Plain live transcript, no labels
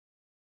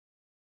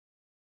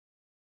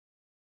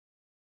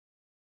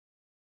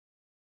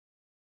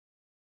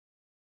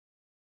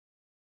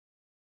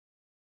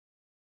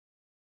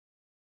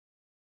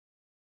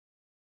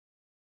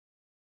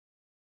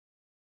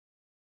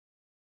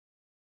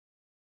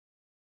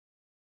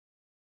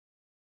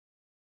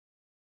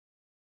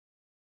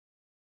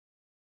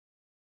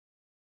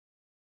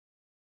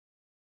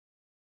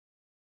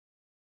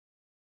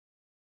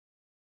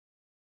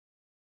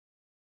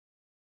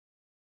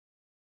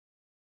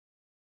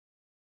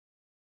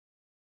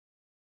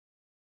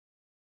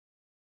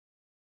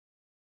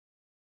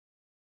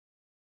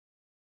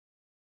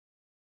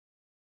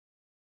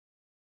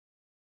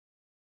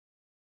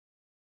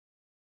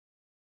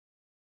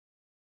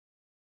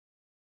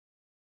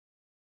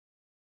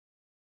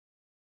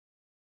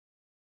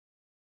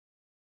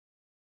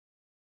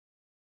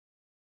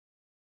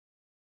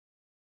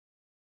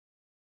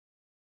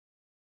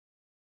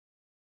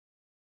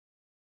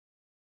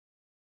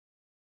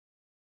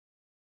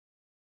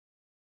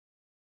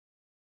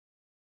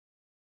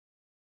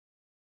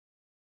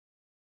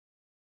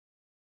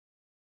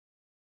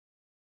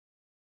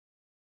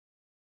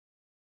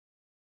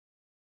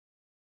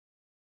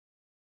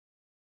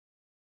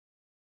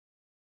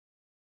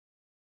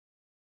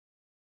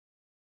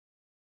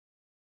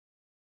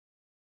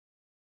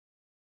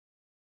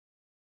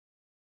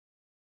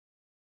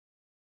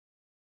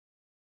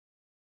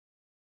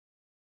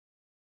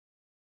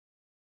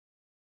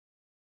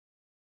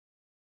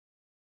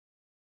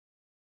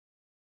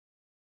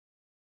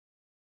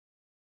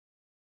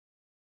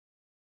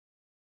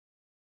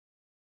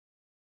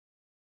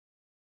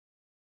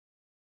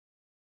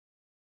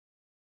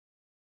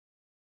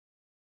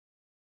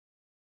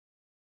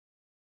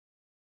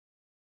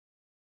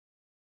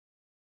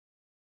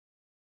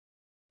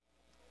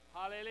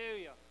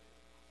Hallelujah.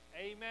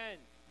 Amen.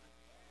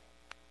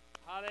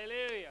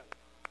 Hallelujah.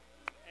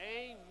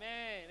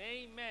 Amen.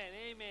 Amen.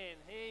 Amen.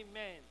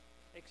 Amen.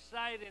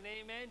 Excited,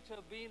 amen,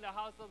 to be in the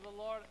house of the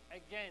Lord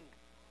again.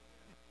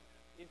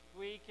 If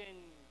we can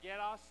get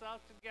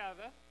ourselves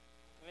together,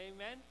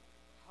 amen.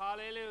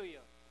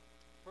 Hallelujah.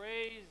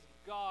 Praise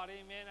God,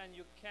 amen. And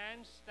you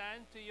can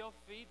stand to your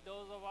feet,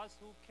 those of us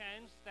who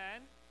can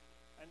stand,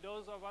 and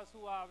those of us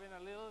who are having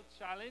a little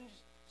challenge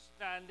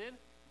standing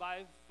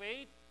by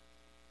faith.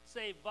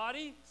 Say,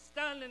 body,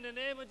 stand in the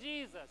name of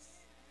Jesus.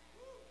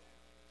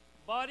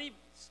 Body,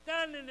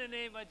 stand in the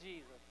name of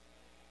Jesus.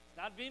 It's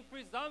not being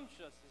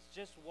presumptuous. It's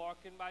just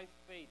walking by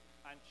faith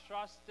and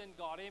trust in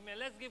God. Amen.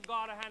 Let's give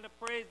God a hand of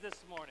praise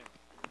this morning.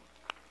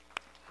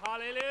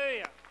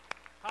 Hallelujah.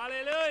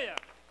 Hallelujah.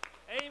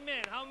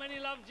 Amen. How many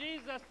love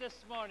Jesus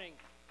this morning?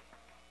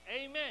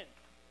 Amen.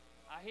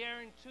 I'm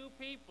hearing two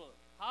people.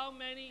 How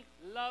many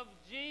love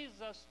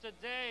Jesus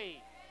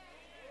today?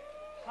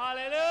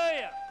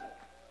 Hallelujah.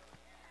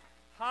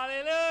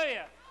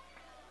 Hallelujah.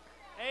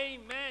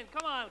 Amen.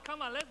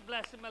 Come on, let's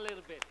bless him a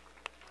little bit.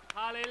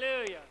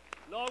 Hallelujah.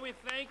 Lord, we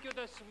thank you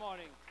this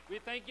morning. We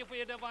thank you for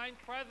your divine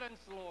presence,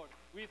 Lord.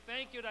 We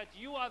thank you that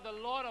you are the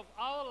Lord of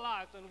our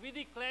lives, and we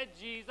declare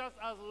Jesus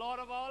as Lord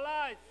of our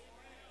lives.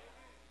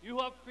 You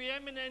have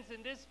preeminence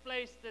in this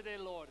place today,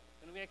 Lord,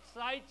 and we're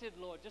excited,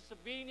 Lord, just to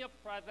be in your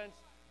presence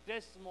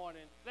this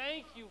morning.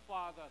 Thank you,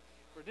 Father,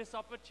 for this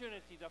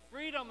opportunity, the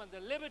freedom and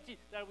the liberty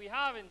that we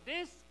have in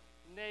this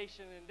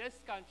nation, in this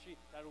country,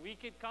 that we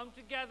can come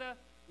together.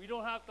 We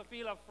don't have to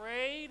feel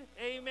afraid.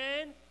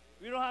 Amen.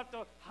 We don't have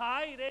to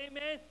hide.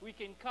 Amen. We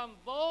can come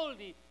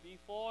boldly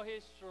before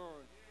his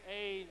throne.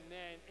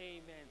 Amen.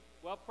 Amen.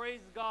 Well, praise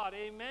God.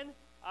 Amen.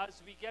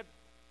 As we get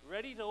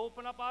ready to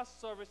open up our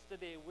service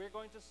today, we're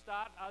going to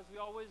start, as we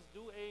always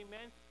do,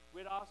 amen,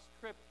 with our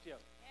scripture.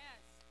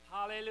 Yes.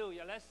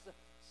 Hallelujah. Let's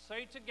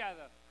say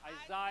together,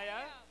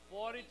 Isaiah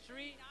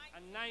 43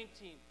 and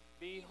 19.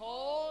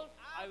 Behold,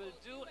 I will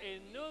do a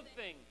new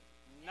thing.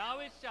 Now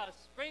it shall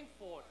spring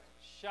forth.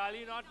 Shall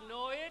you not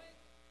know it?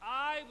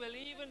 I will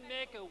even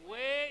make a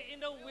way in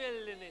the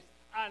wilderness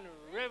and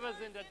rivers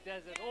in the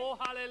desert. Oh,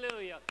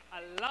 hallelujah.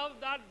 I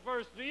love that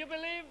verse. Do you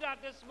believe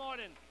that this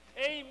morning?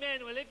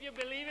 Amen. Well, if you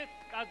believe it,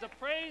 as the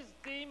praise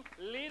team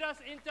lead us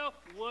into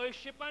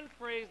worship and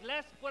praise,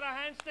 let's put our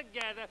hands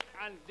together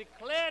and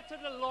declare to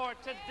the Lord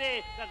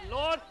today that,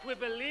 Lord, we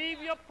believe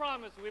your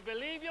promise. We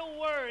believe your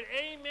word.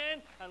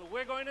 Amen. And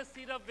we're going to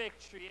see the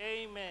victory.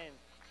 Amen.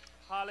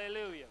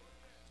 Hallelujah.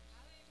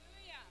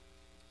 Hallelujah.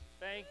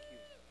 Thank you.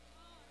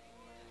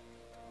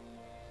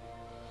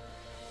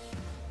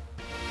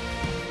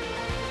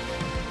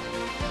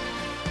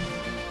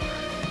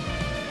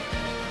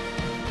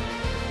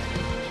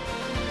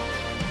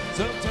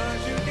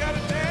 Sometimes you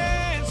gotta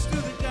dance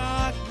through the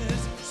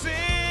darkness,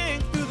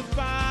 sing through the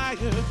fire,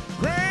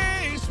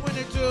 praise when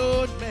it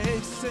don't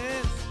make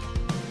sense.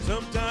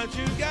 Sometimes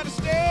you gotta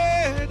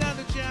stare down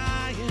the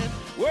giant,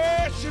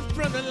 worship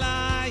from the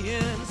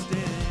lion's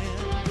den.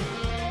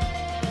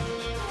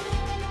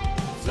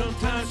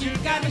 Sometimes you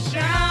gotta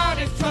shout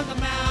it from the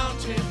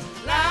mountain,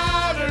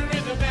 louder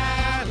in the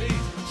valley,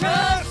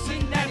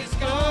 trusting that it's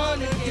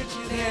gonna get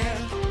you there.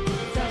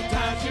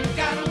 Sometimes you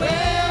gotta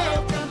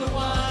welcome the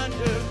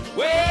wonder,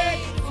 wait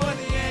for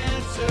the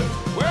answer,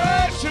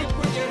 worship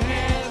with your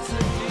hands in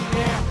the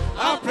air.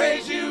 I'll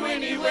praise you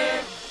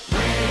anywhere.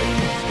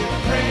 Praise, give me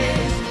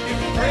praise, give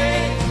me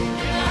praise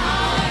in the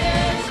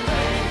highest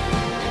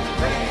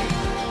praise.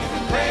 Give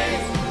me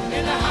praise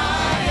in the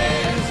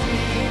highest.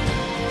 He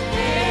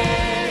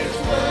is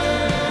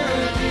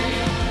worthy.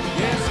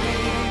 Yes, he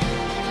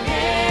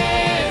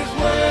is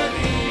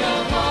worthy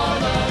of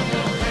all of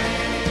the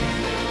praise.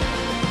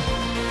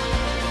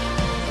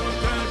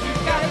 Sometimes you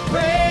gotta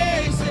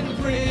praise in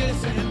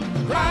prison,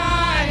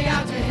 cry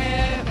out to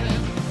heaven,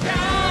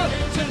 shout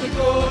until the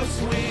doors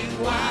swing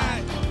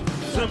wide.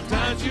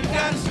 Sometimes you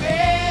gotta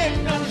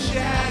stand on the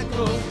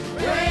shackles,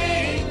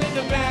 reign in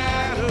the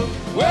battle,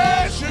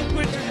 worship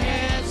with your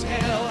hands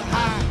held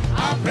high.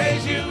 I'll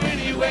praise you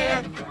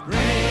anywhere.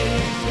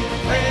 Praise, give me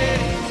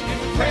praise, give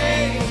me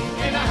praise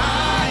in the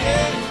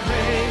highest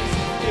praise.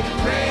 Give me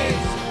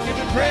praise, give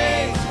me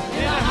praise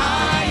in the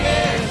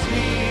highest.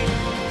 He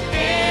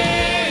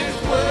is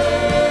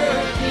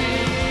worthy.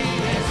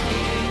 Yes,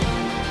 he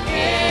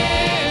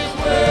is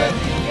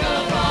worthy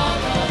of all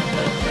of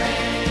the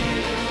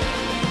praise.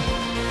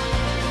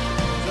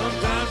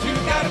 Sometimes you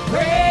gotta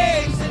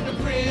praise in the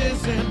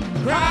prison,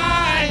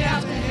 cry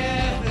out to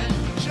heaven,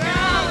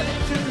 shout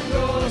until the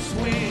doors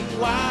swing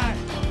wide.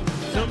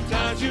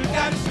 Sometimes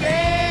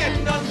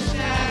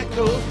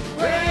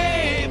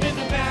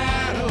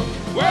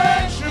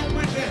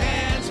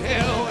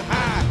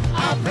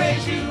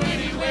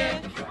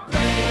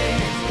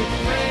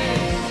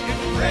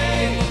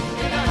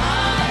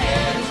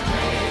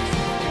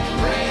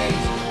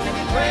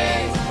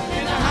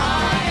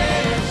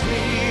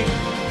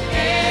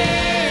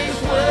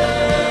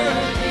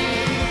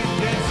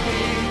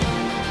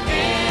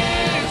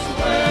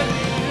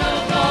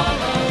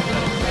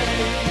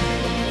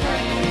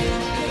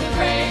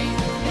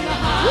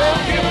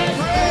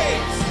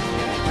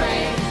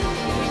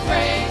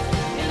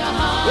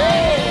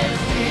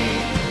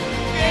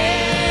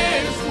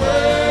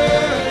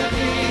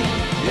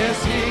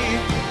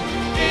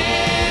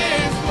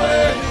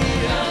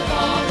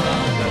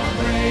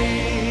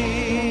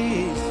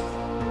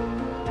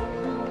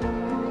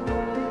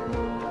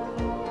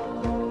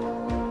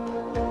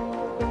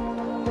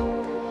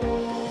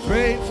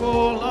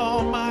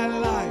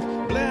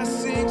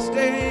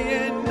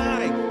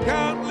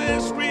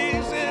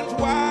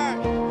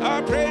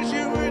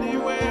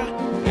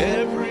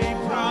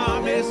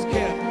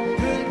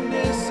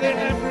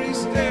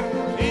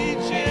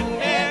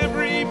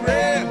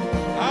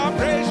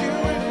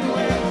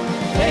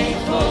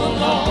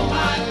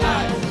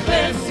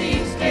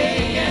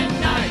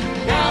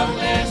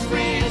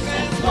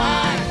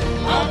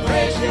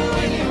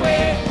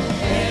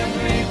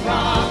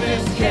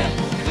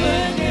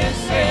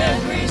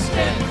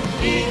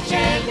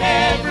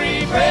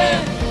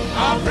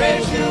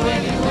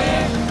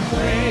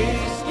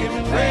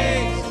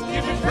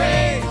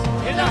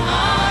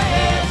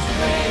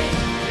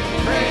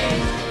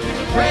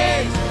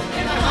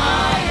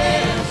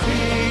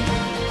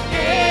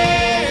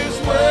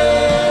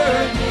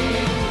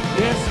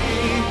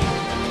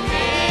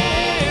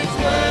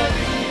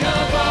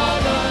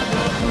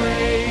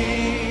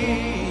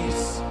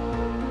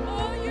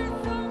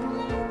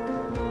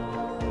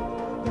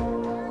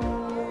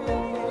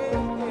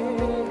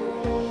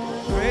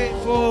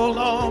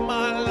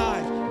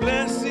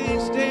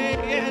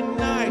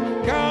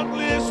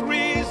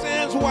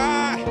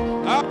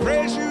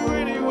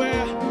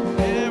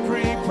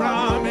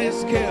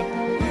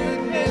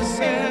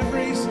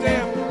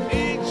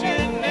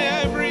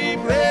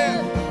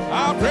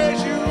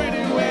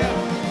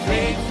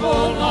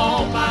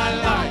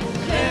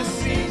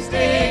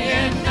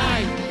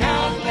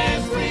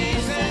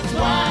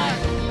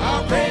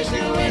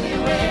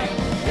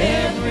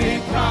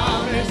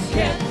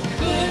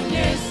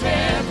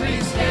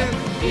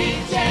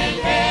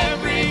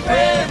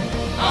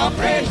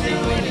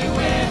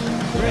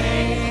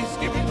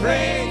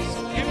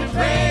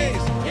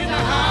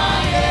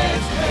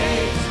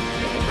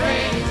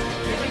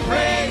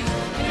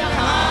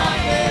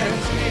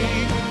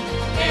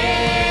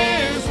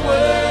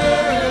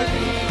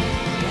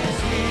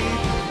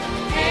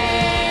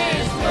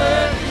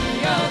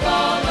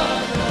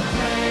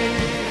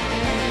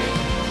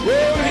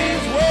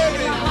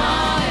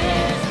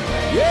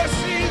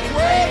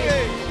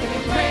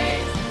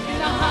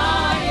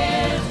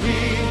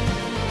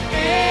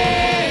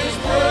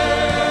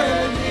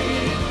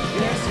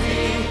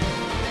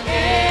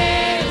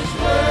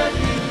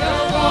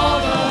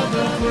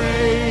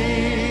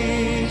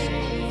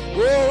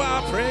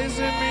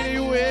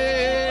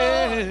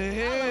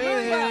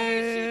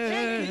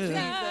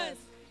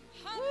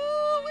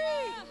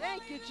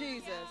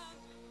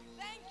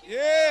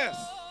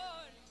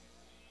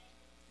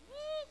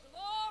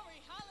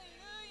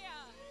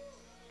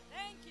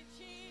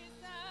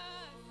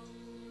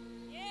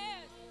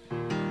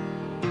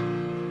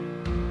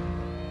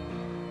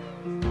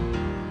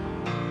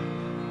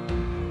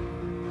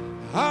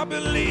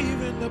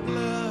in the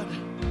blood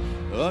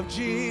of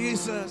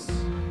Jesus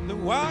that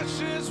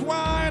washes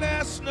white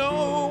as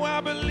snow.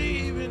 I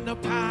believe in the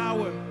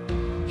power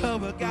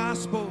of a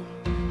gospel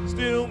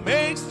still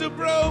makes the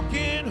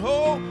broken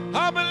whole.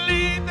 I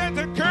believe that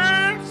the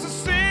curse of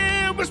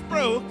sin was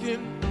broken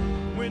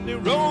when they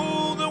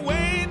rolled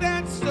away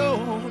that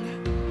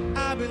stone.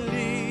 I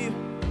believe,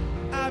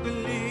 I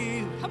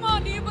believe. Come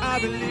on, do you believe I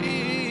it?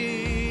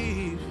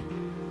 believe.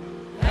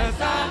 As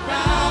I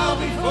bow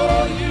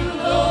before you,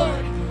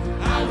 Lord,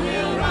 I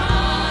will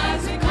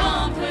rise in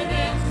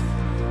confidence.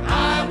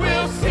 I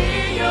will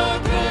see your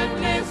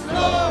goodness,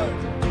 Lord,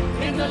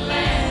 in the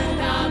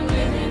land I'm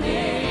living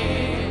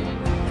in.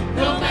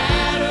 No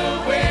matter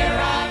where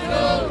I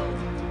go,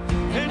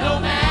 and no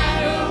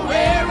matter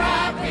where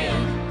I've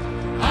been,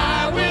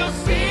 I will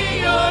see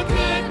your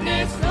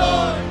goodness,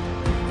 Lord,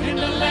 in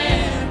the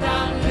land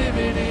I'm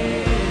living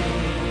in.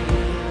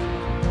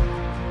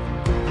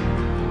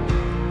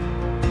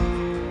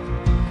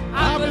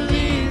 I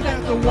believe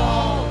that the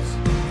walls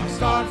will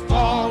start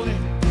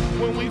falling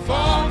when we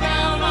fall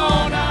down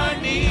on our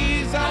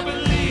knees. I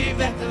believe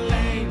that the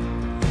lame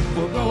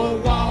will go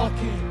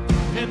walking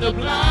and the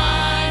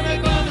blind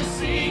are gonna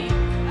see.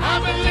 I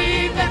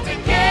believe that the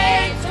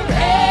gates of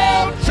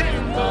hell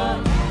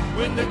tremble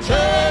when the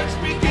church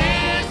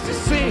begins to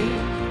sing.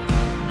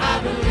 I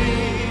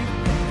believe,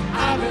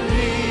 I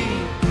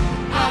believe,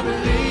 I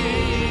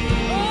believe.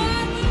 Oh,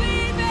 I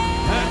believe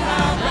it. As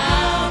I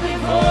bow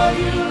before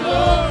you,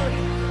 Lord,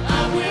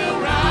 I will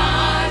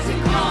rise in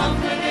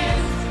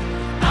confidence.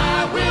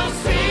 I will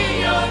see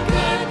your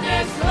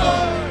goodness,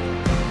 Lord,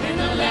 in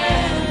the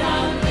land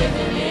I'm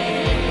living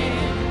in.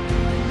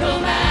 No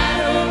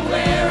matter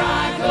where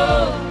I go,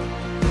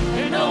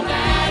 and no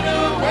matter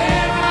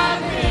where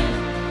I've been,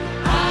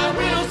 I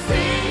will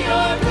see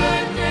your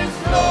goodness,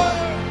 Lord,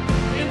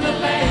 in the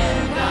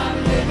land I'm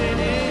living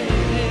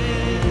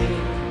in.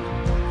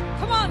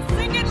 Come on,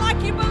 sing it like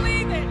you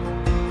believe it.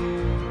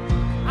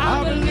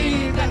 I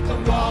believe that the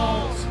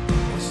walls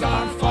will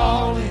start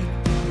falling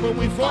when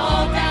we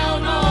fall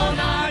down on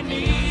our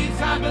knees.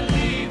 I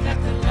believe that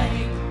the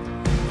lame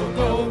will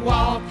go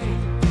walking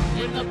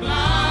and the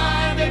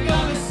blind are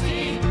gonna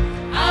see.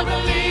 I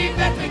believe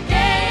that the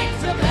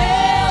gates of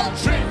hell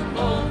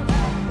tremble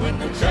when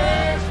the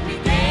church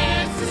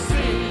begins to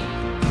sing.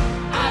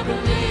 I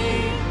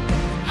believe,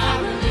 I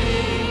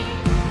believe,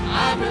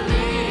 I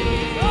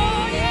believe.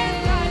 Oh, yes,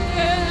 I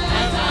do.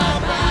 As I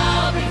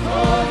bow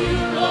before you,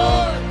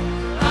 Lord,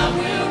 I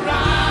will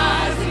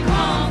rise in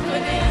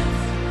confidence.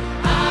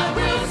 I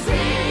will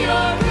see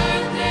your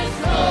goodness,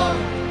 Lord,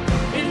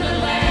 in the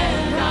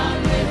land I'm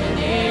living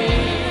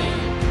in.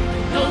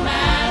 No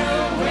matter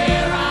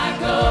where I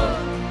go,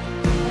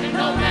 and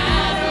no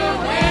matter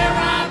where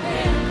I've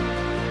been,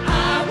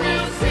 I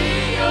will see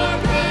your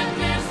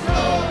goodness,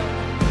 Lord,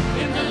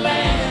 in the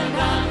land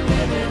I'm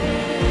living in.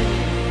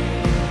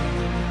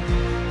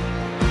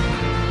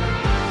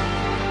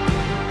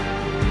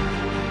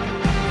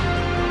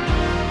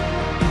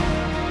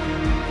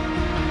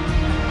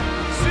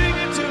 Sing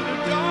it to the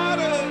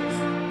daughters,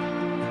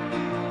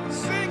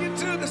 sing it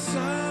to the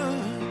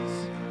sons,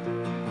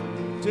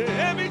 to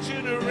every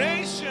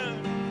generation.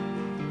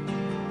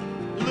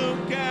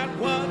 Look at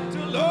what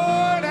the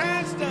Lord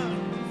has done.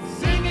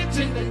 Sing it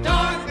to the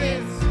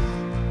darkness,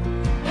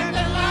 and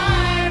the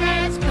light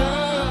has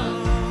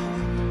come.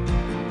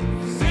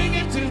 Sing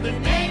it to the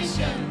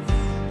nations.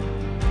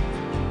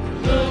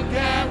 Look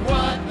at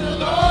what the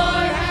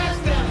Lord has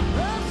done.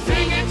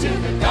 Sing it to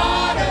the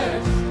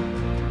daughters,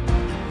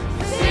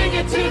 sing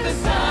it to the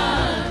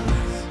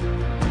sons,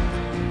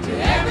 to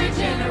every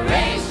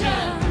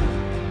generation.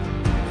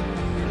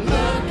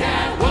 Look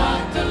at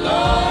what the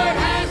Lord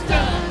has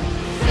done.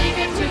 Sing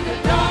it to the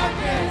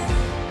darkness,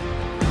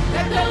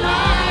 that the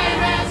light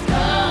has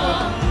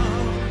come.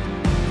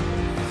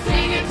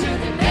 Sing it to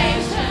the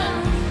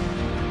nations.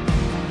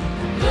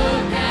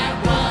 Look at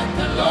what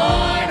the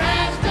Lord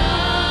has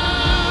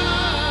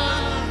done.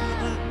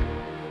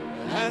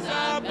 As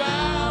I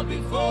bow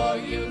before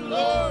you,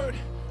 Lord,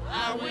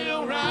 I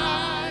will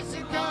rise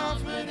in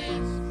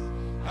confidence.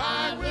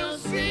 I will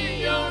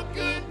see your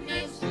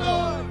goodness,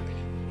 Lord,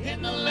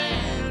 in the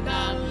land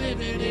I'm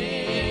living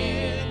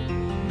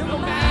in. No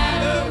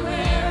matter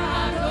where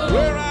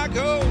I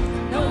go,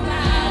 No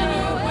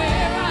matter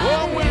where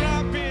or where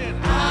I've been,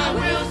 I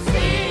will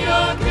see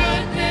your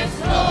goodness,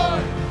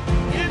 Lord,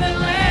 in the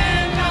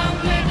land I'm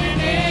living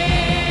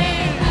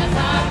in. As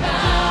I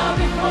bow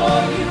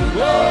before you,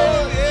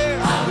 Lord,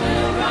 I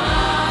will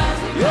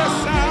rise in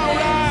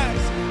confidence.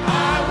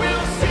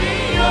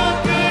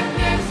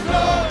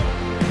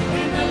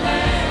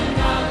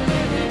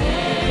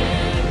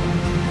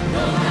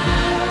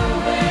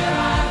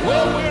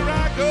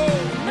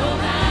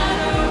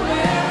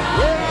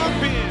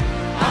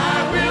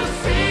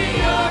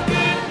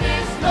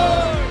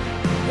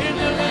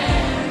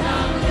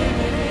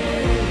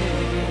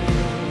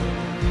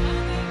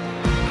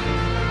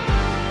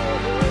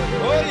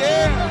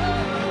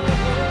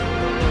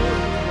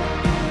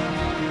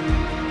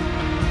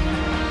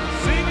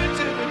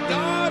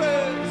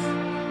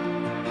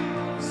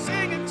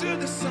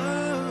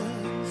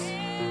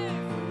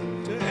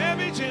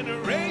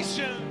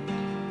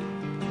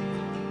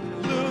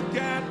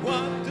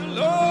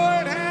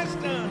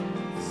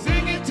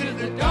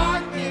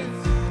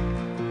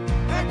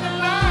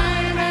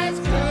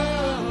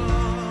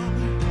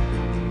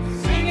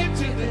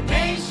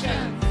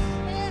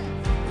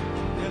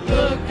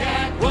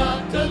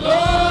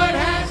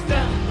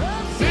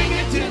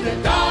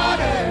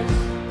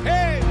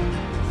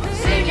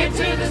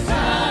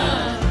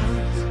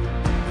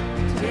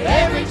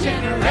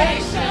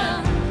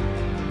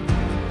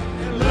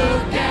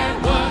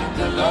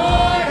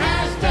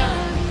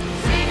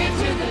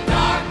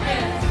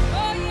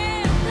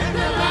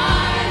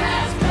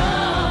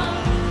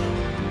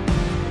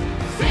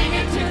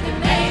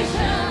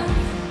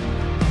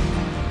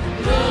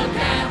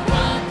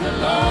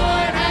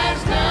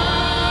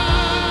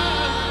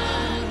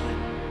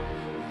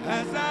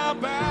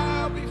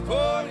 bow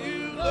before you,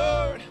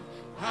 Lord,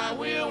 I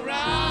will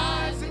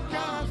rise in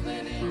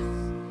confidence.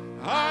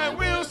 I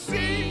will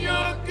see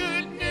your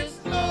goodness,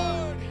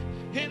 Lord,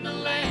 in the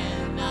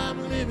land I'm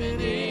living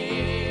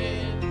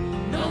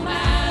in. No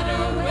matter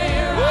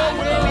where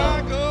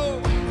I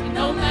go,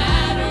 no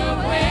matter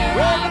where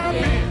I've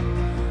been,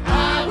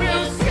 I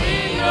will see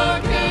your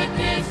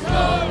goodness,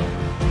 Lord,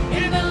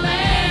 in the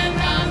land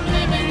I'm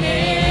living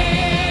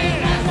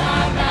in. As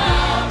I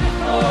bow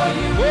before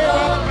you,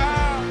 Lord,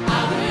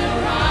 I will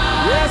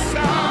rise. Yes,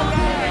 I'll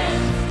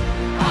rise.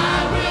 I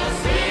will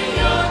see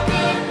your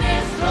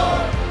goodness,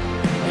 Lord,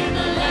 in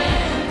the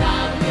land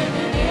I'm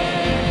living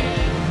in.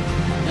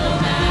 No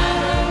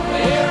matter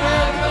where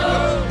I go,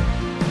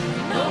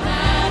 no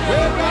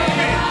matter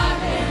where I've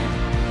been,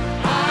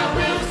 I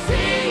will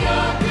see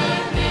your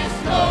goodness,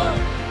 Lord,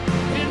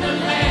 in the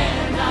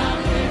land I'm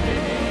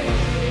living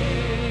in.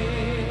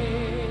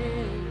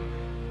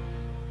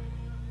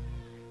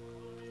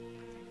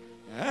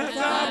 As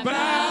I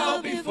bow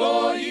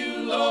before you,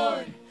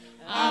 Lord,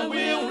 I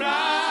will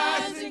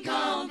rise in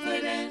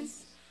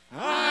confidence.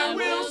 I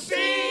will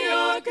see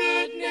your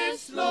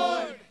goodness,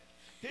 Lord,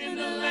 in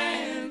the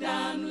land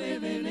I'm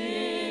living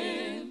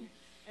in.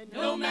 And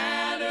no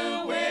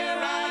matter where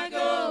I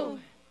go,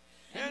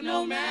 and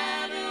no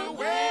matter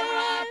where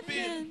I've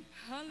been,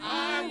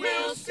 I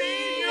will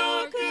see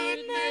your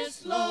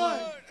goodness,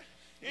 Lord,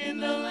 in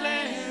the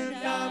land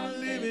I'm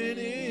living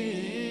in.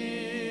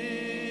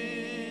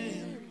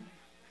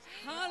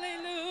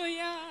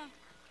 Hallelujah.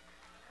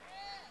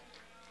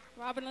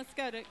 Robin, let's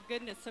go to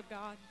goodness of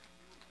God.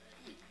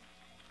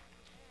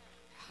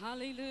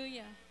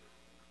 Hallelujah.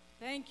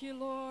 Thank you,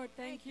 Lord.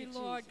 Thank you,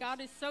 Lord. Jesus.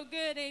 God is so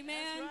good.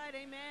 Amen. That's right,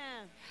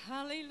 amen.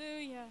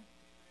 Hallelujah.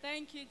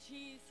 Thank you,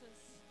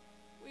 Jesus.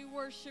 We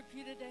worship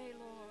you today,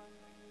 Lord.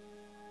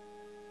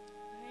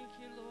 Thank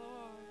you,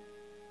 Lord.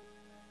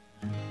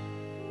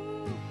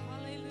 Ooh,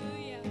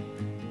 hallelujah.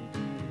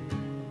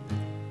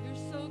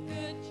 You're so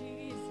good,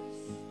 Jesus.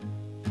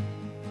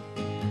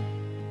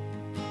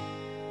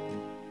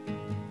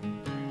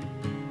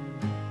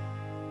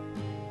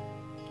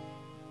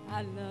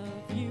 I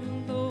love you,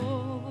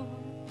 Lord.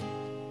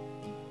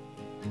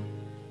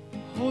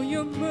 Oh,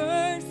 your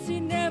mercy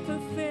never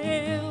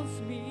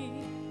fails me.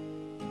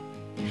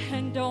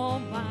 And all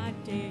my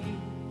days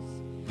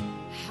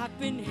have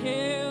been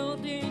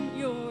held in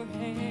your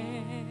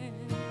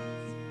hands.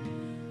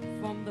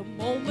 From the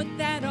moment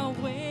that I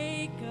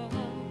wake up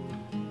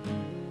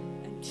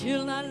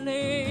until I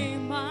lay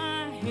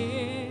my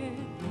head,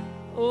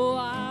 oh,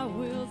 I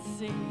will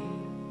sing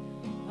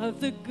of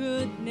the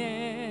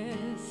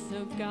goodness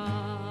of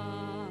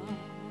God.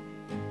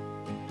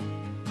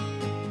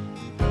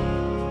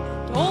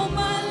 And all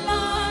my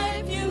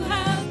life you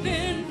have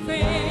been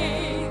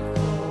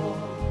faithful.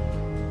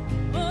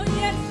 Oh,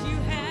 yes, you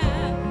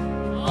have.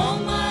 All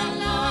my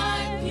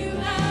life you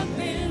have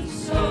been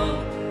so,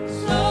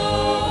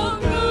 so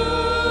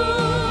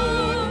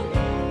good.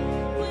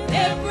 With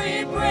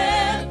every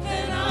breath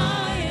that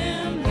I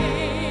am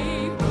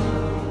able,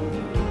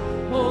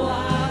 oh,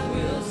 I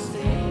will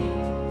sing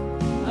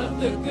of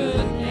the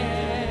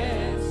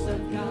goodness of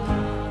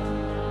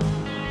God.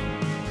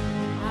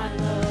 I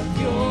love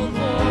your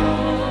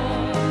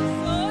voice.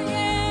 Oh,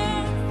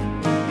 yes.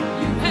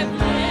 You have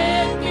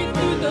led me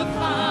through the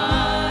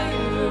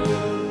fire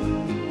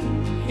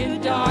in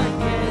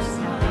darkest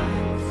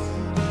times.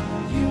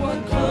 You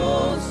are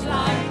close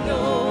like no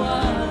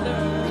other.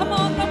 Come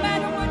on, no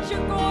matter what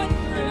you're going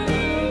through.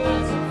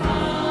 As a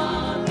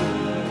father,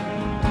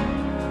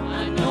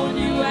 I know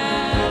you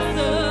as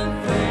a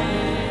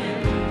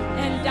friend,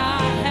 and I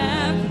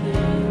have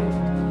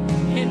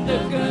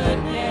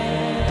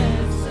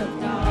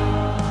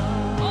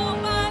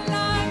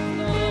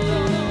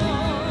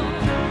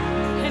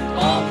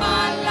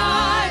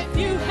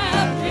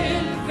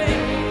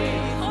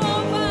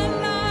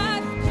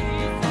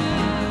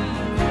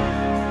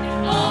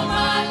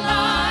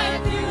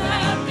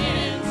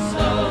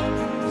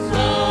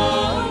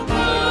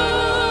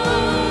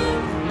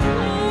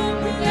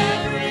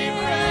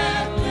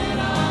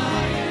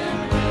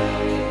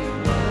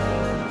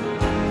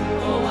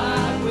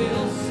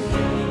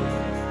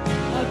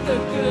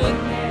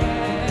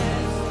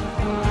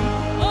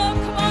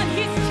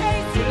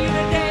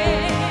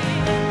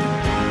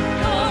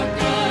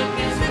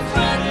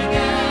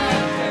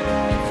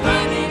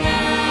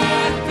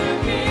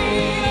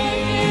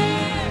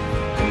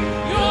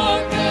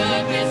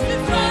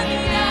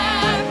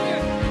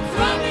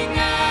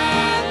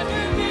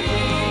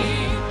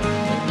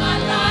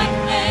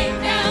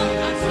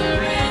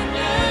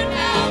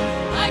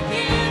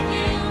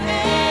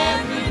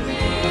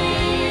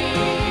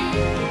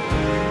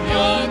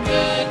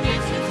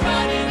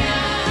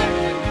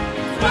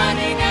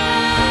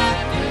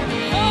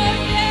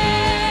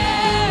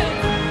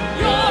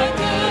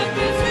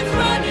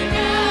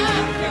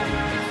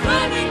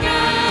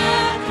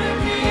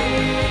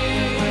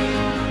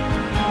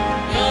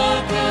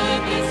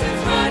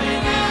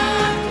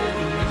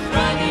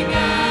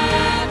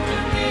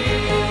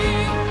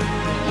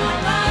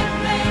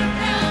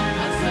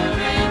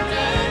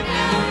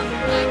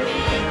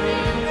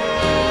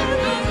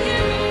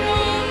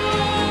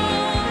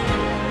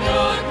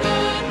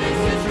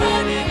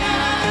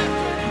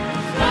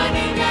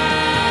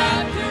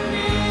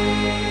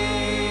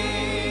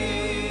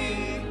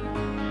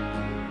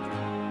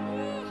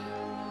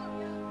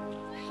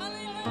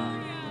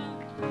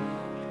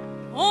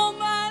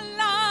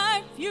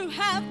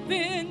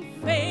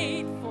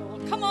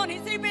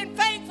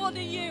thankful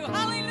to you.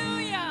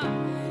 Hallelujah.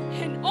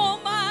 And all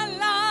my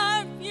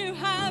life you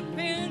have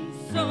been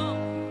so,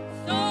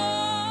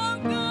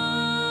 so good.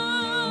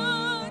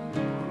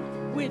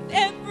 With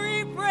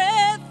every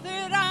breath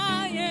that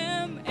I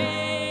am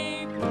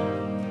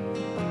able,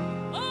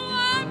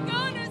 oh, I'm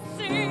gonna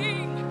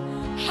sing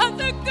of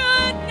the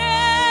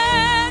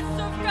goodness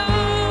of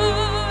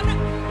God.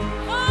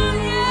 Oh,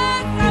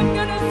 yes, I'm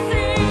gonna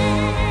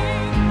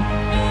sing.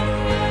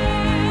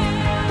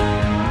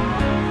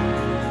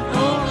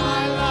 All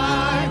my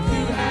life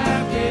you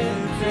have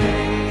been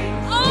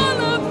faithful.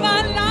 All of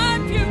my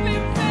life you've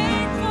been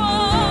faithful.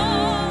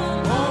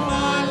 All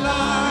my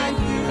life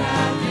you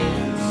have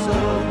been so,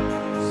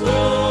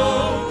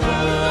 so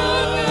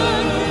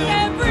good. With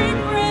every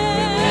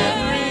breath,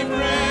 Every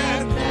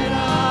breath that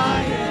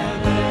I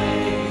am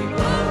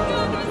able, I'm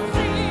gonna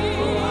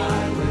sing.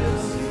 I will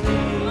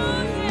sing.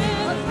 Oh,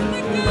 yes,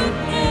 the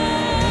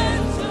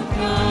goodness of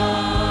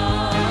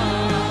God.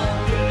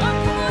 Oh,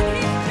 come on,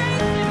 He's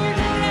chasing you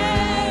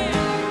today.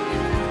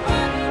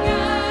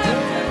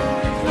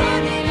 It's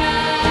running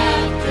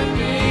after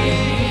me.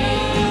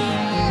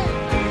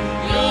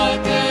 Your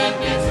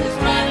goodness is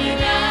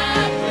running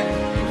after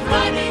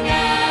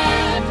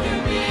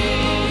me.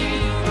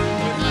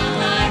 With my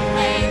life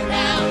laid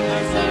down, I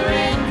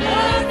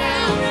surrender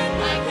now.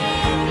 I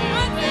give you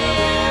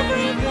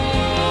everything.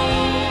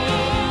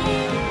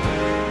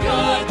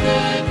 Your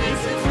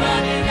goodness is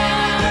running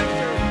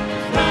after me.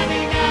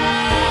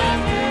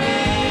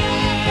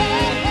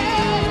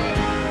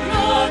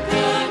 Your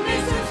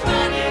goodness is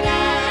running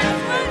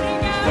after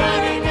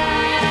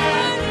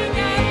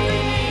me.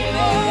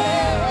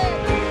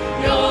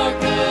 Your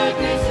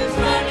goodness is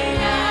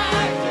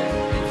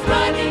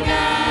running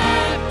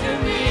after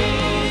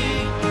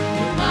me.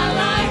 With my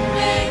life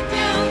laid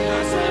down, I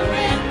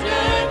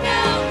surrender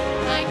now.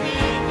 I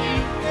give you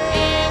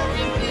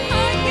everything. I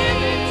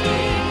give it to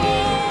you,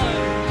 Lord.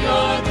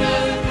 Your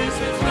goodness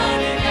is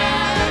running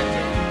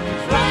after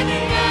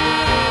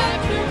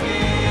me.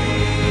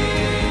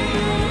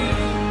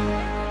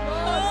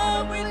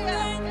 Oh, we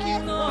thank you,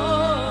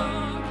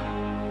 Lord.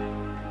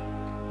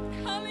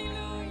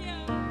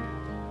 Hallelujah.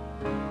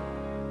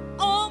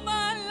 All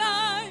my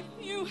life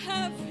you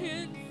have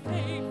been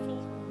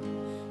faithful.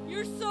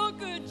 You're so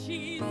good,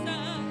 Jesus.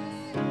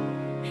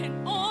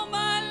 And all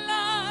my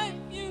life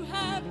you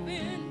have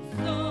been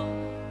so,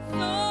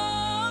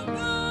 so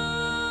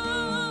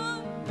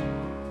good.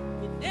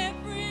 With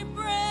every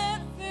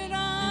breath that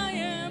I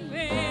am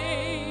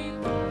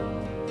able,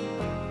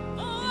 oh,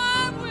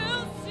 I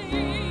will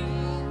sing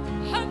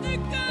of the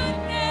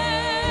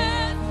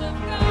goodness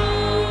of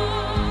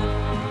God.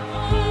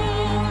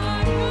 Oh,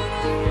 I'm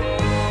gonna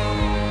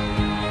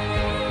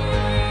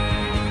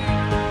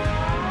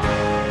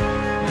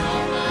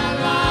All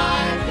my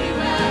life you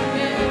have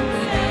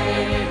been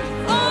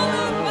faithful. all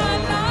of my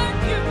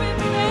life you've been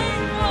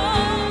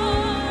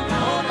faithful.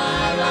 All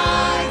my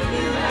life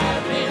you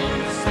have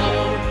been so,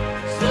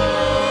 so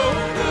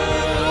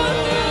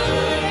good.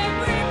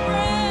 Every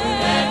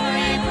breath,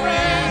 Every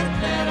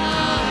breath that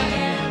I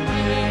am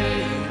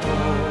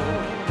able,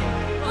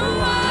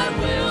 oh, I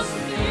will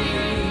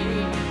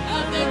sing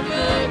of the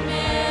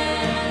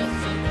goodness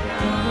of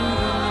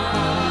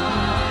God.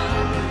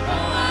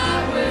 Oh,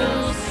 I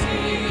will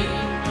sing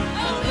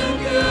of the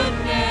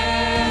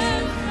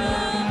goodness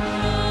of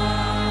God.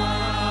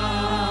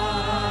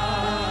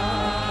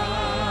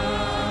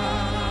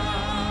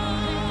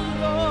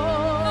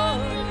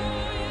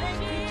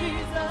 Thank you,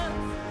 Jesus.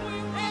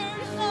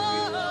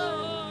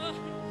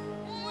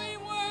 We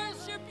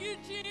worship you,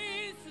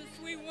 Jesus.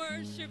 We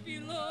worship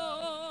you,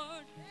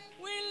 Lord.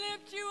 We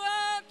lift you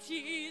up,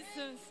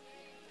 Jesus.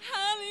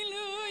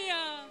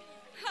 Hallelujah.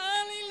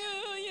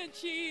 Hallelujah,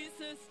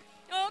 Jesus.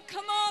 Oh,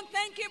 come on.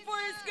 Thank you for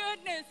his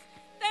goodness.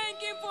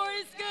 Thank you for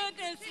his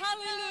goodness.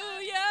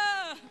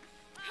 Hallelujah.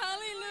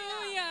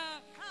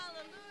 Hallelujah.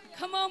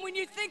 Come on, when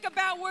you think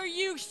about where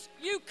you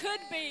could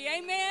be,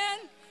 amen?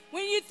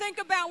 When you think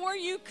about where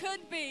you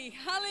could be,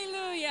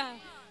 hallelujah.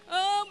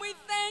 Oh, we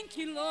thank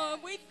you, Lord.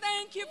 We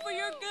thank you for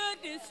your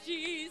goodness,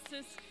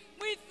 Jesus.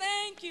 We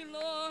thank you,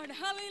 Lord.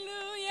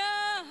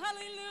 Hallelujah,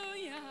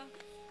 hallelujah.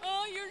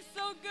 Oh, you're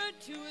so good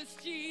to us,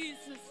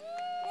 Jesus.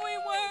 We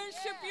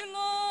worship you,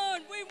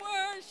 Lord. We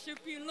worship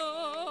you,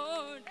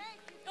 Lord.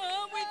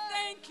 Oh, we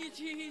thank you,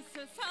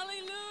 Jesus.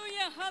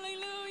 Hallelujah,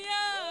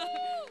 hallelujah.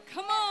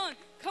 Come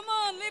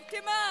on, lift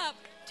him up.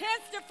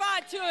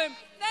 Testify to him.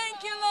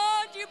 Thank you,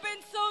 Lord. You've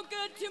been so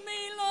good to me,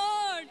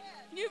 Lord.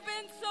 You've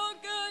been so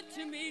good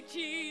to me,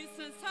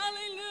 Jesus.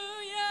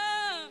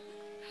 Hallelujah.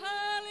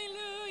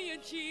 Hallelujah,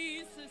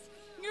 Jesus.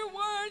 You're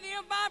worthy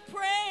of my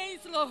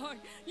praise, Lord.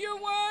 You're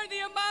worthy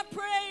of my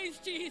praise,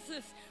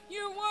 Jesus.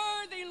 You're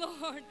worthy,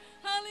 Lord.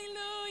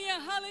 Hallelujah,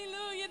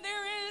 hallelujah.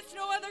 There is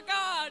no other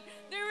God.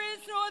 There is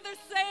no other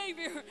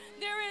Savior.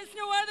 There is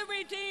no other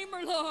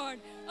Redeemer, Lord.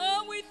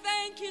 Oh, we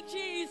thank you,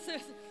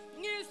 Jesus.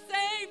 You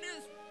saved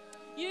us.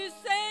 You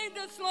saved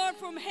us, Lord,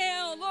 from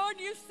hell. Lord,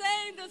 you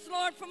saved us,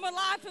 Lord, from a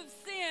life of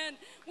sin.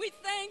 We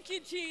thank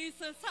you,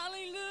 Jesus.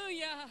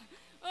 Hallelujah.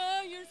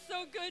 Oh, you're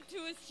so good to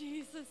us,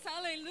 Jesus.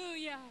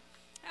 Hallelujah.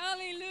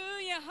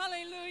 Hallelujah.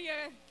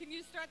 Hallelujah. Can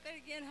you start that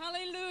again?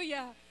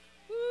 Hallelujah.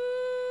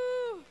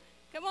 Woo.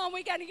 Come on,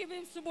 we got to give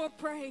him some more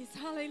praise.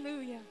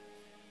 Hallelujah.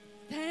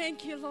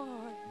 Thank you,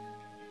 Lord.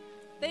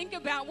 Think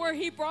about where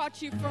he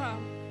brought you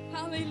from.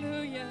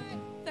 Hallelujah.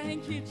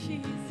 Thank you,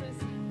 Jesus.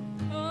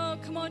 Oh,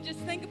 come on, just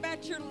think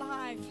about your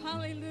life.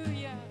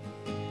 Hallelujah.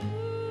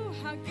 Ooh,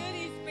 how good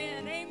he's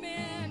been.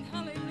 Amen.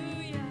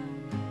 Hallelujah.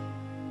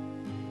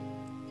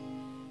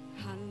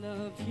 I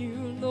love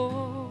you,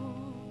 Lord.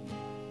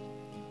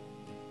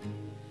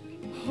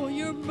 Oh,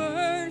 your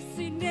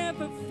mercy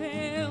never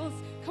fails.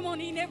 Come on,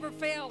 he never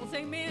fails.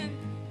 Amen.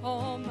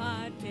 All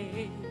my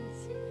days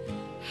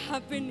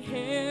I've been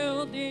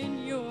held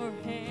in your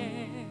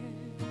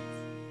hands.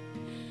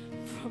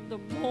 From the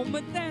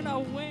moment that I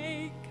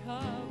wake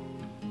up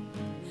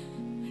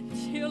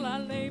until I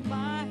lay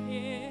my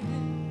head,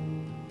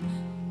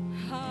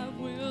 I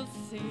will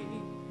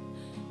sing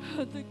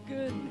of the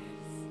goodness.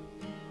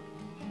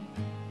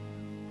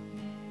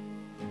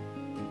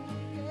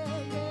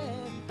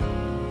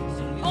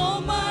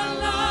 All my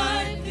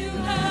life you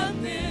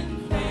have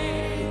been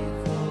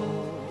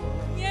faithful.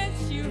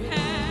 Yes, you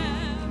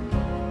have.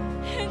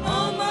 And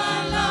all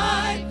my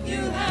life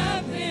you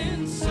have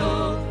been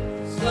so,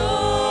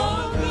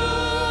 so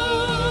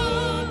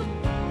good.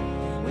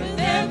 With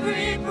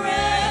every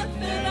breath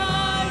that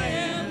I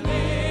am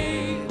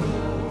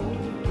able,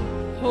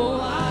 oh,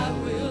 I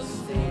will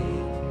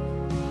sing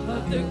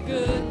of the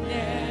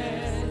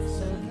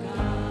goodness of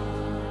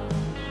God.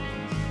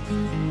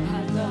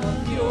 I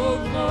love your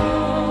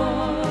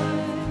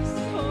voice.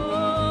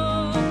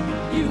 Oh,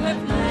 you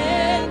have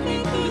led me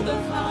through the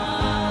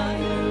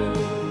fire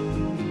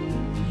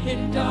in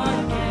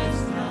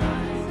darkest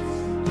nights.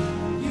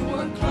 You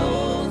were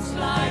close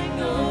like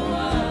no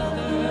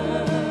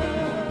other.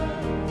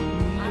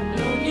 I've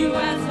known you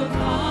as a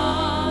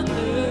father.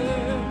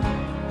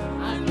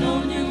 I've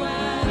known you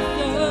as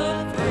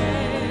a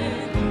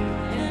friend.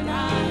 And I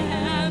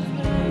have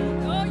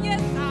lived, oh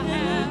yes, I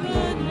have,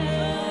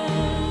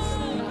 goodness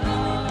of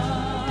God.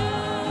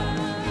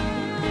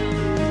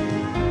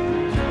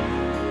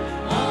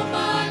 All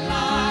my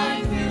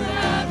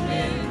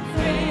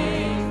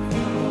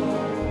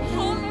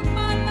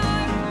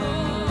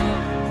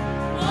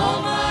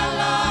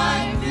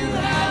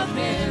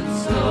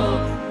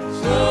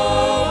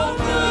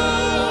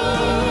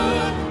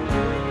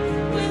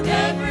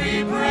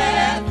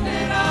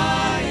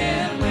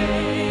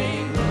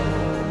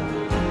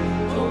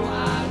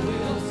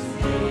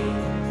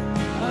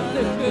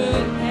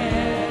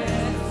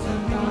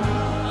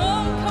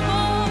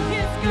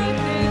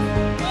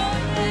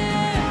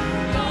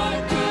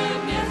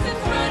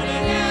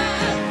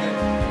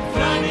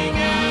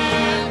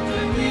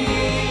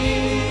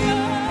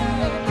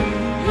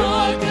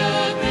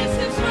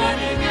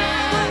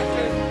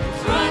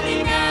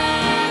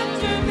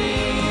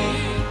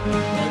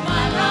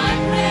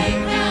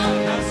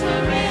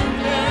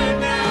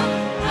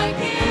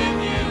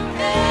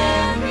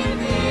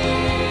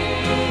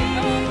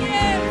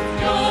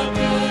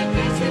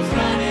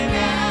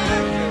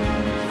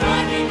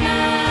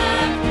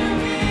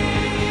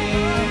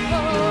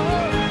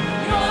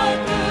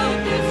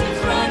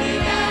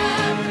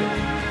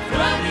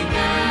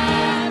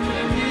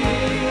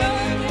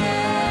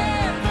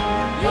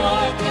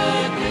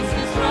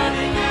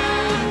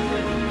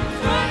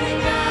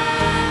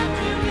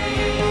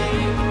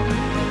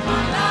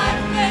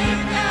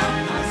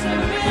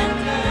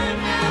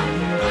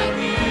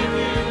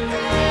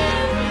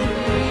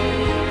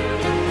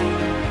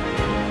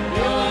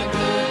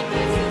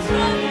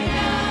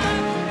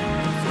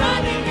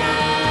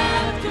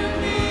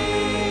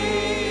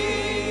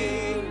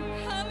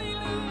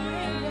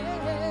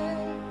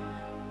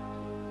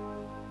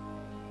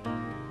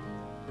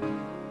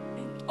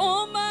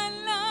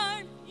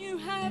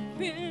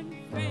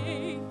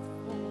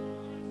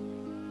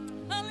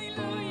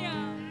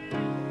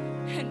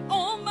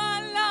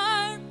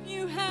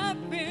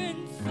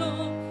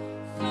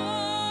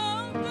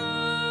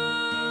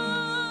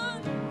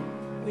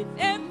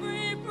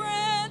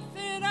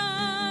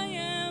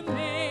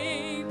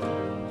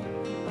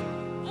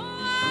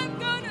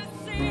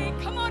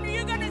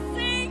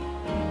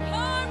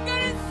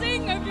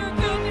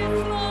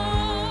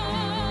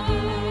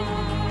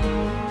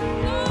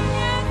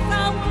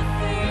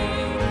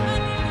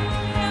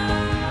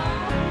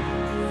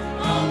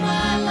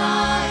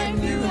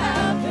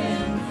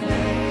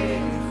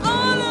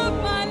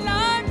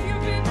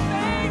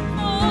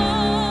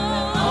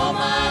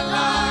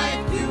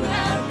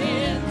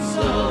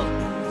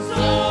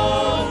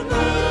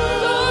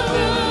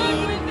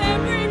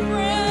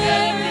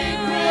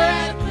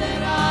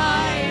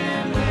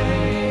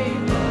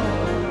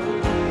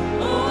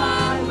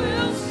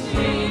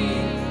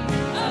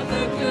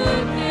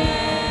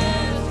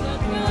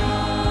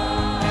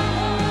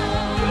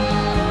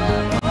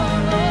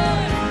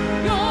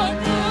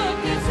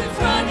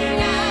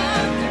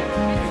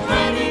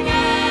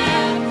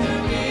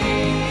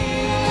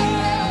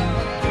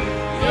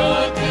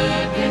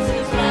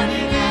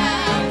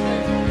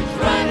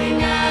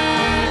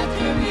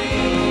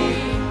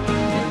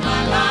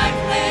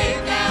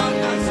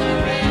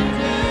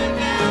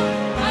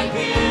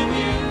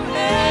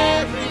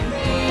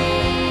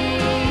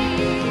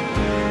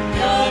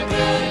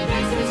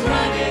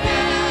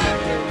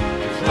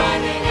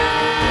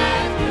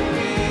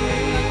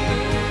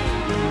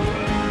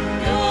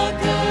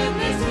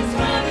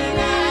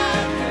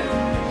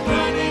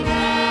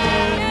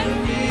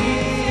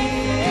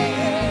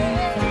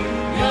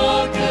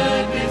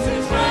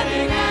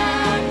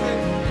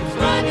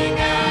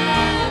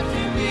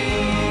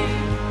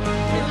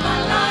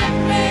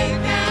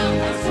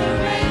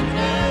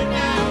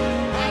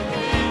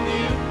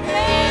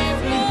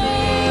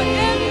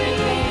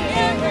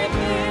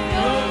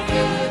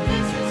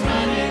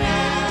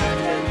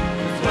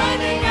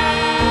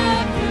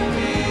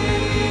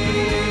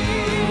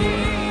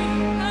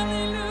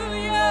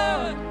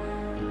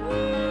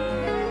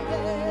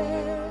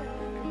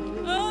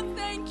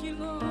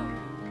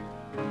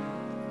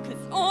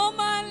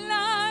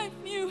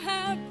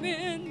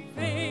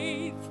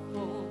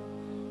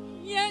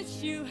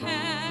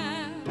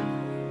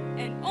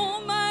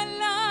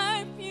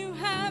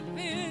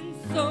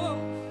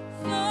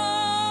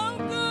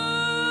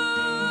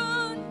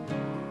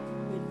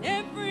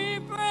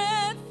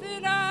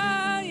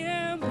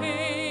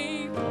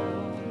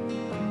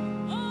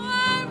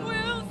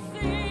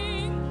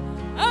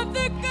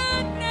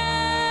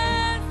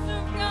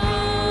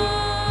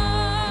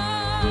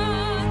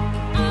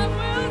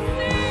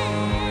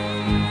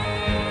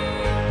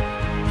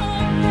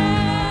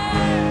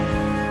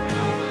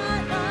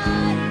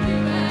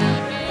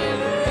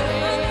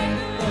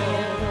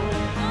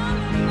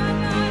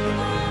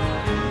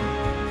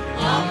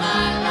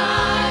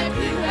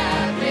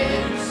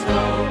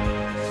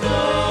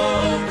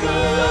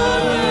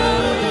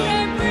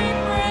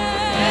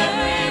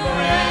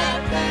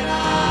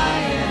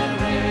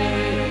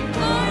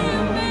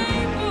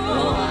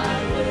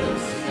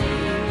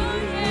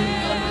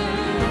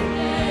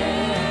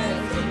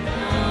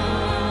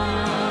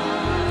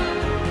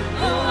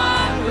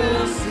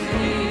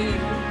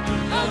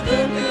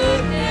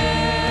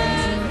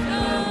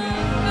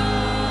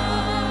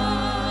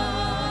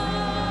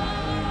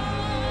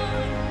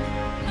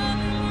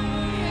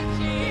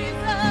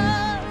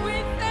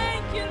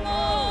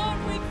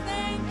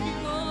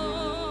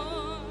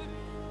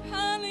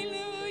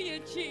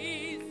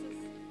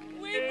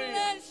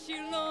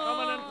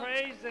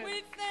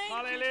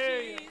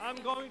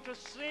I'm going to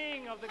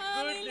sing of the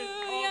goodness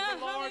of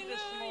the Lord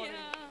this morning.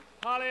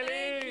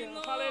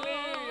 Hallelujah,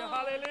 hallelujah,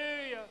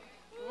 hallelujah.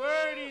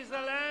 Worthy is the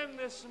Lamb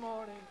this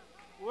morning.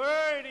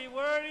 Worthy,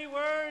 worthy,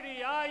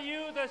 worthy are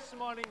you this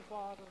morning,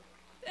 Father.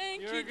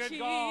 Thank You're you, a good Jesus.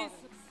 God.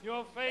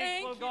 You're a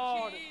faithful Thank you,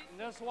 God. Jesus. And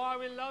that's why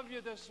we love you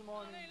this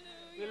morning.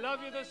 Hallelujah, We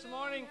love you this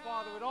morning,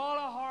 hallelujah. Father, with all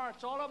our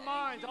hearts, all our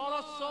minds, you, all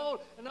our Lord.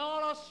 soul, and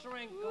all our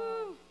strength, God.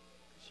 Woo.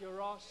 'Cause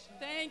you're awesome.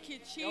 Thank you,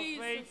 Jesus.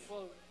 You're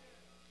faithful.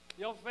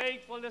 You're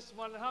faithful this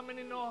morning. How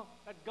many know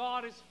that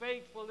God is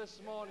faithful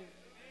this morning?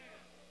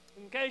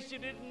 In case you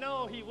didn't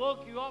know, He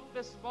woke you up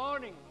this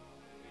morning.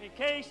 In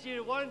case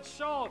you weren't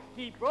sure,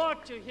 He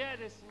brought you here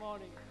this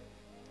morning.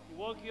 He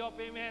woke you up,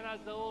 amen,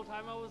 as the old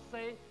timer would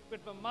say,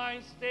 with my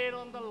mind stayed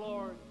on the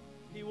Lord.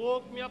 He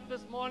woke me up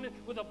this morning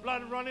with the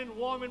blood running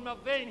warm in my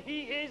vein.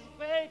 He is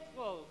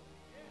faithful.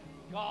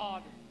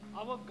 God,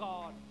 our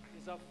God,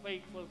 is a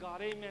faithful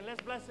God. Amen.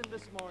 Let's bless Him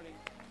this morning.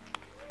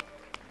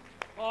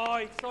 Oh,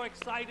 it's so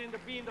exciting to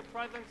be in the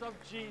presence of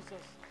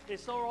Jesus.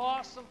 It's so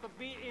awesome to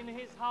be in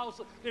His house.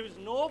 There is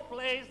no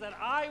place that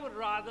I would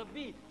rather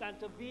be than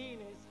to be in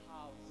His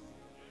house.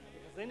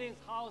 Because in His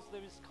house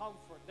there is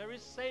comfort, there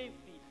is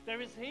safety, there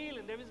is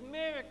healing, there is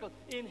miracle.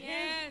 In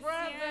His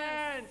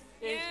presence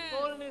is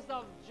fullness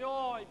of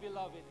joy,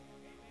 beloved.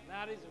 And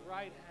at His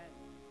right hand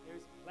there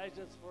is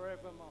pleasures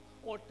forevermore.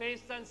 Oh,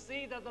 taste and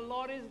see that the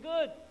Lord is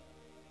good.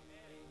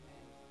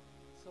 Amen.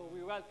 So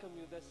we welcome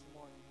you this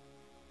morning.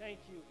 Thank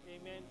you,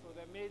 amen, for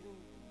the amazing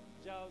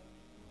job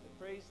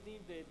the praise team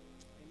did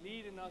in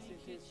leading us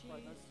into His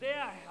presence. They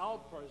are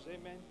helpers,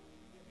 amen.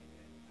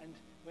 And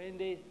when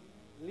they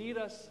lead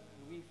us,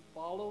 and we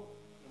follow,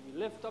 and we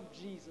lift up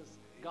Jesus,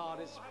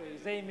 God is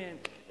praised. Amen.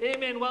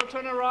 Amen. Well,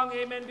 turn around,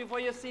 amen.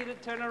 Before you're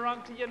seated, turn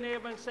around to your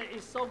neighbor and say,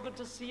 it's so good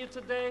to see you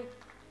today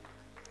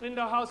in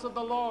the house of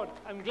the Lord.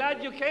 I'm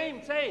glad you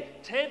came. Say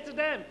to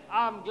them,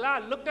 I'm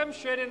glad. Look them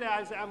straight in the eyes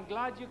and say, I'm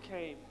glad you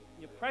came.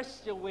 You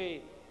pressed your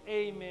way.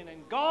 Amen.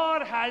 And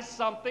God has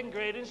something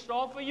great in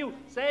store for you.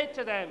 Say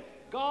to them,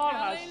 God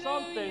has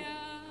something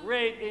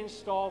great in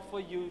store for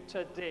you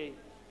today.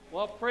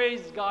 Well,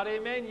 praise God.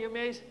 Amen. You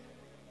may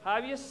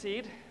have your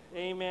seat.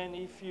 Amen.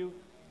 If you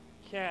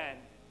can.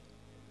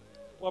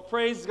 Well,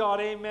 praise God.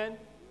 Amen.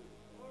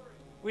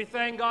 We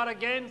thank God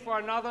again for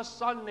another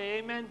Sunday.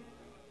 Amen.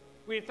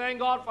 We thank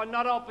God for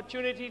another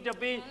opportunity to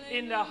be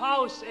in the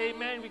house.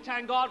 Amen. We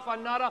thank God for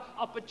another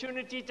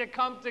opportunity to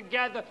come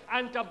together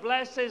and to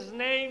bless His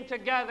name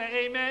together.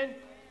 Amen.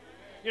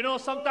 You know,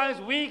 sometimes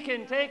we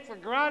can take for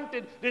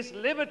granted this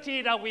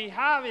liberty that we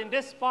have in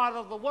this part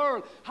of the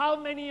world. How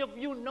many of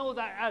you know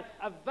that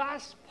a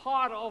vast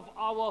part of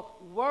our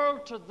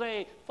world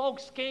today,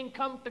 folks can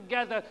come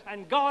together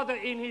and gather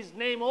in His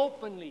name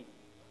openly?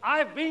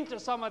 I've been to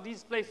some of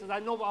these places. I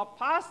know our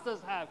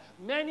pastors have.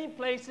 Many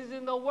places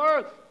in the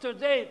world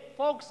today,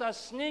 folks are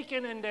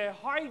sneaking and they're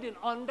hiding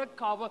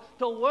undercover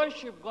to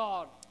worship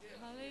God.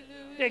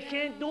 Hallelujah. They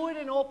can't do it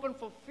in open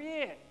for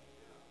fear.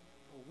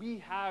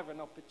 We have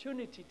an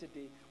opportunity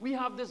today. We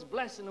have this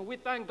blessing, and we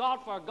thank God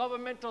for a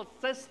governmental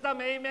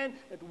system, amen,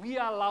 that we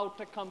are allowed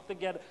to come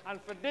together.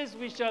 And for this,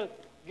 we shall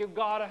give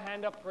God a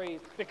hand of praise,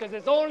 because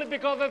it's only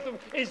because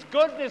of His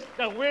goodness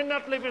that we're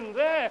not living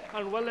there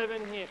and we're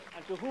living here.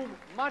 And to whom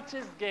much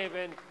is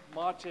given,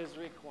 much is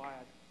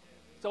required.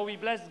 So we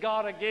bless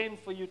God again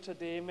for you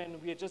today,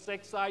 amen. We are just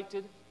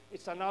excited.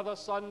 It's another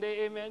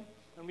Sunday, amen.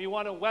 And we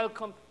want to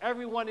welcome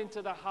everyone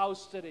into the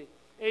house today.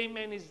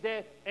 Amen. Is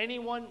there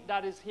anyone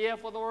that is here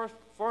for the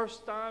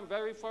first time,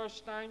 very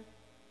first time?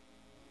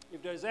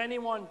 If there's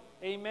anyone,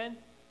 amen.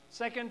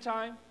 Second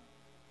time,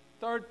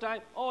 third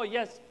time. Oh,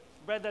 yes,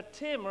 Brother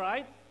Tim,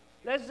 right?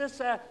 Let's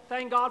just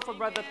thank God for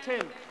Brother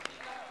Tim.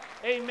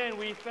 Amen.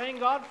 We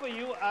thank God for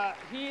you.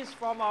 He is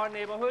from our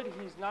neighborhood.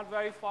 He's not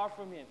very far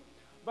from here.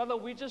 Brother,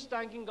 we're just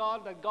thanking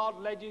God that God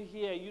led you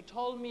here. You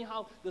told me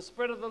how the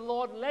Spirit of the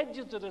Lord led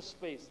you to this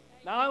space.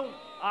 Now,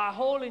 I'm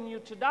holding you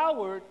to that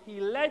word. He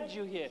led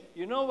you here.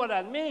 You know what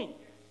that means?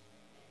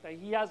 That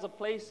He has a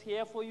place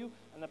here for you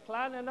and a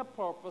plan and a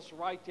purpose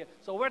right here.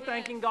 So we're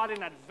thanking God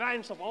in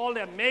advance of all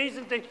the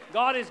amazing things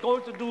God is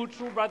going to do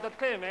through Brother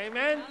Tim.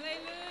 Amen?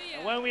 Hallelujah.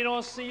 And when we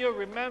don't see you,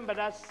 remember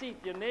that seat.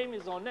 Your name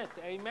is on it.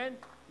 Amen?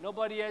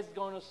 Nobody else is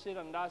going to sit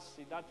on that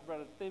seat. That's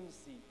Brother Tim's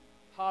seat.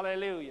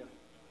 Hallelujah.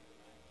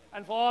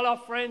 And for all our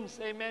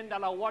friends, amen,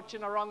 that are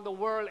watching around the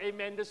world,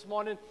 amen, this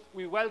morning,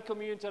 we welcome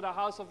you into the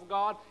house of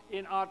God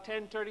in our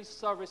 10:30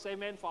 service,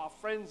 amen, for our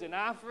friends in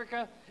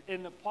Africa,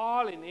 in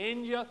Nepal, in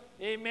India,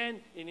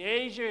 amen, in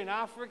Asia, in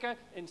Africa,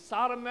 in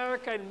South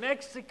America, in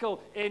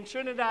Mexico, in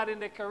Trinidad, in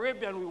the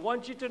Caribbean. We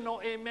want you to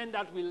know, amen,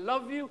 that we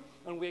love you,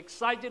 and we're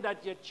excited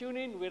that you're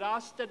tuning with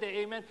us today,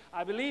 amen.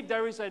 I believe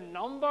there is a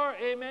number,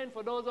 amen,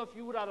 for those of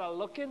you that are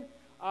looking,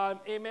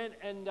 amen,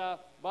 and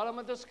bottom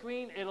of the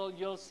screen,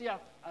 you'll see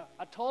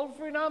a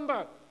toll-free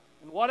number.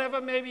 And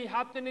whatever may be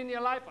happening in your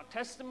life, a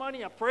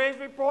testimony, a praise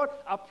report,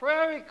 a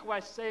prayer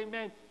request,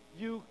 amen,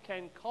 you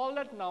can call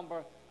that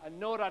number and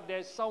know that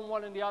there's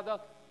someone in the other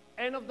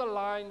end of the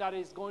line that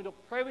is going to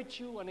pray with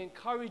you and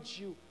encourage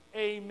you,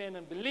 amen,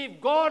 and believe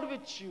God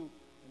with you.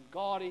 And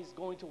God is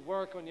going to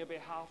work on your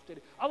behalf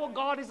today. Our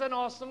God is an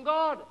awesome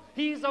God.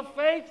 He's a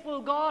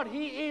faithful God.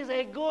 He is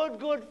a good,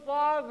 good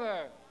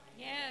Father.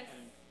 Yes.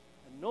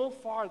 And no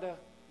father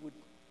would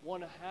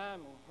want to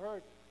harm or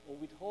hurt or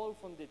withhold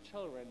from their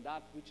children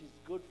that which is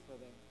good for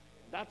them.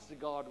 That's the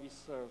God we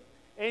serve.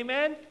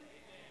 Amen?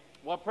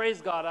 Well,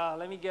 praise God.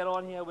 Let me get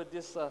on here with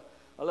this a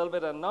little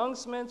bit of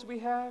announcements we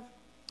have.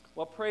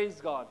 Well, praise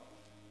God.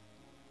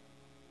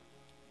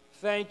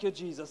 Thank you,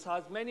 Jesus.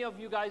 As many of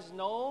you guys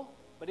know,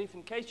 but if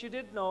in case you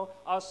didn't know,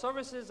 our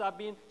services are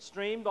being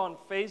streamed on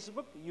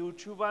Facebook,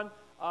 YouTube,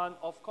 and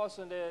of course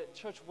on the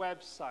church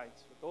website.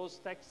 For those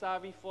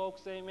tech-savvy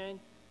folks, amen,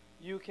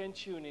 you can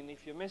tune in.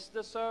 If you missed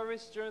the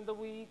service during the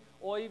week,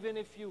 or even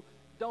if you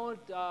don't,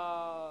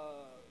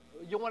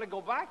 you want to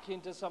go back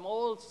into some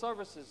old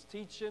services,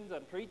 teachings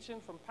and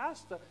preaching from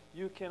pastor,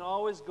 you can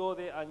always go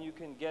there and you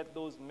can get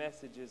those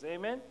messages.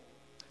 Amen?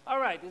 All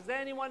right, is there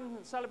anyone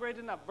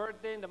celebrating a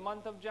birthday in the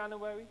month of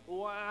January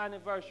or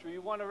anniversary? We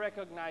want to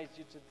recognize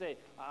you today.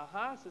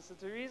 Sister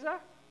Teresa?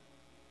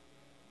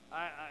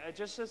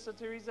 Just Sister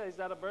Teresa, is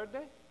that a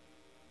birthday?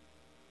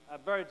 A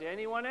birthday.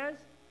 Anyone else?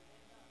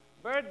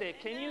 Birthday.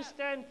 Can you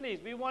stand, please?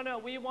 We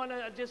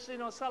wanna just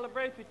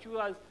celebrate with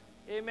you as,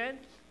 amen.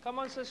 Come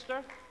on,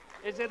 sister.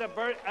 Is it a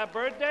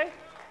birthday?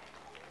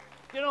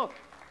 You know,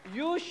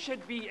 you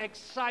should be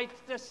excited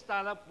to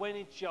stand up when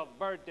it's your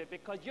birthday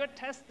because you're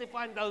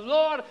testifying the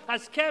Lord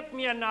has kept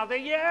me another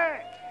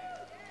year.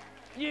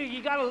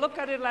 You got to look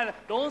at it like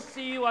that. Don't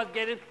see you as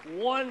getting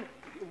one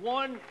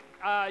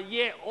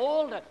year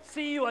older.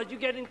 See you as you're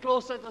getting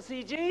closer to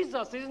see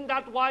Jesus. Isn't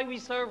that why we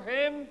serve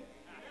Him?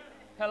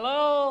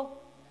 Hello?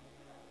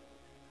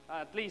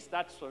 At least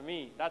that's for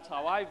me. That's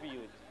how I view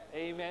it.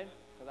 Amen?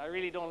 Because I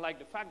really don't like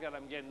the fact that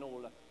I'm getting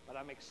older. But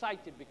I'm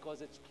excited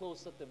because it's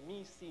closer to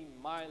me seeing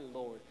my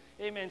Lord.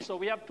 Amen. So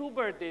we have 2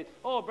 birthdays.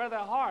 Oh, Brother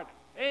Hart.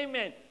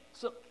 Amen.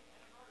 So,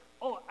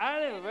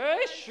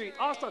 anniversary.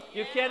 Awesome.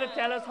 You care to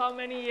tell us how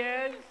many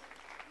years?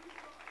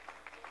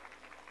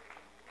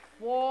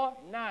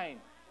 49.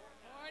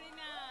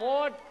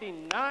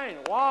 49.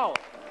 Wow.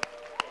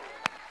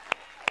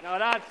 Now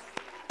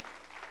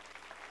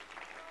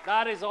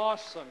that is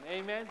awesome.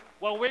 Amen.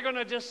 Well, we're going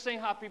to just sing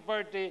happy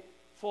birthday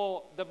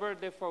for the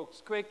birthday folks.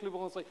 Quickly, we're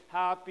going to say,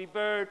 happy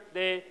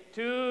birthday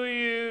to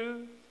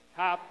you.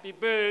 Happy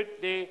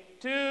birthday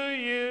to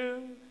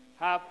you.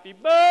 Happy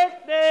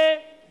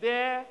birthday,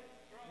 dear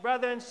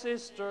brother and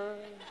sister.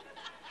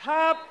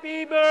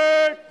 Happy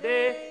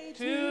birthday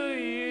to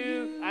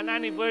you. An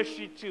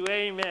anniversary too.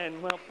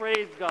 Amen. Well,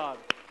 praise God.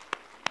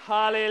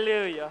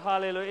 Hallelujah.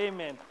 Hallelujah.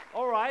 Amen.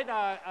 All right.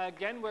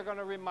 Again, we're going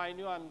to remind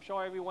you. I'm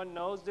sure everyone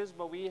knows this,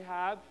 but we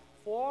have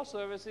 4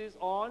 services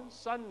on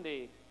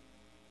Sunday.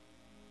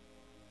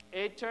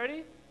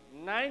 8:30,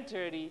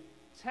 9:30,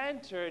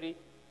 10:30,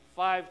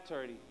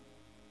 5:30.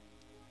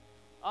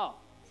 Oh,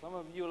 some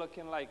of you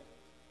looking like,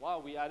 wow,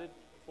 we added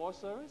 4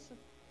 services?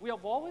 We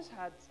have always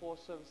had 4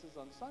 services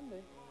on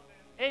Sunday.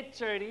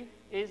 8:30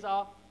 is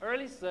our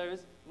early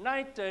service,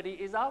 9:30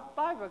 is our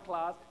Bible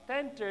class,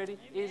 10:30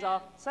 is our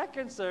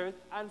second service,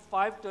 and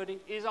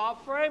 5:30 is our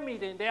prayer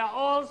meeting. They are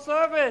all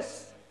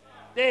service.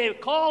 They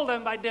call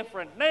them by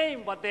different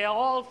name, but they are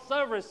all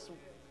service.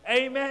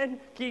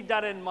 Amen. Keep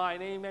that in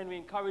mind. Amen. We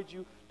encourage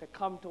you to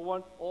come to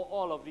one or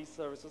all of these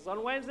services.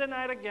 On Wednesday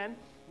night again,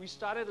 we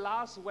started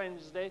last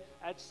Wednesday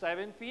at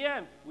 7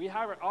 p.m. We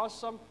have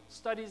awesome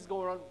studies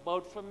going on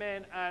both for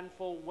men and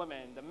for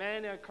women. The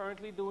men are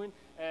currently doing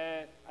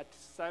a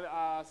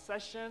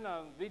session,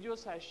 a video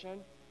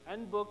session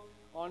and book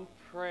on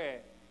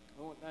prayer.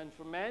 And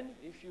for men,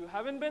 if you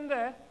haven't been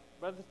there,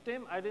 Brother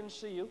Tim, I didn't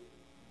see you,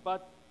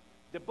 but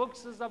the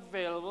books is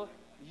available.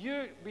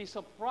 You'll be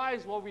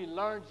surprised what we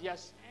learned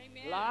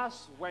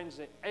last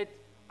Wednesday.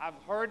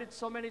 I've heard it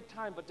so many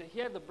times, but to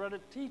hear the brother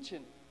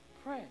teaching,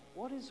 prayer,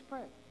 what is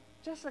prayer?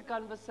 Just a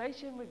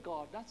conversation with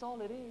God. That's all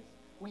it is.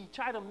 We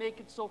try to make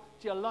it so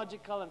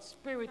theological and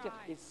spiritual.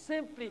 Right. It's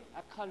simply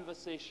a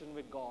conversation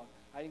with God.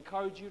 I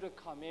encourage you to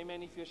come.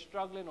 Amen. If you're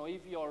struggling or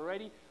if you're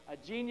already a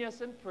genius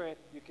in prayer,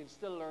 you can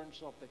still learn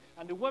something.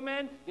 And the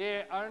women,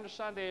 I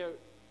understand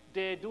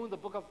they're doing the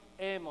book of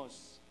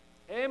Amos.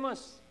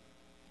 Amos.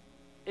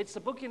 It's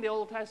a book in the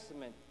Old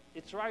Testament.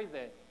 It's right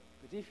there.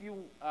 But if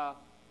you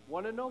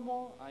want to know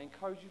more, I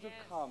encourage you to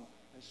come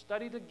and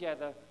study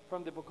together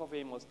from the book of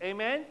Amos.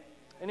 Amen?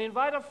 And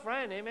invite a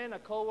friend, amen, a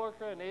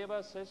co-worker, a neighbor,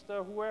 a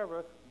sister,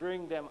 whoever,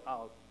 bring them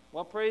out.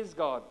 Well, praise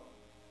God.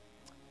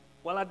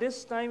 Well, at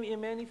this time,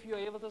 amen, if you're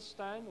able to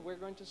stand, we're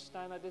going to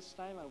stand at this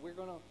time and we're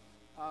going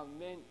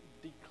to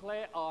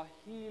declare our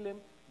healing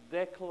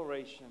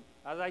declaration.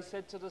 As I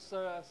said to the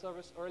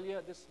service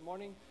earlier this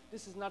morning,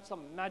 this is not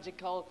some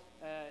magical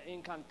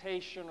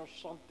incantation or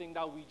something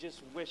that we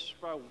just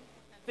whisper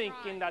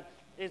thinking that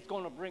it's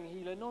going to bring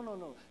healing. No, no,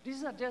 no.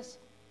 These are just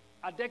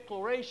a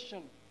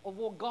declaration of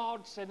what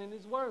God said in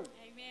His Word.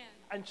 Amen.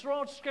 And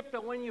throughout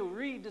Scripture, when you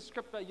read the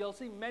Scripture, you'll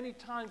see many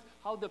times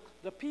how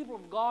the people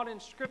of God in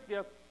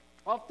Scripture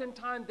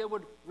oftentimes they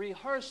would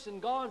rehearse in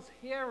God's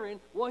hearing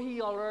what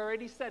he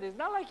already said. It's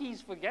not like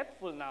he's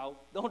forgetful now.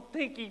 Don't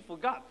think he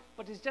forgot.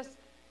 But it's just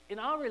in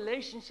our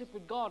relationship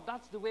with God,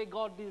 that's the way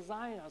God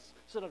designed us,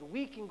 so that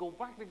we can go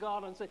back to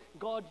God and say,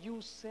 God,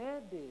 you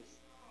said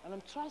this. And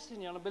I'm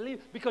trusting you and I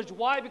believe. Because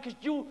why? Because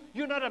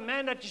you're not a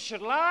man that you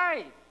should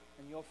lie.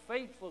 And you're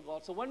faithful,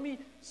 God. So when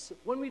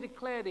we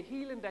declare the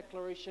healing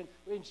declaration,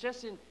 it's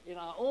just in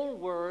our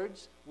own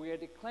words, we are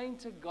declaring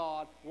to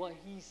God what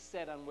he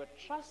said. And we're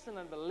trusting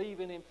and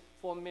believing him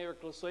for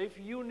miracles. So if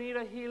you need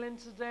a healing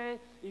today,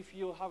 if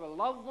you have a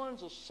loved one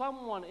or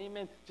someone,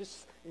 amen,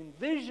 just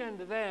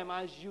envision them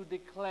as you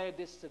declare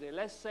this today.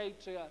 Let's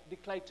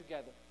declare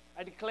together.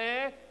 I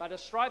declare by the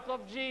stripe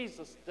of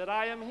Jesus that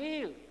I am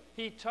healed.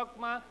 He took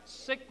my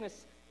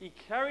sickness. He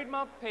carried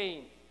my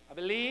pain. I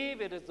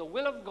believe it is the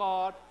will of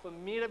God for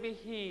me to be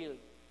healed.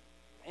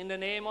 In the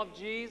name of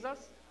Jesus,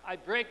 I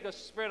break the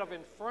spirit of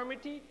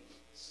infirmity,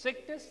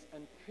 sickness,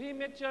 and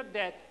premature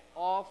death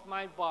off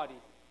my body.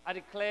 I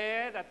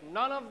declare that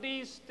none of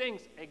these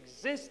things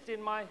exist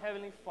in my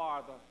Heavenly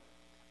Father.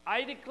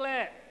 I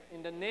declare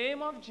in the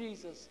name of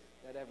Jesus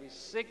that every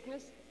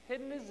sickness,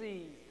 hidden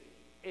disease,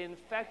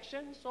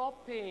 infections, or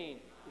pain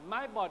in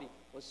my body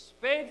was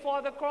paid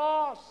for the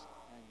cross,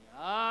 and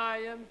I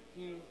am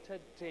healed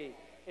today.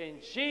 In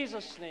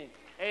Jesus' name,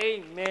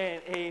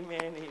 amen,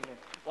 amen, amen.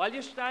 While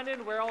you're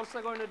standing, we're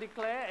also going to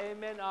declare,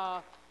 amen,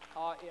 our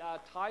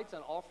tithes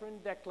and offering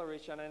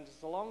declaration. And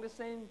it's along the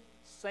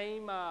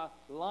same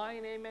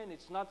line, amen.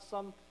 It's not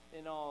some,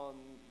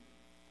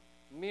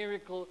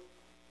 miracle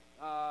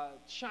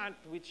chant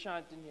we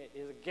chant in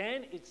here.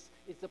 Again, it's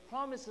the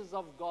promises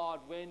of God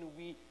when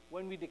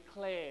we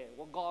declare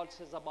what God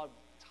says about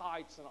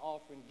tithes and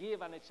offering.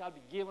 Give, and it shall be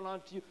given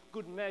unto you.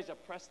 Good measure,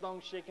 pressed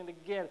down, shaken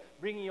together,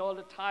 bringing all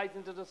the tithes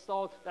into the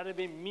store, that it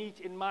may meet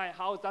in my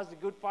house. That's the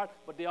good part.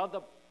 But the other,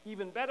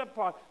 even better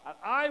part, and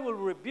I will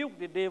rebuke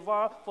the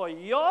devourer for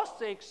your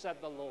sake, said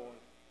the Lord.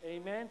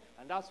 Amen.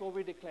 And that's what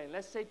we declare.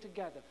 Let's say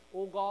together,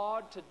 oh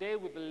God, today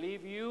we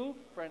believe you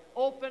for an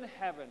open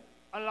heaven.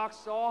 Unlock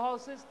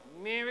storehouses,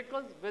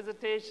 miracles,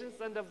 visitations,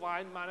 and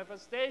divine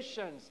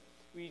manifestations.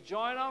 We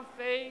join our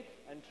faith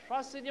and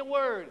trust in your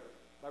word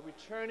by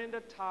returning the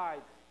tithe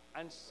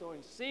and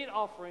sowing seed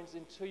offerings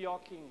into your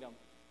kingdom.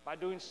 By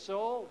doing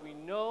so, we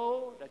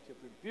know that you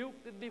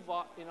rebuke the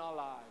devourer in our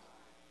lives.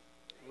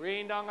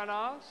 Rain down on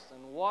us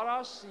and water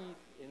our seed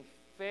in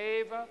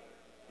favor,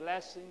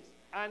 blessings,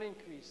 and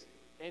increase.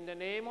 In the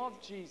name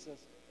of Jesus,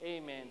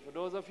 amen. For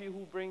those of you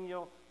who bring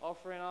your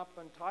offering up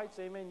and tithes,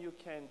 amen, you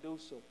can do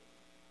so.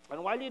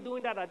 And while you're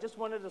doing that, I just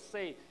wanted to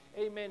say,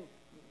 amen,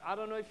 I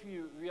don't know if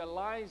you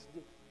realize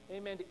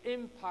amen, the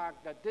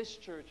impact that this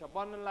church,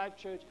 Abundant Life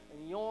Church,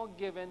 and your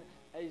giving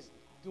is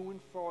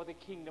doing for the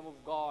kingdom of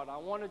God. I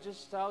want to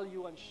just tell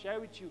you and share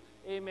with you,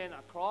 amen,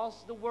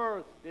 across the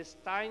world, this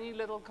tiny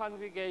little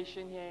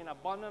congregation here in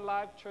Abundant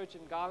Life Church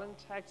in Garland,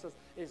 Texas,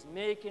 is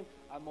making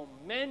a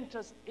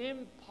momentous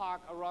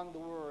impact around the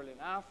world, in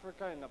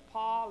Africa, in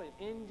Nepal,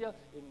 in India,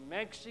 in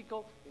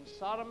Mexico, in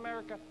South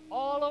America,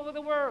 all over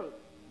the world.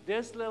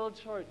 This little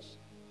church,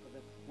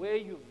 the way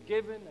you've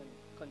given and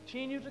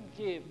continue to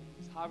give,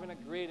 is having a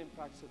great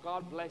impact. So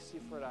God bless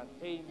you for that.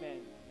 Amen.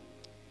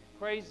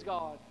 Praise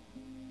God.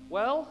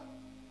 Well,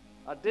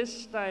 at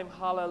this time,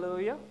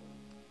 hallelujah,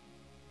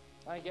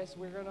 I guess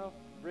we're going to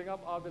bring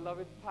up our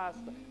beloved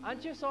pastor.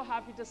 Aren't you so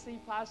happy to see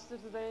Pastor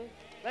today?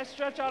 Let's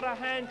stretch out our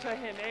hand to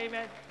him,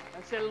 amen,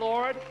 and say,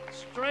 Lord,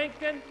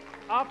 strengthen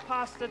our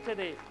pastor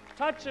today.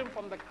 Touch him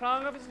from the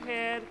crown of his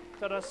head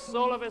to the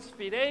sole of his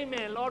feet.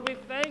 Amen. Lord, we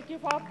thank you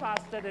for our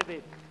pastor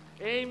today.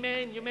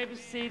 Amen. You may be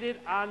seated.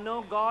 I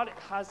know God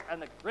has a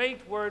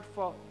great word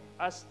for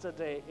us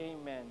today.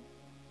 Amen.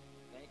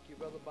 Thank you,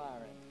 Brother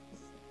Byron.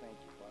 Thank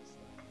you,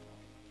 Pastor.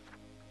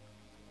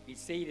 Be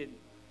seated.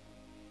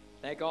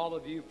 Thank all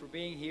of you for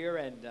being here,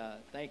 and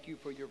thank you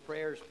for your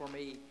prayers for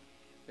me.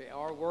 They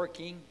are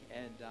working,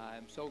 and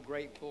I'm so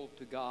grateful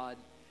to God.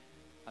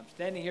 I'm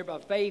standing here by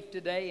faith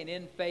today and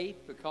in faith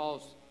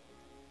because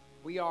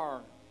we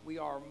are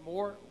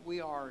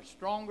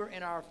stronger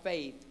in our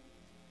faith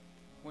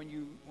when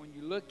you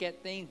look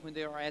at things when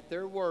they are at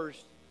their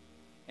worst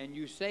and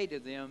you say to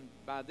them,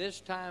 by this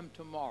time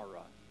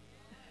tomorrow.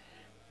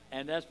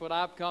 And that's what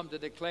I've come to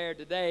declare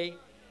today,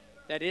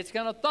 that it's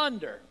going to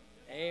thunder.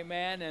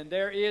 Amen. And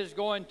there is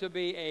going to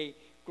be a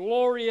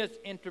glorious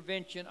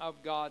intervention of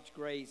God's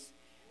grace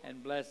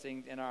and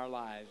blessings in our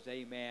lives.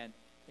 Amen.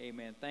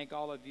 Amen. Thank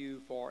all of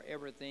you for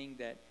everything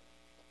that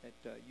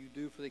you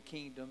do for the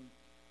kingdom.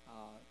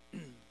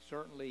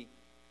 Certainly,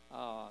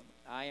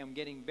 I am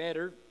getting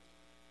better.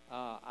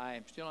 I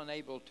am still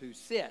unable to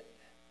sit.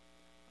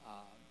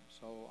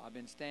 So I've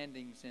been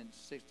standing since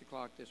 6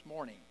 o'clock this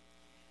morning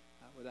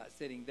without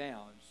sitting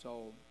down.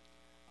 So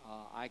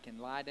I can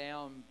lie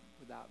down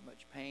without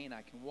much pain.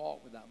 I can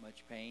walk without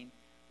much pain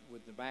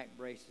with the back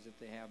braces that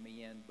they have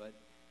me in. But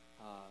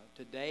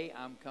today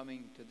I'm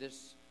coming to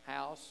this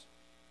house,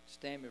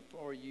 stand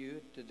before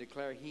you to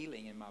declare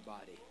healing in my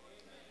body.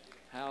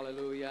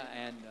 Hallelujah.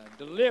 And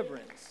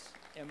deliverance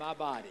in my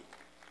body.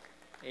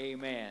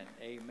 Amen.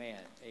 Amen.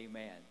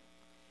 Amen.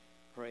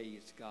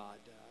 Praise God.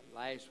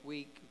 Last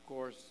week, of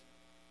course,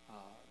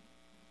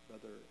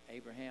 Brother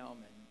Abraham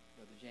and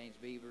Brother James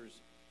Beavers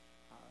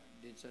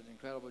did such an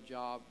incredible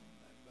job.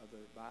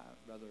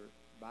 Brother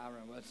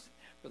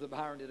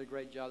Byron did a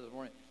great job this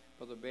morning.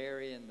 Brother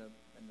Barry and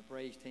the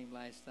praise team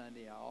last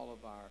Sunday. All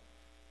of our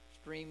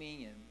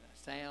streaming and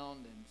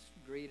sound and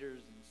greeters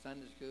and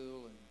Sunday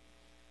school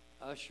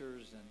and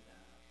ushers and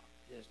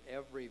just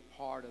every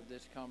part of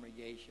this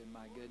congregation.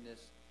 My goodness,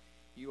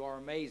 you are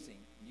amazing.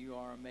 You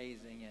are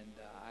amazing, and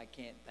I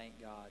can't thank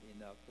God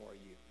enough for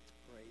you.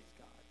 Praise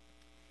God.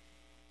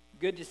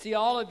 Good to see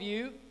all of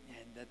you,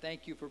 and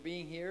thank you for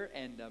being here.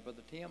 And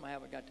Brother Tim, I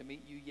haven't got to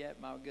meet you yet,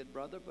 my good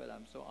brother, but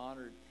I'm so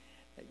honored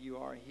that you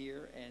are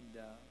here.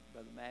 And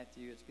Brother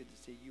Matthew, it's good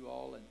to see you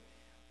all, and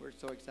we're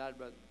so excited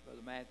about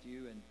Brother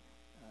Matthew and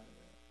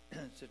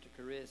Sister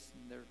Caris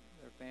and their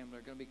family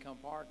are going to become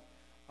part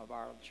of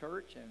our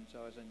church, and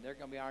so they're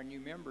going to be our new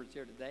members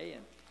here today,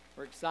 and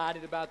we're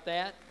excited about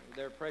that.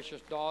 Their precious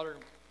daughter.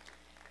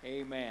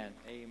 Amen.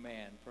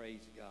 Amen.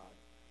 Praise God.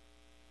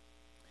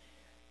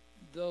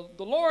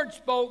 The Lord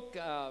spoke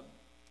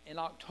in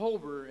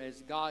October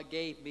as God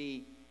gave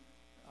me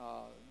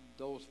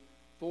those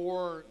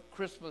 4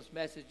 Christmas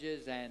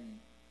messages and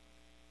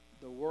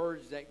the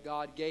words that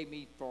God gave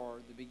me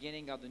for the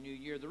beginning of the new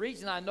year. The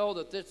reason I know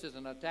that this is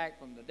an attack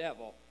from the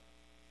devil,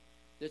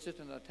 this is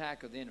an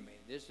attack of the enemy.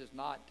 This is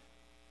not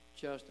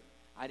just,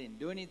 I didn't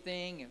do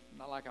anything. It's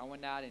not like I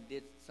went out and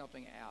did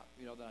something out,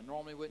 that I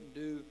normally wouldn't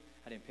do.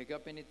 I didn't pick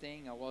up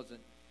anything. I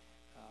wasn't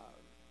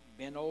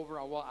bent over.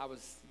 I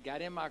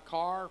got in my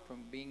car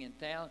from being in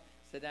town,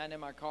 sat down in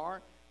my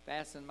car,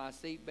 fastened my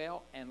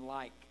seatbelt, and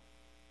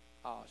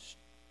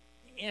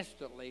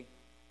instantly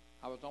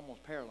I was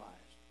almost paralyzed.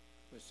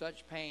 With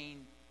such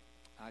pain,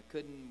 I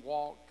couldn't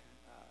walk.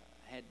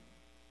 I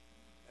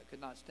could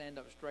not stand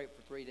up straight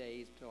for 3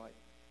 days until I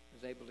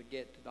was able to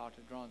get to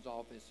Dr. Drun's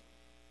office.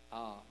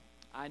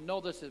 I know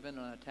this has been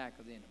an attack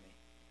of the enemy.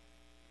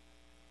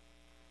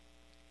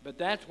 But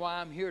that's why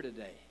I'm here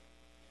today.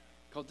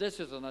 Because this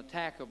is an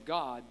attack of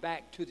God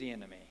back to the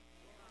enemy.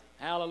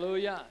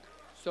 Hallelujah.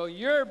 So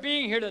you're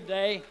being here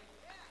today.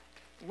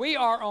 We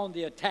are on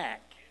the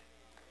attack.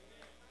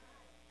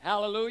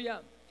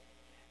 Hallelujah.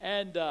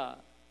 And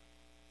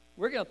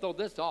we're going to throw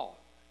this off.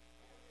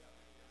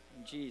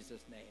 In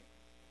Jesus' name.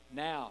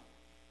 Now,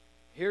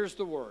 here's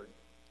the word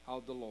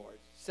of the Lord.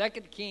 2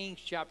 Kings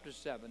chapter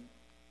 7,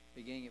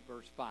 beginning at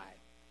verse 5.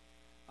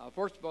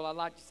 First of all, I'd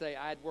like to say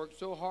I had worked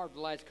so hard the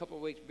last couple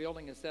of weeks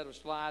building a set of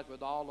slides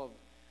with all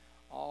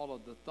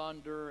of the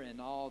thunder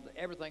and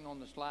everything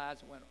on the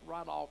slides. I went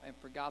right off and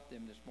forgot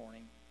them this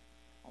morning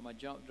on my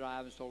jump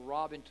drive. And so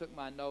Robin took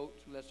my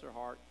notes, bless her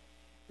heart,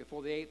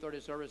 before the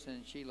 8:30 service,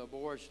 and she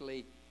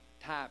laboriously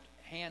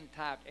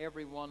hand-typed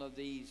every one of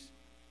these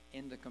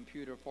in the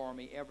computer for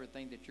me,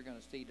 everything that you're going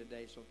to see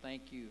today. So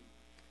thank you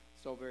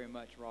so very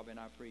much, Robin.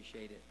 I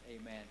appreciate it.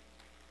 Amen.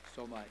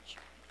 So much.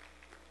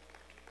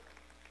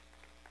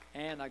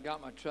 And I got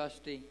my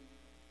trusty,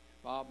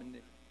 Bob and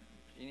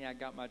Jeannie, I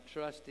got my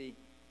trusty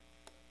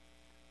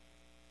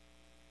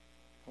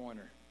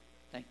pointer.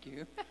 Thank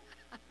you.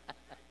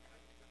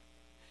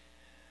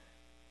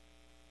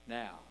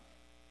 Now,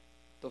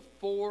 the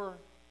 4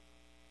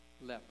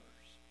 lepers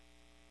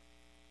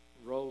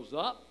rose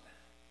up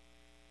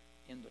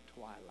in the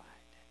twilight.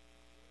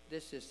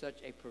 This is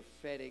such a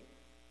prophetic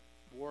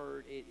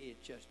word. It is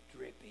just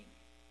dripping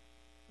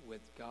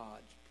with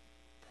God's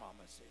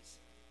promises.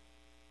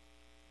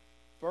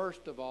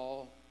 First of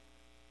all,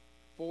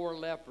 4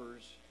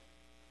 lepers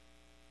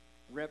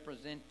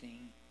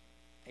representing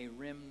a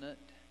remnant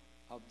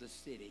of the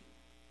city.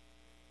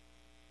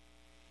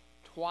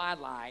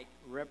 Twilight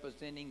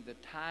representing the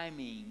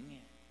timing.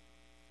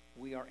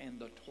 We are in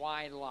the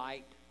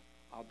twilight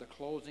of the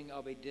closing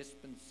of a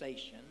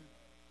dispensation.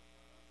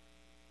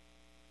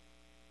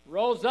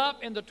 Rose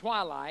up in the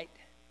twilight.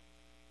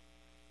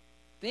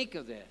 Think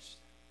of this.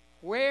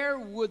 Where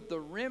would the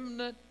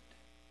remnant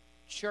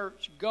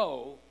church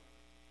go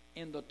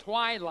in the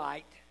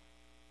twilight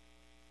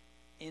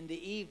in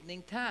the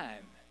evening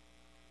time?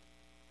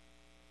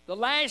 The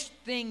last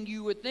thing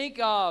you would think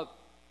of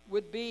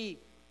would be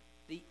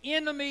the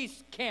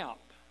enemy's camp.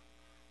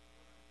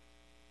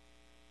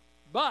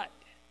 But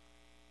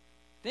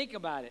think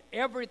about it.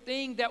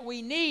 Everything that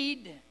we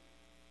need,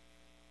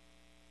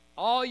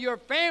 all your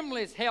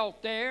family's health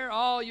there,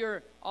 all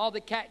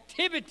the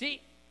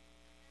captivity,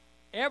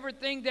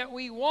 everything that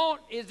we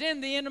want is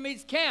in the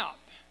enemy's camp.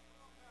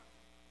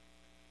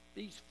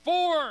 These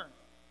 4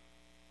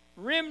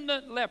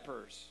 remnant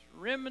lepers,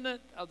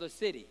 remnant of the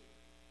city.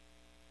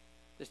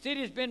 The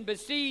city has been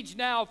besieged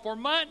now for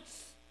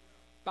months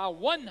by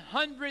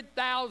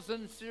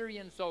 100,000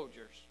 Syrian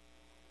soldiers.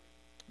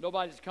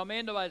 Nobody's come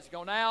in, nobody's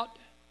gone out.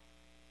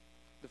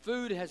 The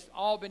food has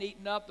all been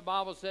eaten up. The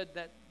Bible said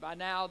that by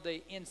now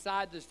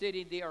inside the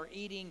city they are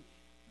eating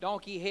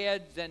donkey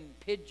heads and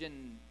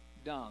pigeon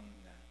dung.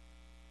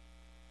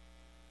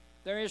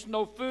 There is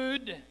no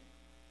food.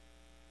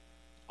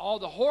 All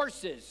the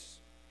horses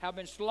have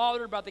been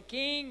slaughtered by the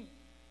king.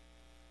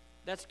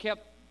 That's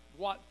kept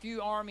what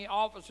few army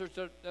officers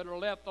that are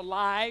left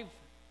alive.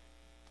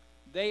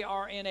 They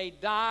are in a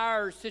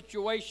dire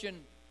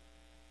situation.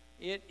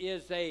 It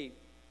is a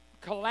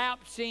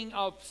collapsing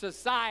of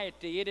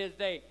society. It is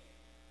a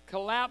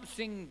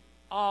collapsing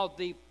of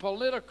the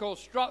political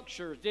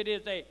structures. It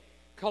is a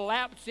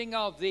collapsing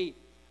of the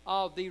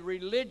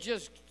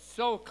religious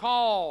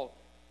so-called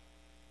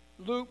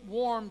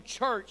lukewarm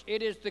church.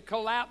 It is the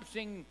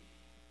collapsing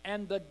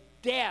and the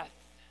death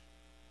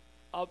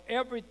of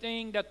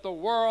everything that the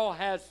world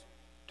has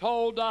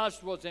told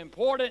us was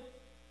important,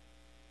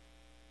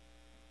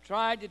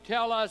 tried to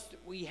tell us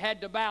that we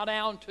had to bow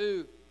down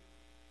to,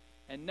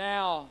 and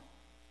now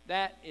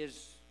that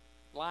is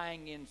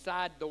lying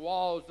inside the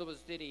walls of a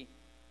city,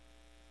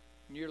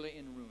 nearly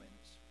in ruins.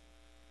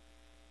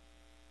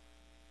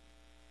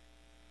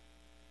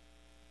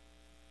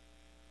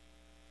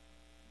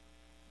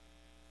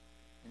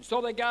 And so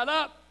they got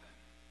up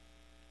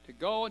to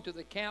go into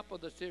the camp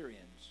of the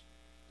Syrians.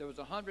 There was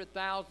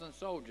 100,000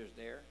 soldiers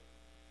there.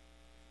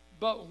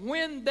 But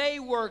when they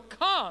were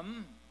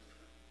come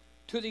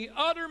to the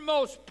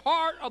uttermost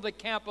part of the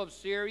camp of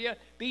Syria,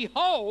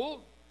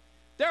 behold,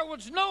 there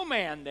was no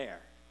man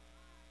there.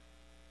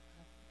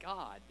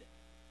 God,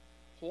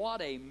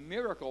 what a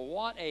miracle,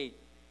 what a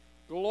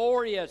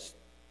glorious.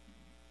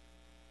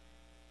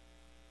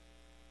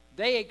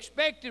 They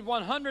expected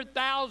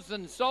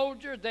 100,000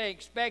 soldiers. They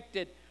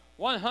expected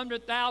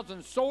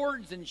 100,000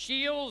 swords and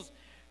shields.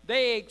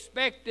 They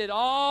expected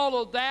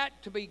all of that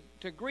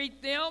to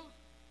greet them,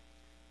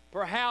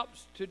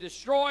 perhaps to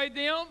destroy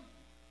them,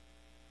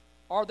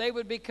 or they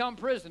would become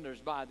prisoners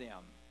by them.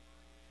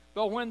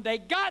 But when they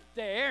got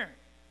there,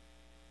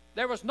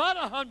 there was not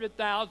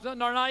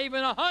 100,000, or not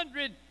even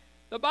 100.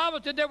 The Bible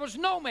said there was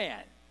no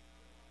man.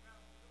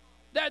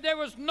 There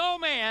was no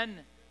man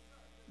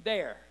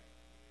there.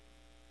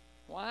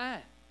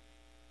 Why?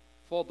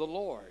 For the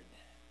Lord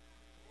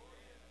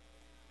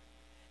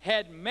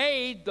had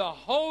made the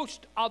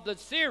host of the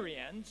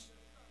Syrians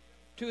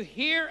to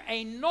hear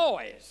a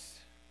noise.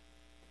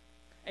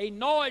 A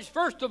noise,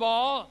 first of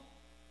all,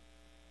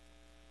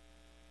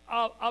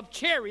 of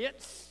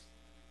chariots.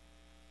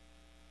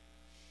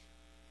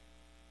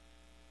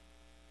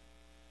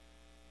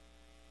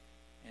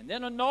 And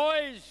then a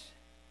noise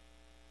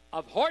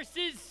of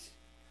horses,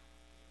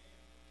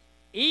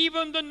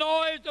 even the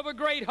noise of a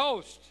great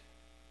host.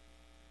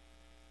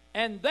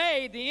 And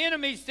they, the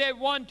enemies, said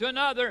one to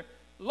another,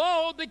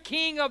 Lo, the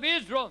king of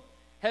Israel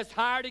has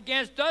hired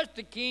against us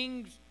the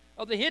kings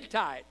of the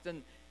Hittites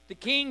and the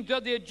kings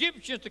of the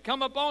Egyptians to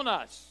come upon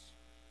us.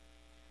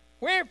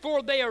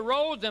 Wherefore they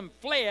arose and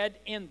fled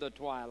in the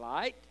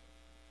twilight.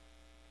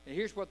 And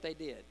here's what they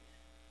did.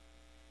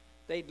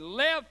 They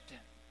left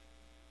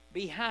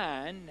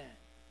behind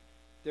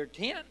their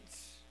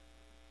tents,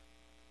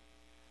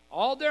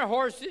 all their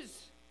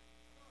horses,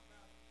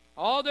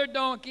 all their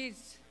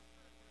donkeys,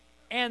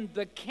 and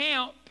the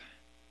camp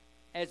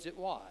as it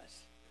was,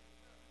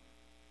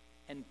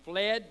 and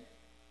fled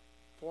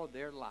for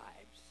their lives.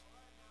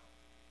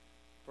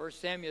 1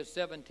 Samuel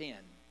 7:10.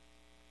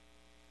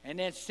 And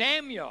then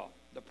Samuel,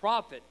 the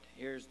prophet,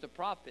 here's the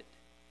prophet.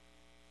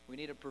 We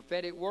need a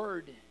prophetic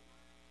word.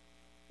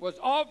 Was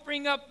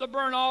offering up the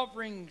burnt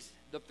offerings.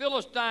 The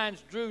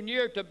Philistines drew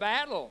near to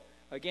battle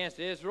against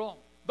Israel.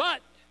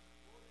 But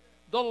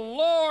the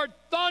Lord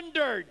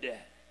thundered.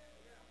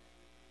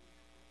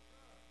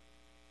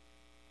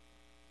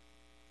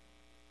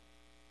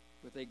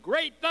 With a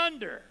great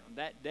thunder on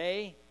that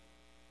day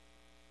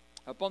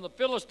upon the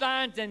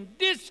Philistines, and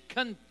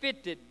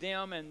discomfited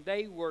them, and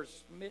they were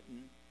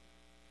smitten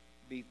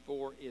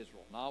before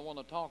Israel. Now I want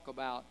to talk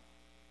about,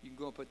 you can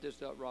go and put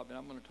this up, Robin.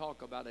 I'm going to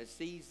talk about a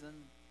season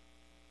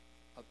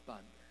of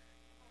thunder.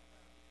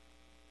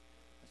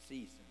 A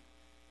season.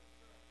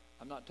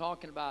 I'm not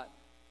talking about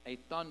a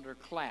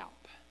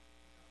thunderclap.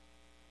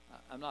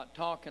 I'm not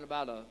talking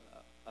about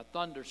a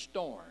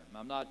thunderstorm.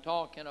 I'm not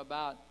talking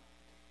about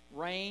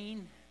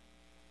rain.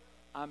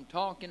 I'm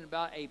talking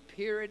about a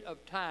period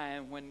of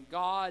time when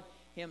God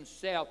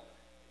Himself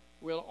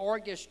will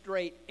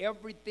orchestrate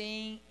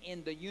everything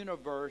in the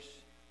universe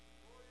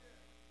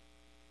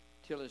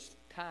till it's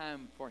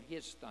time for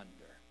His thunder.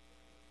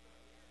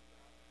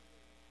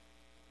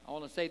 I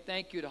want to say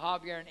thank you to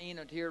Javier and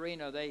Ina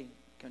Tiarina. They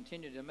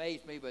continue to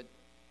amaze me, but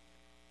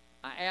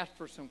I asked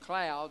for some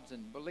clouds,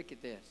 but look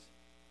at this.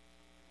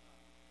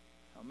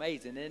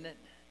 Amazing, isn't it?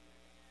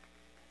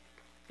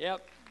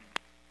 Yep.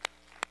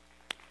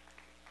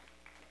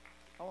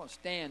 I want to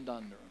stand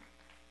under them.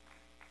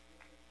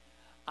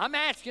 I'm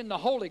asking the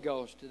Holy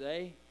Ghost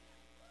today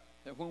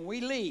that when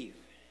we leave,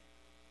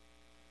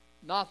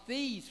 not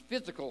these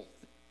physical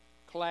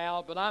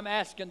clouds, but I'm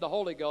asking the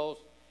Holy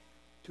Ghost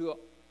to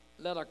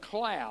let a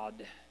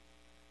cloud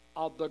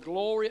of the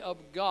glory of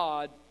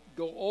God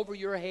go over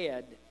your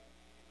head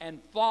and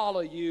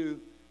follow you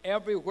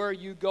everywhere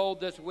you go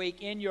this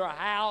week, in your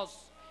house,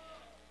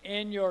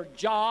 in your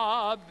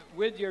job,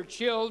 with your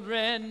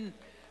children.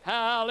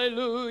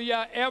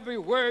 Hallelujah.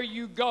 Everywhere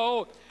you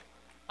go,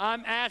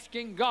 I'm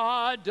asking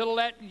God to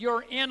let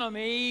your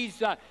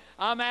enemies,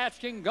 I'm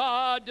asking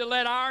God to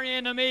let our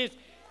enemies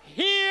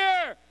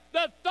hear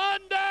the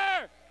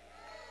thunder.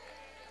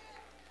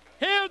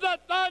 Hear the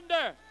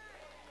thunder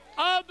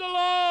of the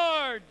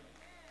Lord.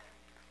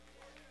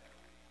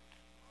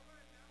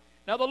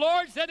 Now the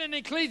Lord said in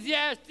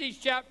Ecclesiastes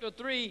chapter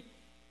 3,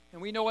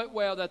 and we know it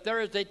well, that there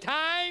is a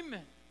time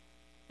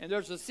and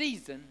there's a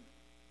season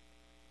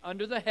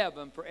under the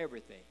heaven for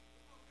everything.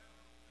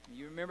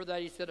 You remember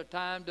that? He said a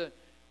time to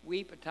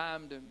weep, a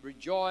time to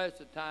rejoice,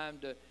 a time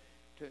to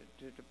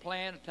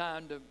plant, a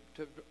time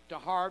to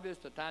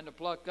harvest, a time to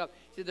pluck up.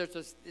 See,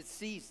 it's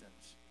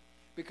seasons.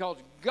 Because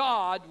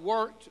God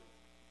worked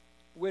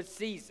with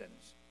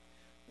seasons.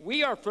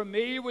 We are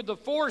familiar with the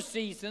 4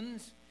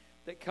 seasons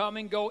that come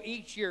and go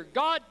each year.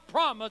 God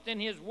promised in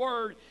His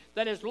Word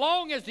that as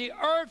long as the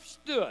earth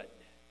stood,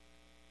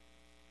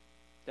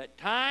 that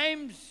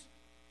times,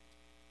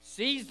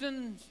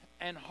 seasons,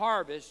 and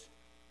harvests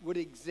would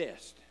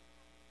exist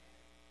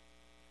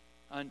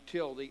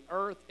until the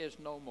earth is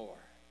no more.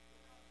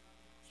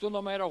 So no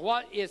matter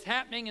what is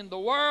happening in the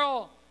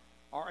world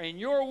or in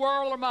your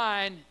world or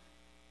mine,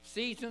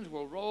 seasons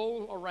will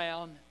roll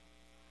around.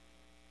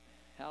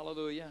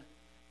 Hallelujah.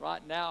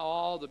 Right now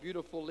all the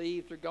beautiful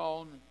leaves are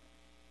gone.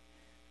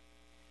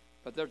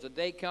 But there's a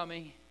day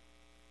coming,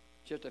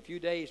 just a few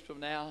days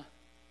from now,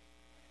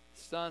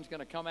 the sun's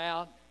going to come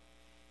out,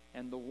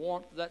 and the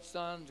warmth of that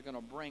sun is going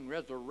to bring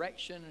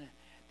resurrection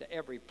to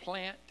every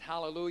plant.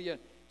 Hallelujah.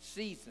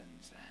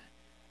 Seasons,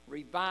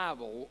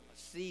 revival,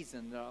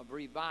 season of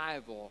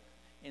revival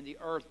in the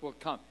earth will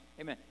come.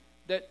 Amen.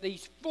 That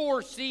these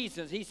 4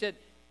 seasons, He said,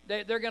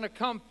 they're going to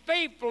come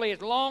faithfully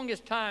as long as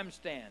time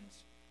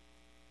stands.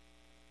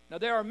 Now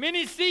there are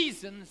many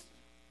seasons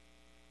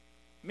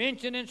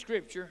mentioned in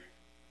Scripture.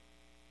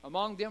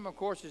 Among them, of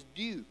course, is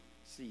due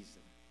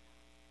season.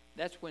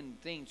 That's when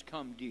things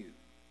come due.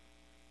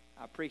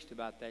 I preached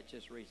about that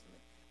just recently.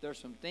 There's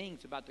some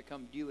things about to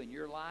come due in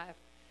your life.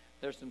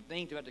 There's some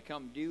things about to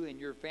come due in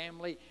your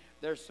family.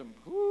 There's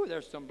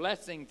some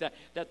blessings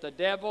that the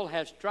devil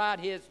has tried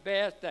his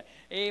best,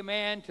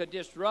 amen, to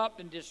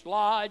disrupt and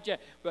dislodge.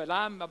 But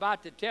I'm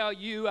about to tell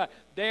you,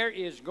 there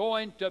is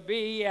going to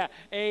be,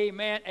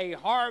 amen, a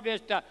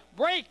harvest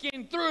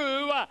breaking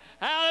through.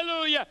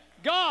 Hallelujah.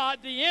 God,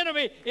 the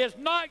enemy, is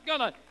not going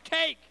to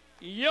take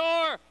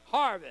your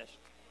harvest.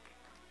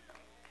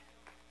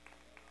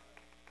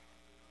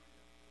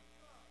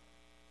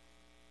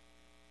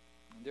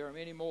 And there are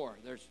many more.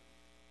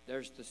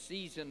 There's the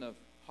season of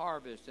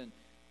harvest and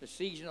the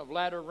season of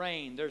latter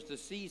rain. There's the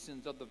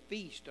seasons of the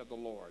feast of the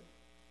Lord.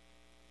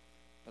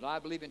 But I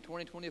believe in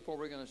 2024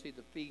 we're going to see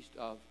the feast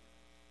of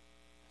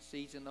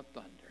season of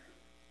thunder.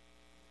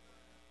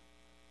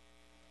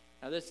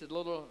 Now this is a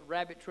little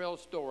rabbit trail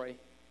story.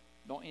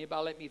 Don't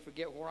anybody let me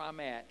forget where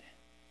I'm at.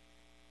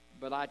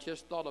 But I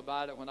just thought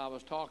about it when I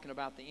was talking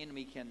about the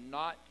enemy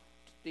cannot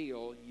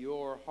steal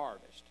your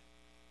harvest.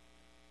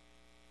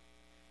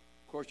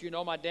 Of course, you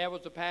know my dad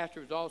was a pastor.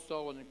 He was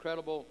also an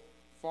incredible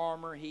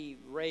farmer. He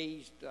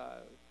raised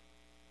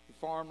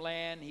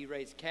farmland. He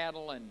raised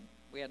cattle, and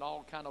we had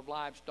all kind of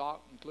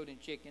livestock, including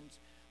chickens.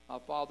 My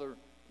father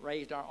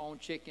raised our own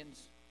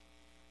chickens.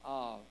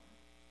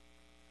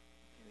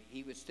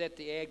 He would set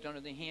the eggs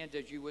under the hens,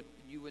 as you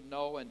would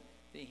know, and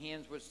the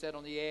hens would sit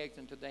on the eggs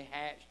until they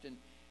hatched,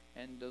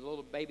 and the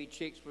little baby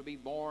chicks would be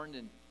born.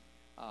 And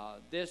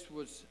this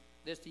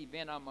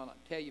event I'm going to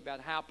tell you about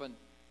happened.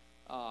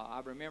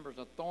 I remember it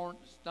was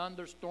a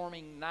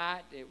thunderstorming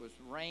night. It was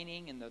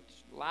raining and the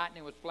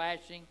lightning was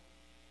flashing.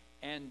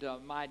 And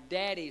my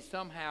daddy,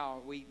 somehow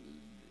we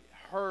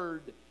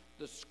heard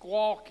the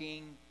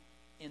squawking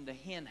in the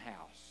hen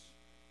house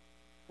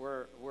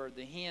where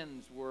the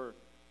hens were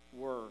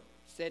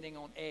sitting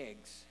on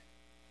eggs.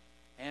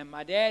 And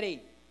my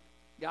daddy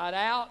got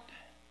out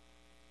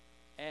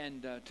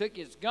and took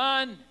his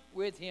gun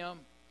with him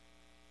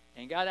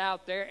and got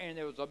out there, and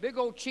there was a big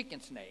old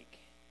chicken snake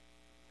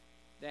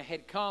that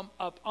had come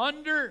up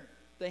under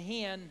the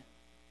hen.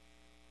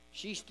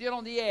 She's still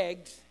on the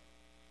eggs.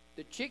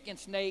 The chicken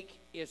snake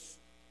is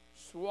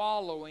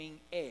swallowing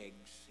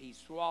eggs. He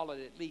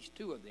swallowed at least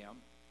 2 of them.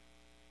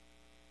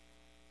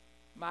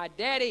 My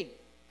daddy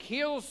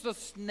kills the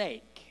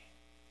snake,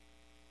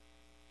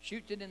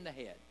 shoots it in the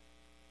head,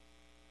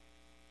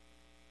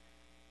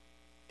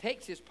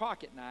 takes his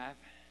pocket knife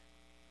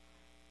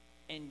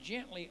and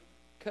gently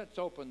cuts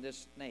open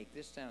this snake.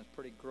 This sounds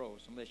pretty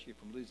gross unless you're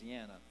from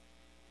Louisiana,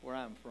 where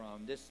I'm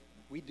from.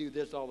 We do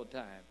this all the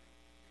time.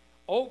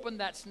 Open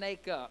that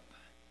snake up,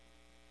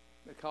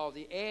 because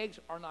the eggs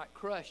are not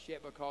crushed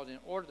yet, because in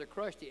order to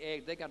crush the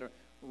eggs, they got to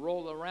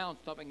roll around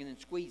something and then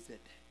squeeze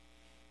it.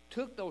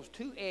 Took those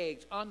 2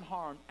 eggs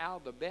unharmed out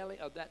of the belly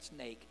of that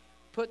snake,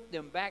 put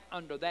them back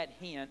under that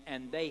hen,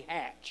 and they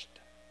hatched.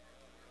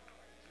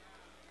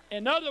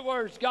 In other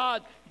words,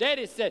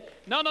 Daddy said,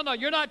 no,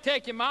 you're not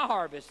taking my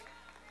harvest.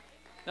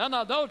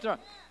 No,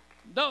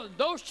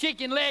 those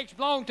chicken legs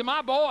belong to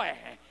my boy.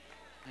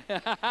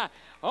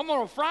 I'm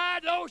going to fry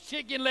those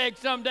chicken legs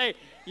someday.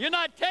 You're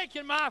not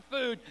taking my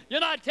food. You're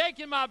not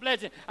taking my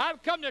blessing.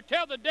 I've come to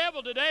tell the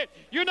devil today,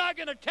 you're not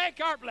going to take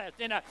our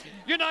blessing.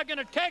 You're not going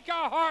to take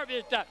our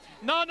harvest.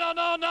 No, no,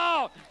 no,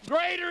 no.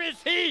 Greater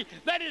is he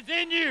that is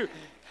in you.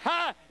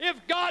 If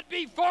God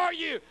be for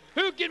you,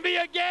 who can be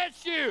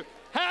against you?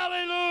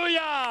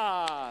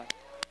 Hallelujah.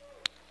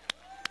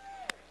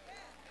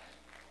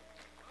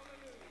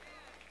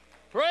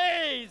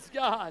 Praise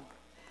God.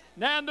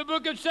 Now in the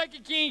book of 2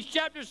 Kings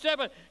chapter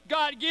 7,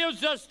 God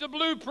gives us the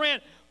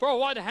blueprint for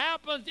what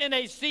happens in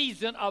a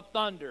season of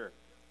thunder.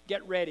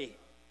 Get ready.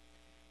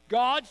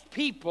 God's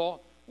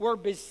people were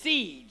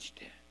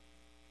besieged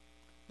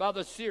by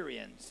the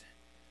Syrians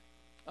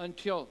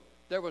until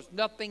there was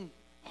nothing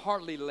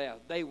hardly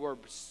left. They were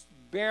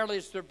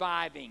barely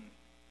surviving.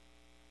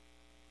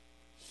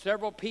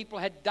 Several people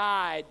had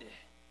died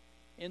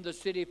in the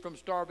city from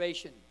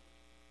starvation.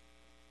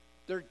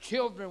 Their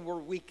children were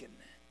weakened.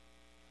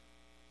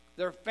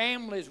 Their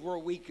families were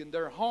weakened.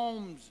 Their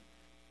homes,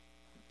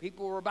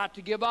 people were about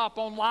to give up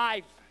on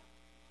life.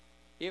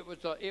 It was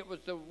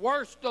the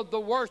worst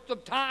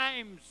of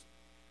times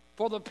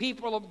for the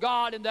people of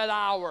God in that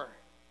hour.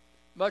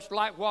 Much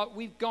like what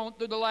we've gone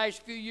through the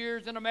last few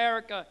years in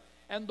America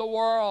and the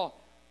world.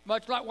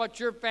 Much like what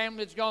your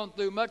family's gone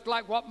through. Much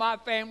like what my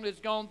family's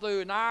gone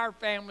through and our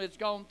family's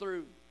gone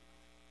through.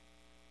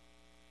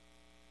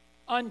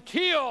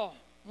 Until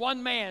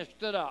one man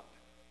stood up.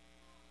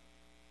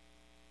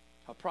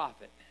 A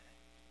prophet.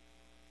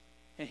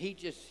 And it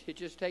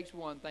just takes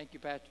one. Thank you,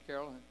 Pastor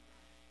Carolyn.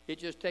 It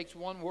just takes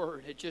one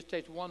word. It just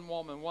takes one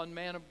woman, one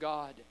man of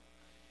God.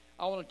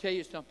 I want to tell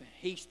you something.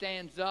 He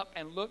stands up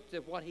and looks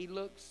at what he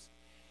looks.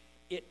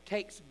 It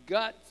takes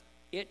guts,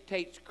 it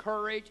takes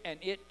courage, and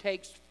it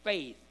takes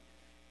faith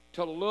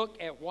to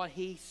look at what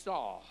he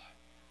saw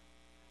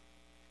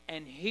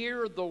and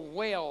hear the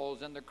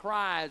wails and the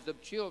cries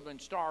of children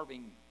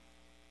starving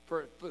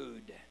for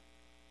food.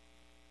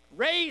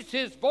 Raise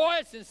his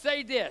voice and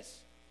say this: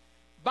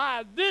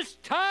 by this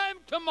time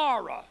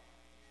tomorrow,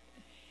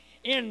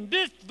 in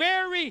this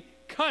very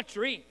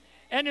country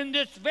and in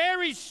this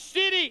very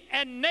city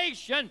and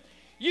nation,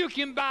 you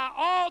can buy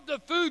all the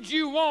food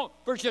you want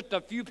for just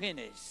a few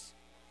pennies.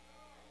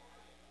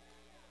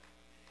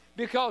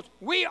 Because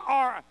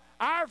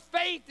our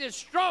faith is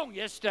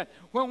strongest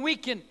when we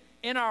can,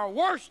 in our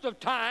worst of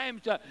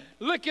times,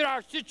 look at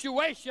our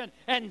situation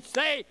and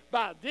say,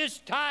 by this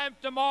time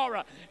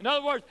tomorrow. In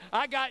other words,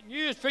 I got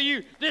news for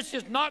you. This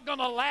is not going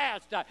to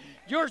last.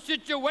 Your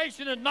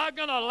situation is not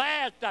going to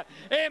last.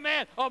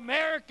 Amen.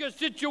 America's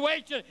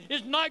situation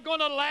is not going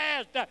to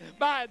last.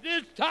 By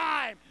this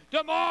time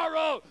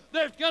tomorrow,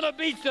 there's going to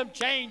be some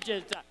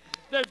changes.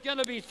 There's going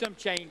to be some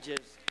changes.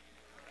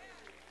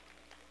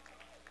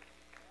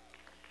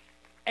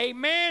 A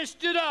man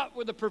stood up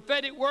with a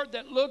prophetic word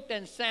that looked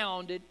and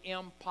sounded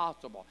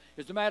impossible.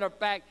 As a matter of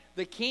fact,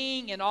 the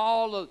king and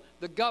all of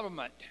the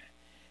government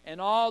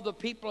and all the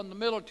people in the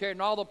military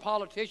and all the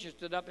politicians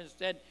stood up and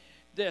said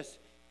this: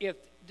 if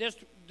this,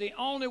 the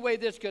only way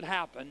this could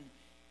happen,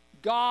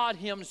 God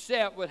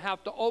himself would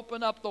have to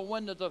open up the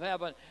windows of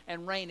heaven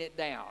and rain it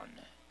down.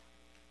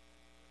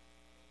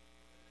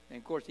 And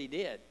of course he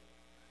did.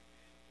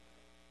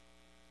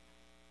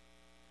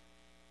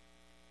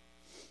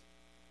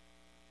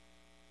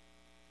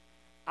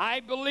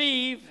 I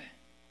believe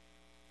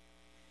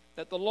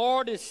that the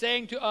Lord is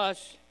saying to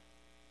us,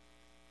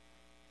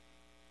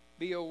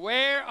 be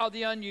aware of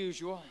the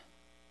unusual.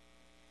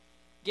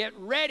 Get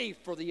ready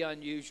for the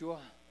unusual.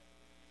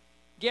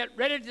 Get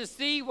ready to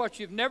see what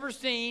you've never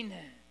seen.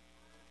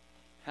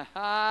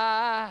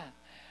 I'm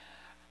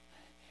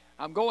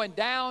going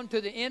down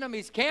to the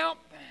enemy's camp.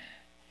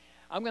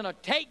 I'm going to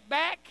take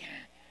back.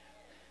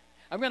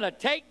 I'm going to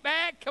take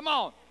back. Come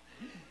on.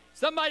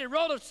 Somebody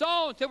wrote a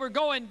song and said, we're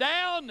going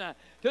down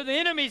to the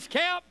enemy's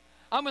camp.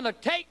 I'm going to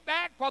take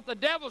back what the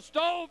devil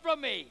stole from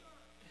me.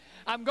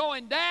 I'm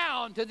going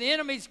down to the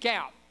enemy's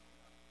camp.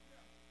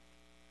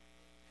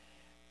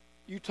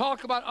 You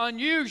talk about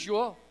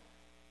unusual.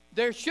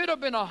 There should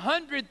have been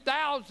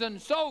 100,000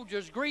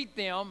 soldiers greet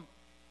them.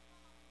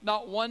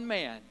 Not one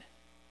man.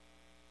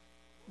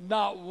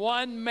 Not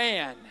one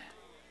man.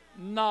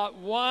 Not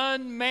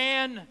one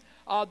man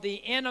of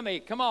the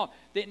enemy. Come on.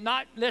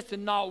 Not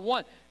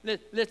one.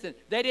 Listen,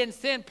 they didn't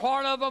send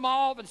part of them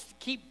off and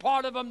keep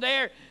part of them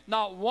there.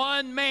 Not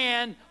one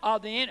man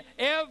of the enemy.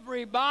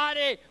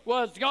 Everybody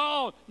was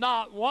gone.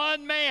 Not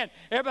one man.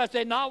 Everybody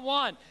say, not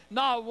one.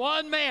 Not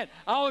one man.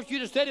 I want you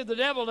to say to the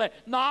devil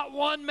that not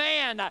one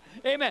man.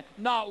 Amen.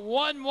 Not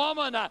one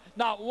woman.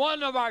 Not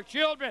one of our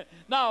children.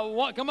 Not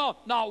one. Come on.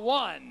 Not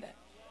one.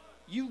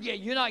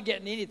 You're not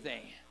getting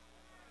anything.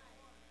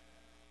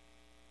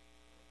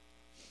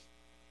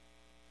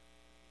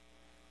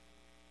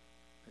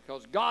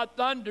 Because God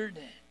thundered,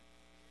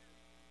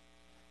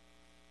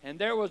 and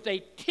there was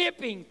a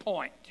tipping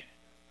point.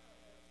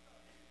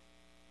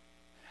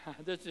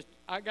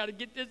 I got to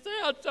get this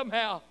out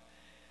somehow.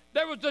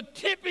 There was a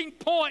tipping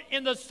point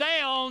in the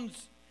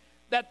sounds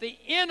that the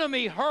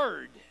enemy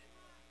heard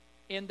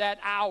in that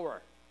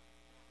hour.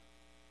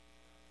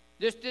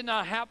 This did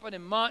not happen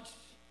in months,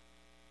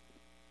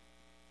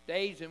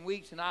 days and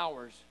weeks and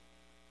hours.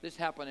 This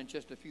happened in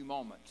just a few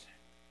moments.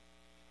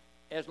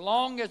 As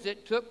long as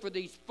it took for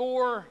these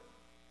 4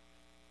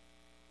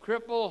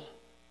 crippled,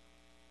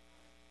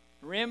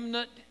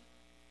 remnant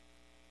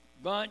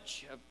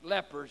bunch of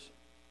lepers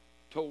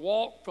to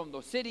walk from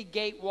the city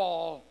gate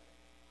wall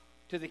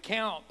to the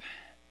camp,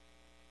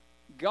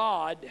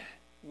 God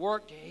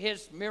worked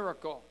His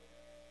miracle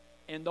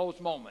in those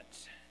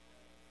moments.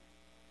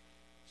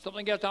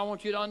 Something else I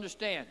want you to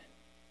understand,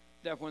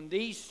 that when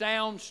these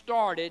sounds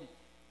started,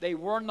 they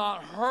were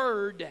not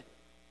heard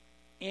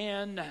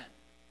in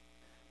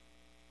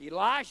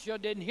Elisha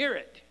didn't hear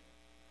it.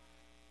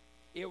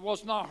 It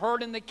was not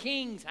heard in the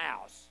king's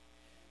house.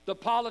 The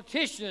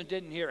politicians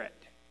didn't hear it.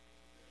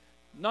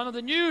 None of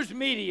the news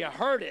media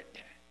heard it.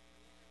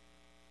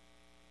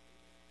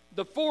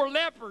 The 4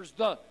 lepers,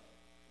 the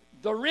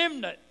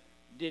remnant,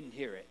 didn't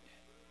hear it.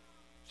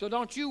 So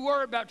don't you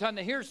worry about trying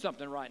to hear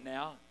something right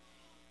now.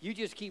 You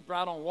just keep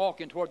right on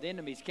walking toward the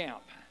enemy's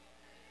camp.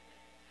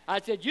 I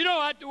said, you don't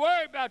have to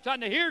worry about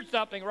trying to hear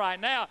something right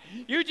now.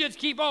 You just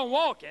keep on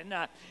walking.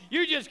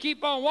 You just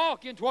keep on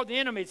walking toward the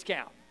enemy's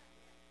camp.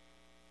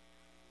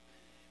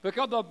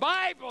 Because the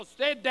Bible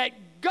said that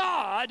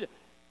God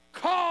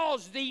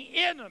caused the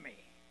enemy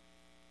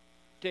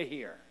to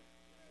hear.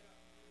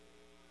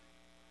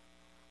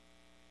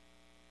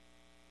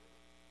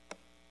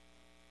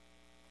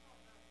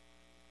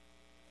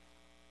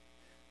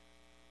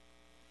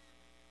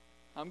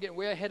 I'm getting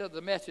way ahead of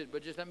the message,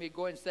 but just let me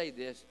go ahead and say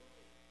this.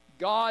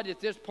 God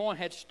at this point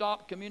had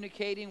stopped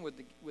communicating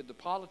with the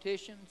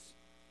politicians.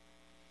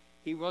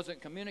 He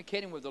wasn't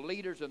communicating with the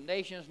leaders of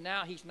nations.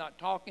 Now He's not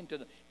talking to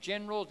the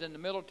generals in the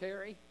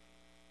military.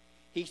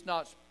 He's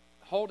not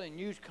holding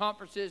news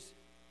conferences.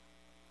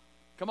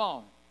 Come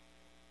on.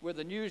 With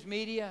the news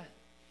media.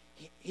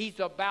 He's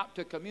about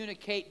to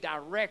communicate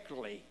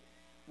directly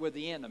with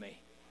the enemy.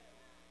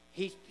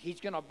 He's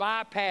going to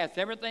bypass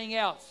everything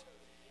else.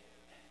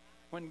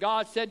 When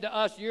God said to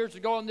us years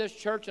ago in this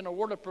church, in a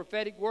word of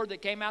prophetic word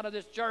that came out of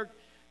this church,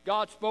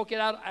 God spoke it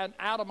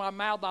out of my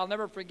mouth. I'll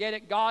never forget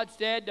it. God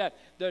said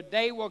the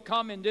day will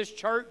come in this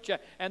church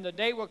and the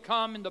day will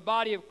come in the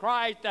body of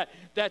Christ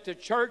that the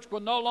church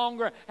will no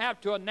longer have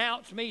to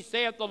announce me,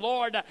 saith the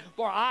Lord,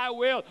 for I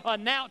will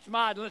announce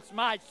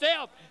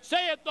myself,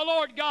 saith the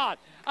Lord God.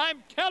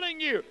 I'm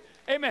telling you,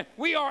 amen,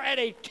 we are at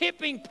a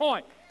tipping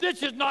point.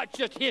 This is not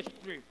just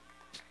history.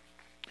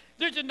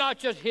 This is not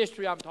just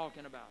history I'm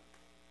talking about.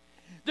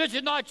 This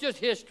is not just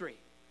history.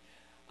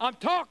 I'm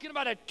talking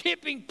about a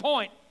tipping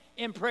point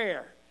in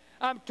prayer.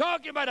 I'm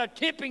talking about a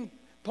tipping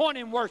point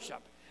in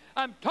worship.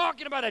 I'm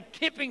talking about a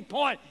tipping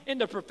point in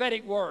the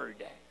prophetic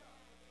word.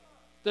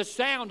 The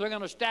sounds are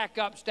going to stack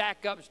up,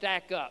 stack up,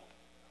 stack up,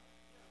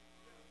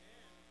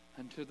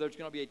 until there's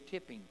going to be a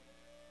tipping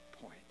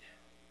point.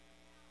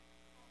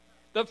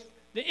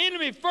 The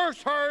enemy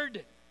first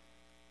heard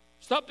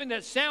something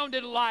that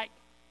sounded like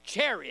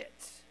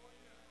chariots.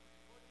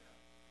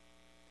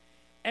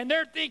 And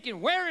they're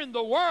thinking, where in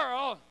the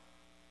world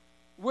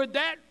would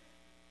that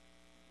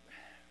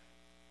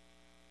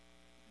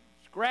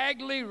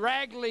scraggly,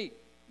 raggly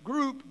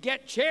group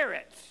get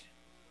chariots?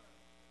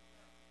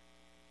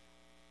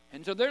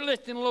 And so they're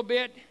listening a little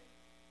bit.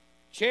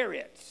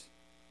 Chariots.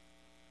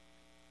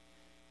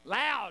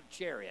 Loud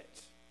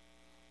chariots.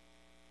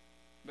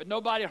 But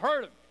nobody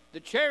heard them. The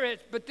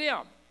chariots but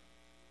them.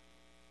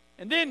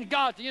 And then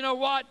God said, you know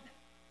what?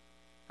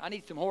 I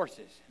need some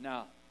horses.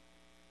 Now,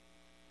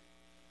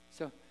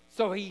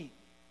 So he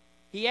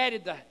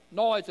added the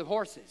noise of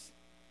horses.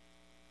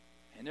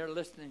 And they're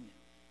listening.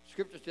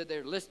 Scripture said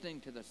they're listening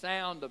to the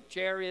sound of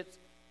chariots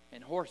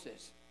and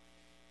horses.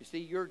 You see,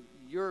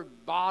 your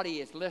body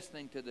is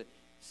listening to the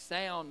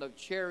sound of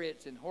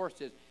chariots and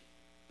horses,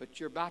 but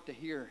you're about to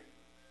hear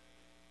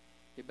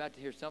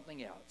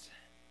something else.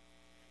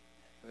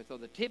 So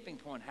the tipping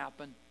point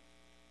happened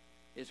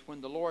is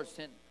when the Lord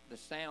sent the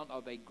sound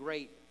of a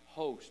great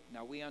host.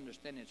 Now we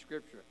understand in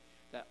Scripture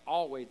that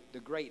always the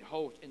great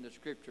host in the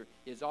Scripture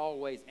is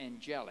always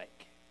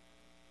angelic.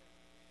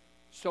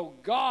 So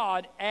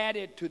God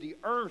added to the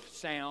earth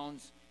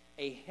sounds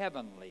a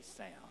heavenly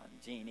sound,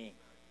 Jeannie.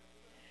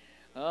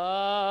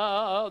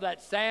 Oh,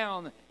 that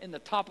sound in the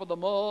top of the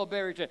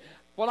mulberry tree.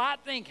 What I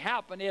think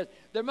happened is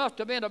there must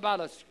have been about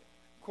a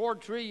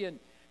quadrillion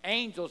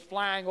angels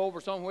flying over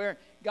somewhere,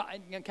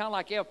 kind of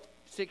like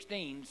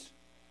F-16s.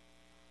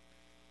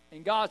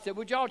 And God said,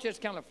 would y'all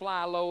just kind of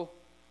fly low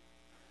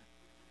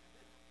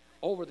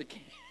over the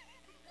camp?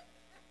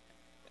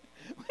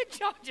 Would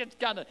y'all just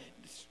kind of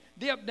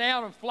dip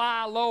down and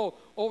fly low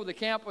over the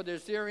camp of the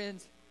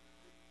Assyrians?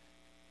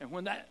 And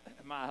when that,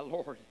 my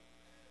Lord,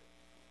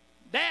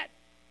 that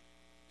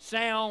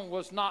sound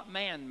was not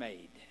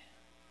man-made.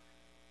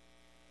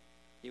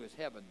 It was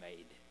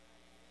heaven-made.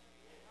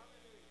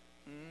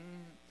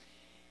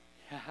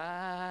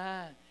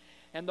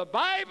 And the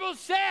Bible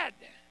said,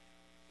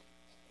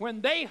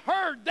 when they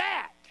heard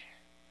that,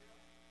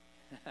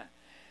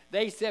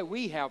 they said,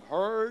 we have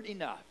heard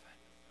enough.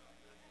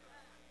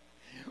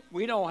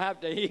 We don't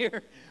have to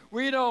hear.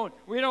 We don't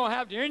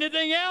have to hear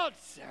anything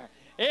else.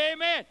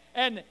 Amen.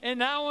 And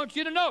now I want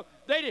you to know,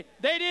 they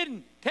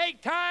didn't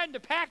take time to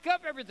pack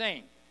up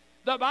everything.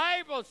 The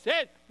Bible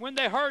said when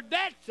they heard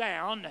that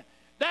sound,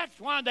 that's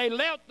why they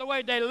left the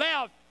way they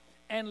left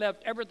and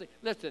left everything.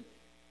 Listen,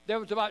 there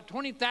was about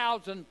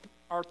 20,000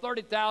 or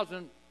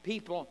 30,000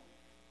 people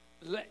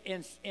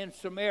in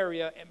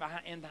Samaria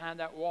and behind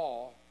that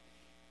wall.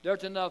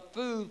 There's enough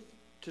food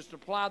to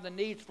supply the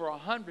needs for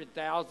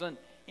 100,000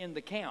 in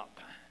the camp.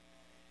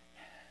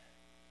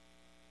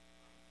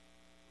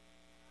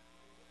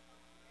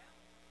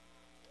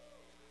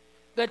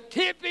 The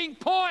tipping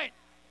point.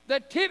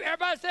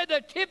 Everybody said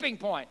the tipping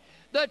point.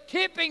 The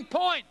tipping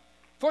point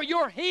for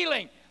your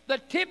healing. The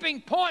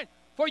tipping point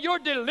for your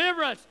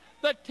deliverance.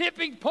 The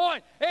tipping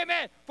point,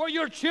 amen, for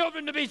your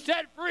children to be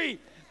set free.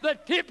 The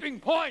tipping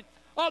point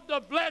of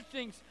the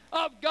blessings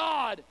of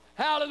God.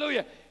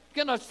 Hallelujah. It's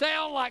going to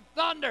sound like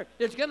thunder.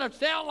 It's going to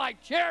sound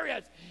like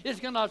chariots. It's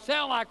going to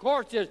sound like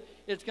horses.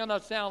 It's going to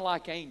sound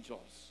like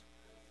angels.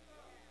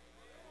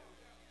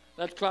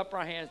 Let's clap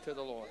our hands to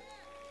the Lord.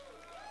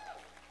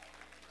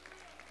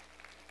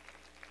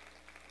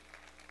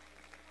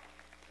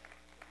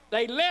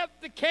 They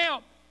left the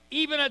camp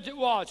even as it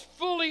was,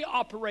 fully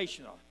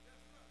operational,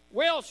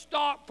 well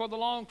stocked for the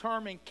long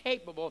term and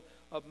capable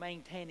of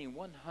maintaining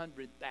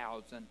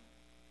 100,000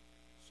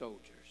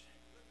 soldiers.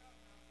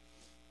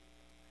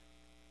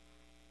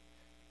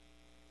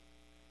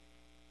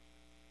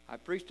 I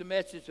preached a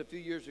message a few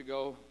years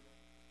ago.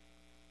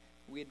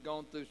 We had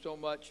gone through so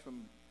much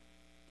from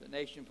the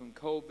nation from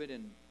COVID,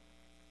 and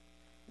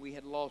we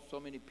had lost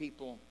so many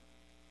people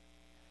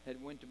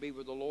that went to be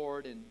with the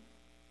Lord, and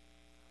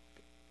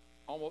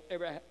almost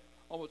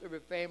every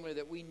family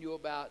that we knew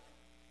about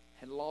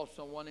had lost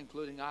someone,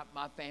 including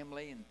my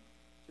family and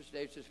Sister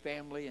Davis's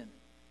family, and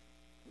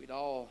we'd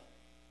all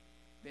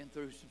been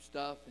through some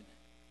stuff, and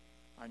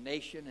our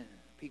nation and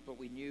people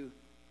we knew.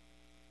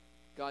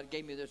 God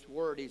gave me this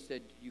word. He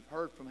said, you've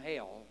heard from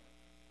hell.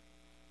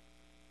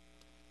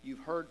 You've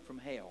heard from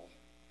hell,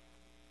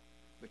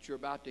 but you're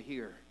about to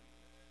hear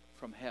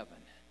from heaven.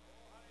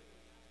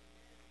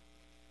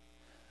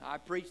 I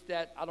preached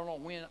that, I don't know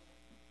when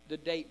the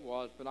date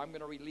was, but I'm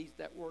going to release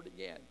that word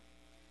again.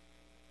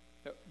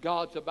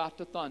 God's about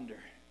to thunder,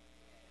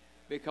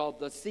 because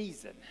the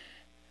season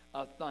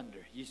of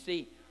thunder. You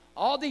see,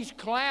 all these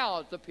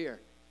clouds up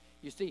here.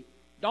 You see,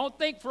 don't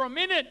think for a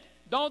minute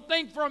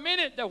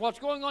that what's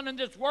going on in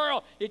this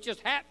world is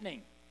just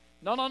happening.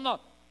 No.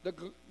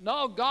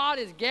 No, God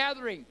is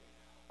gathering.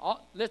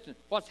 Listen,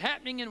 what's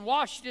happening in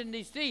Washington,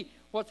 D.C.,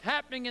 what's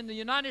happening in the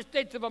United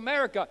States of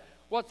America,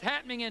 what's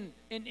happening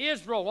in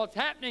Israel, what's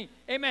happening,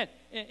 amen,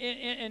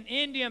 in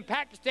India and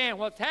Pakistan,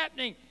 what's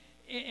happening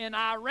in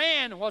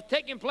Iran, what's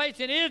taking place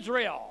in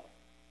Israel,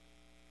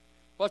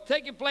 what's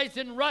taking place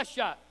in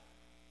Russia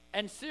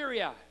and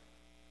Syria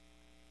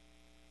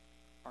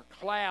are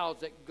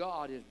clouds that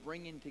God is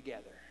bringing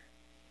together.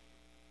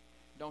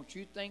 Don't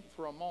you think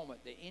for a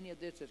moment that any of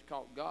this has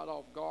caught God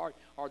off guard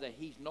or that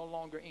he's no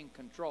longer in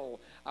control.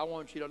 I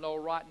want you to know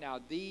right now,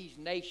 these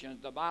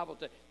nations, the Bible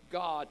says,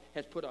 God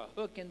has put a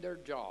hook in their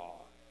jaw,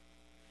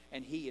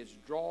 and he is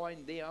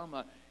drawing them,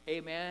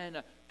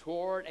 amen,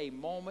 toward a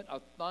moment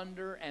of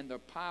thunder and the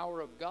power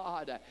of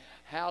God.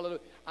 Hallelujah.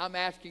 I'm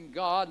asking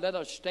God, let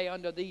us stay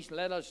under these,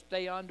 let us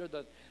stay under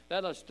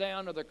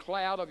the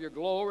cloud of your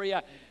glory.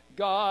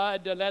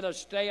 God, let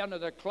us stay under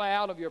the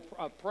cloud of your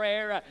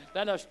prayer.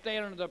 Let us stay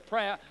under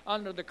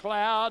the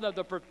cloud of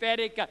the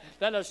prophetic.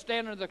 Let us stay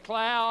under the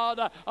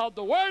cloud of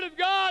the Word of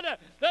God.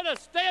 Let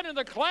us stay under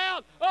the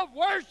cloud of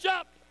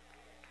worship.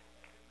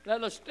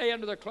 Let us stay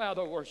under the cloud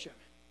of worship.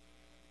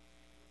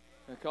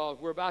 Because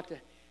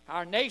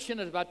our nation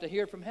is about to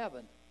hear from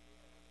heaven.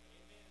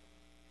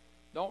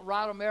 Don't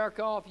write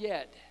America off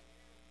yet.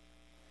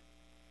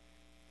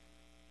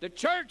 The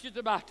church is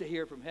about to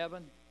hear from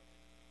heaven.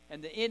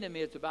 And the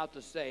enemy is about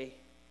to say,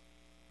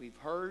 we've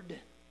heard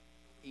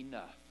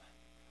enough.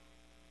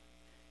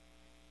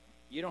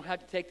 You don't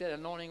have to take that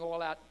anointing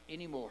oil out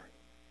anymore.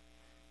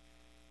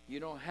 You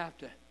don't have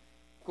to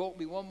quote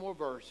me one more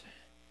verse.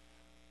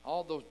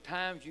 All those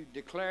times you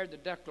declared the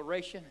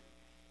declaration,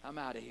 I'm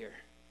out of here.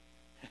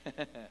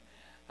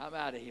 I'm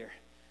out of here.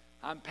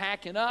 I'm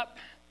packing up.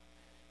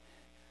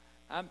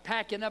 I'm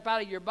packing up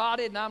out of your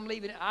body, and I'm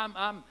leaving.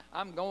 I'm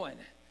going.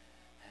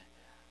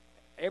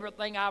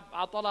 Everything I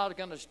thought I was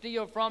going to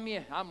steal from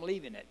you, I'm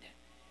leaving it.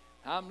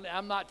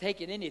 I'm not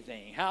taking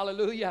anything.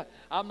 Hallelujah.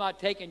 I'm not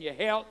taking your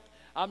health.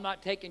 I'm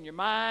not taking your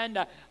mind.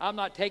 I'm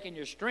not taking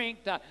your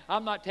strength.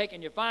 I'm not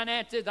taking your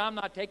finances. I'm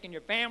not taking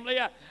your family.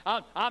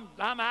 I'm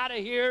out of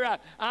here.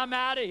 I'm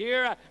out of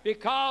here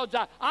because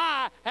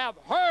I have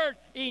heard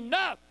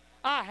enough.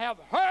 I have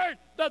heard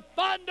the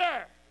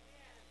thunder.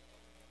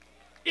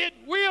 It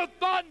will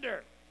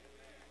thunder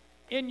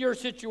in your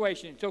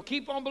situation. So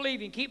keep on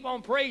believing, keep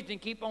on praising,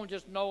 keep on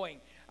just knowing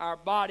our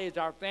bodies,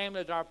 our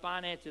families, our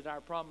finances,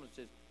 our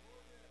promises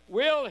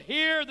will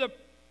hear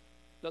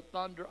the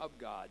thunder of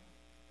God.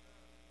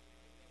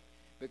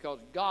 Because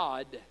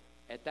God,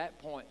 at that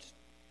point,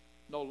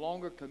 no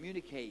longer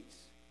communicates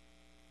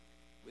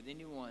with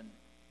anyone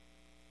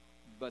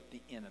but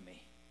the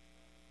enemy.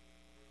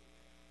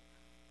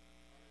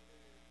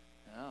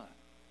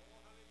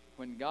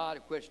 When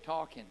God quits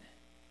talking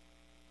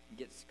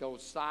and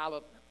goes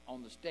silent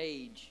on the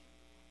stage,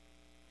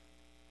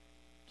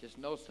 just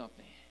know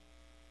something.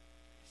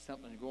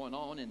 Something's going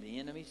on in the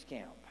enemy's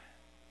camp.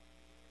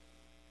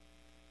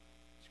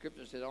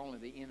 Scripture said only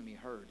the enemy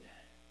heard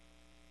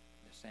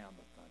the sound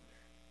of thunder.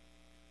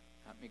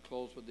 Let me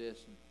close with this,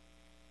 and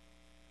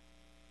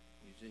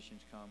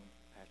musicians come,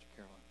 Pastor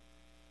Carolyn.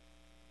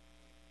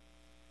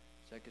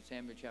 2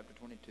 Samuel chapter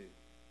 22,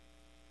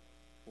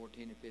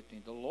 14 and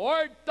 15. The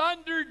Lord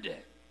thundered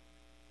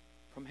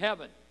from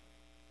heaven,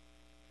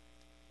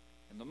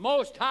 and the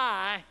Most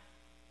High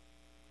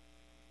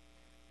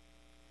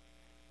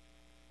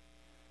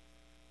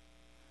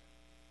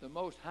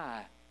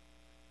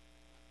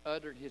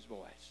uttered his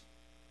voice.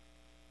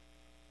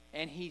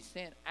 And he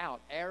sent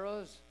out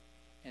arrows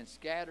and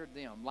scattered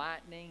them,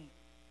 lightning,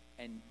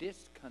 and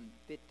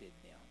discomfited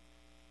them.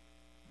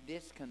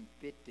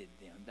 Discomfited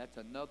them. That's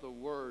another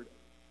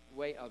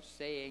way of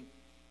saying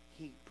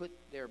he put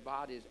their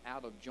bodies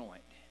out of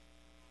joint.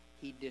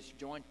 He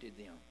disjointed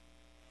them.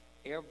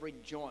 Every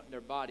joint in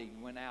their body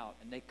went out,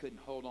 and they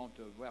couldn't hold on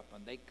to a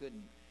weapon. They could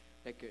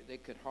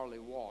hardly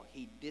walk.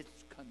 He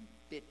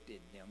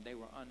discomfited them. They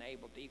were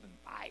unable to even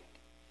fight.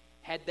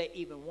 Had they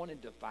even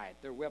wanted to fight,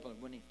 their weapons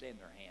wouldn't even stay in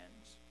their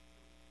hands.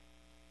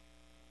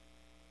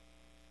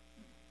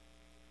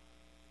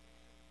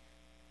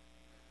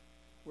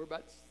 We're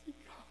about to see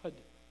God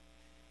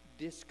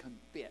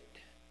discomfit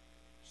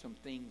some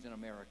things in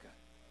America.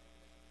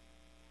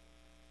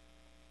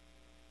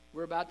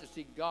 We're about to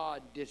see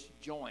God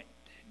disjoint,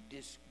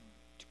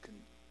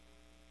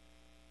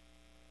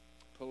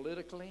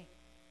 politically,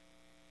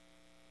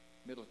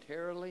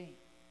 militarily,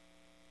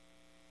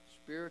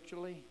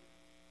 spiritually,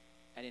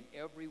 and in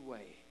every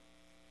way.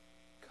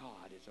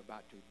 God is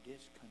about to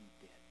discomfit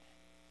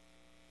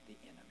the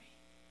enemy.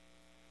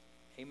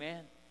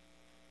 Amen.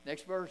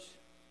 Next verse.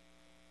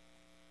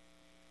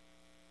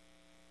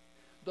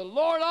 The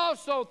Lord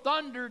also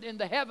thundered in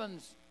the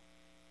heavens,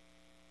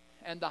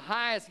 and the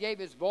highest gave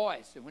his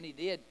voice. And when he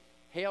did,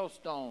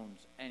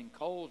 hailstones and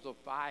coals of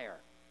fire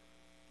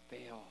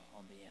fell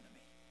on the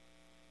enemy.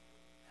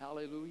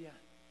 Hallelujah.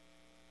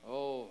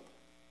 Oh,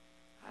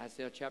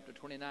 Isaiah chapter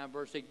 29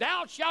 verse 6.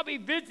 Thou shalt be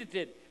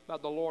visited by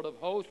the Lord of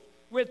hosts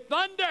with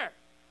thunder,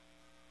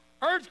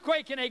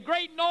 earthquake, and a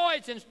great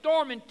noise, and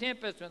storm and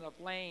tempest, and a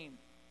flame,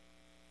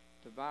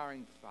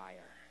 devouring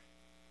fire.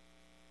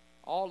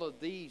 All of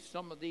these,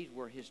 some of these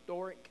were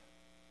historic.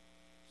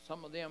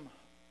 Some of them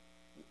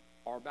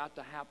are about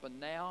to happen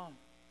now.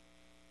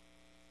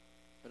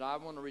 But I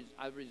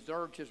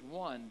reserve just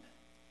one.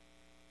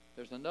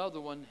 There's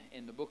another one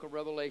in the book of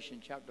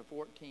Revelation, chapter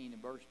 14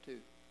 and verse 2.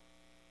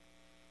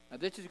 Now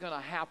this is going to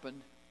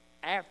happen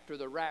after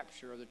the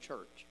rapture of the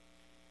church.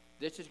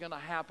 This is going to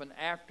happen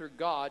after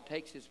God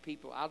takes his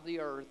people out of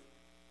the earth,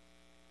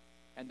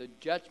 and the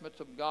judgments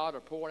of God are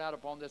poured out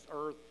upon this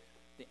earth.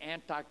 The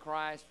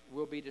Antichrist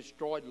will be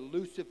destroyed.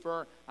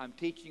 Lucifer, I'm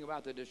teaching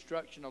about the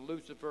destruction of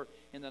Lucifer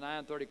in the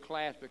 930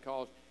 class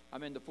because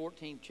I'm in the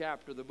 14th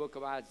chapter of the book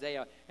of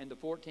Isaiah, and the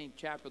 14th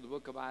chapter of the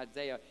book of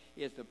Isaiah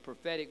is the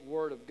prophetic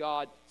word of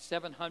God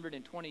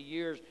 720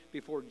 years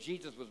before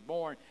Jesus was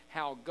born,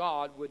 how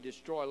God would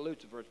destroy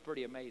Lucifer. It's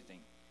pretty amazing.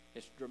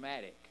 It's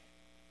dramatic.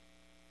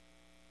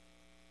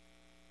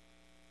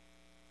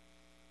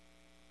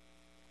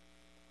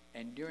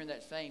 And during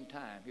that same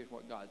time, here's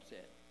what God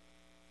said.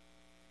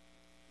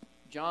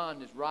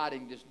 John is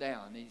writing this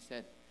down, and he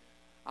said,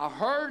 I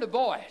heard a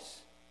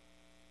voice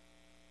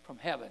from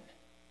heaven,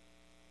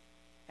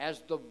 as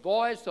the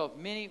voice of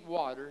many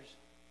waters,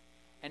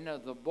 and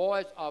as the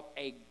voice of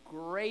a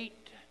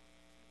great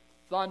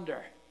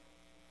thunder.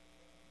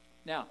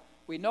 Now,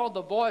 we know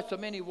the voice of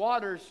many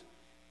waters,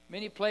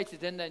 many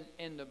places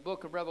in the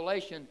book of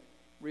Revelation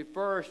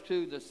refers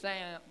to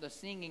the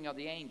singing of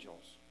the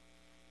angels.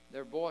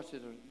 Their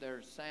voices,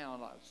 their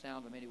sound, like the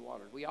sound of many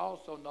waters. We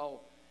also know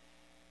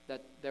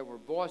that there were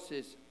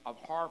voices of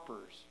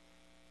harpers,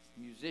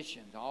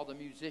 musicians, all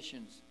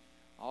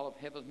of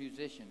heaven's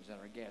musicians that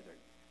are gathered.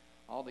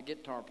 All the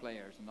guitar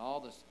players and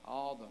all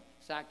the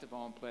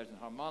saxophone players and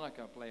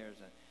harmonica players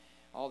and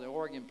all the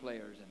organ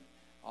players and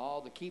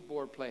all the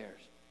keyboard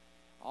players,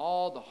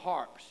 all the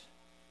harps,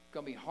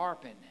 going to be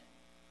harping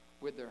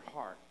with their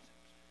hearts.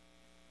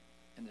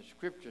 And the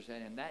scripture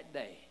said, in that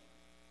day,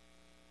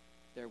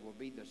 there will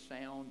be the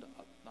sound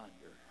of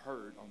thunder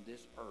heard on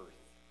this earth,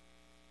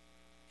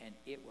 and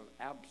it will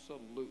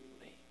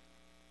absolutely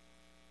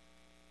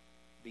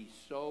be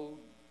so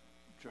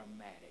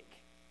dramatic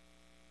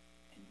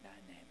and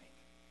dynamic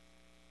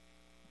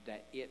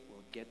that it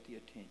will get the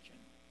attention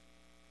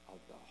of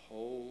the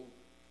whole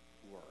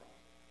world.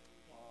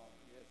 Wow,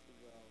 yes, it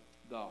will.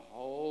 The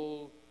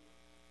whole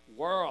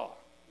world.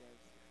 Yes.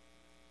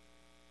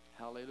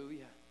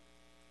 Hallelujah.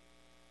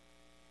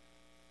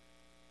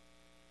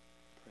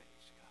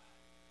 Praise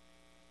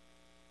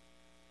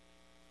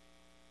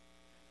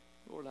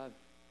God. Lord,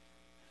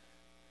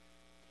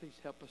 please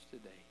help us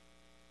today.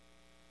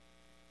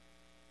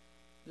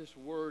 This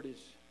word is,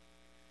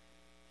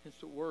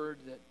 it's a word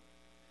that,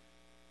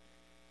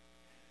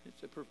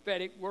 it's a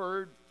prophetic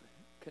word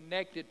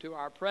connected to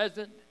our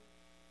present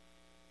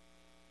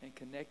and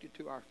connected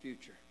to our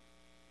future.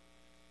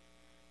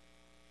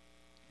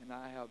 And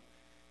I have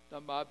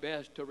done my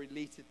best to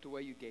release it the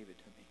way you gave it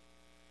to me.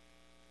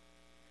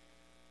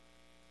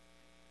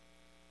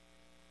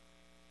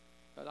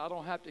 But I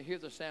don't have to hear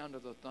the sound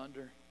of the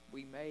thunder.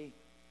 We may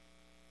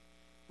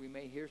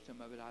hear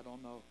some of it, I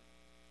don't know.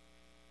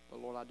 But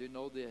Lord, I do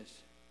know this,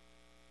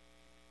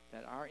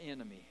 that our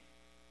enemy,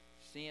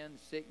 sin,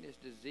 sickness,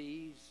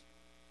 disease,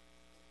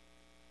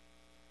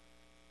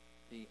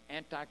 the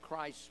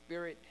Antichrist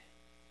spirit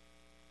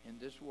in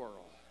this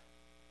world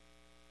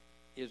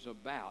is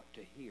about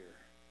to hear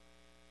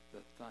the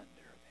thunder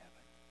of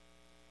heaven.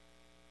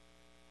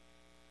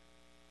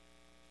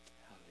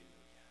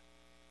 Hallelujah.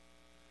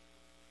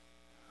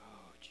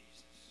 Oh,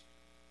 Jesus.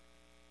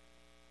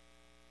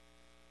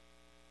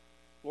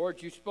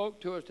 Lord, you spoke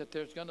to us that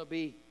there's going to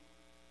be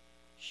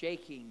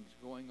shakings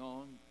going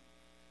on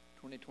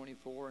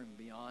 2024 and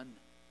beyond.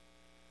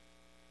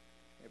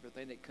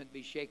 Everything that couldn't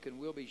be shaken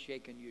will be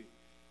shaken,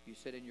 you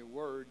said in your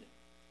word,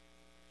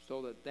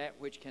 so that that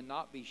which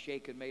cannot be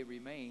shaken may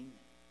remain.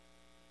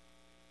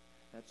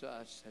 That's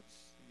us. That's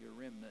your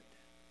remnant.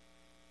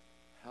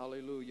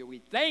 Hallelujah. We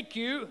thank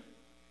you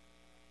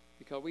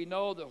because we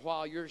know that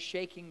while you're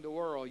shaking the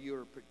world,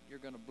 you're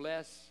going to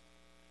bless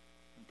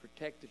and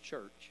protect the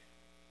church.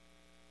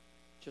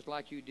 Just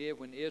like you did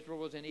when Israel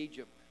was in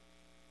Egypt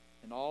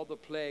and all the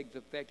plagues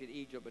affected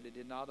Egypt, but it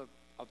did not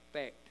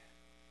affect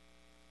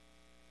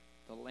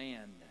the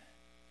land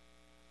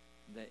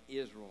that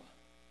Israel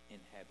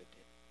inhabited.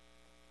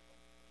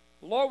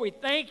 Lord, we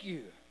thank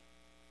you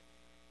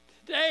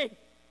today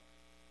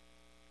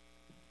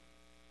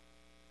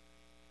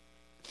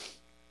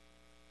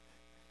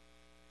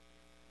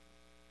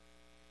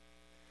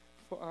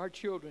for our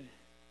children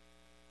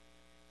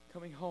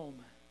coming home,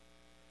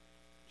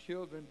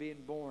 children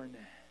being born,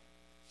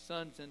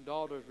 sons and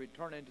daughters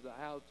returning to the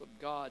house of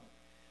God,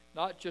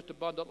 not just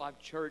Abundant Life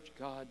Church,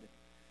 God,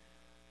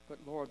 but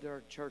Lord, there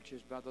are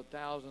churches by the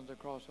thousands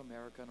across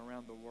America and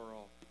around the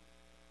world,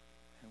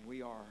 and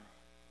we are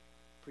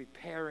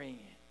preparing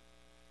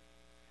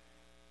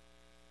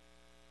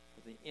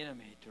for the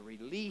enemy to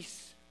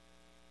release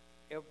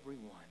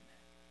everyone.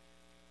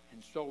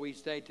 And so we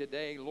say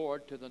today,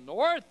 Lord, to the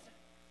north,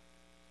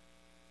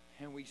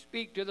 and we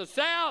speak to the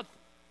south,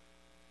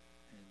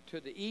 and to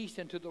the east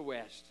and to the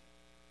west.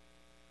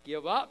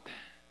 Give up,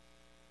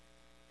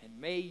 and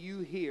may you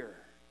hear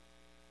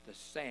the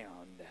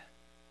sound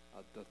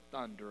of the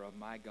thunder of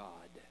my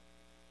God.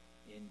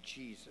 In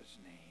Jesus'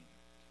 name,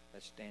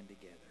 let's stand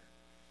together.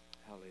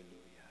 Hallelujah.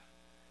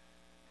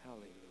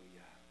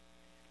 Hallelujah.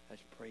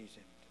 Let's praise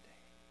him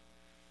today.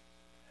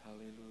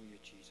 Hallelujah,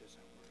 Jesus,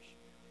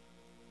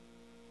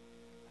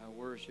 I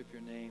worship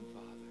your name,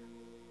 Father.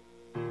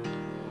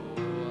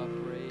 Oh, I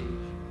praise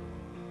you.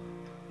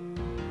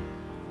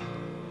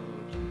 Oh,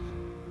 Jesus.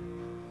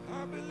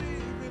 I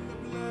believe in the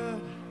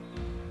blood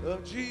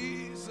of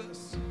Jesus.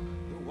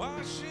 The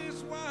wash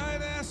is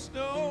white as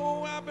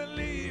snow. I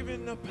believe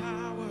in the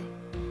power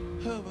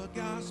of a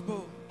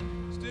gospel.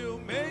 Still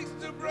makes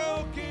the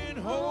broken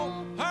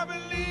whole. I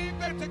believe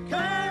that the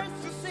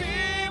curse of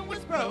sin was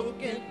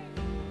broken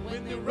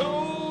when they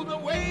rolled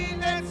away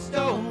that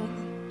stone.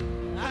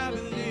 I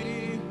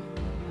believe,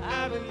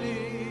 I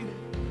believe,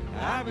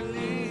 I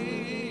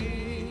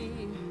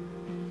believe.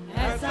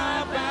 As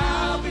I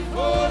bow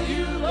before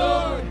you,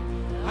 Lord,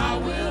 I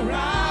will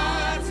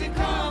rise in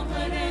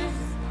confidence.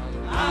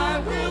 I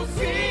will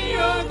see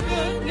your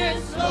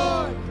goodness,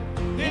 Lord,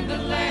 in the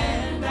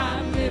land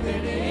I'm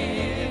living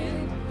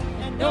in.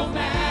 And no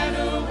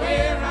matter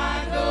where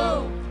I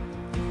go,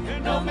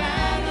 and no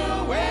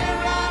matter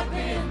where I've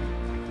been,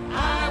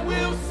 I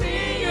will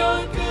see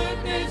your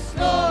goodness,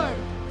 Lord,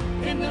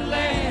 in the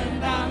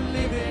land I'm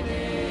living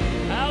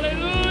in.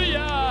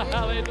 Hallelujah.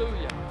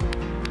 Hallelujah.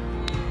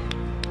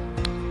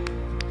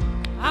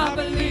 I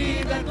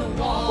believe that the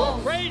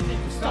walls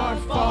start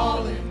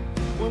falling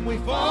when we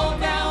fall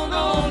down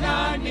on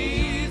our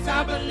knees.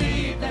 I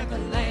believe that the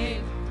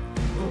lame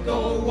will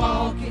go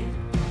walking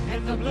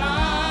and the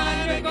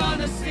blind are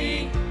gonna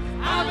see.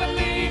 I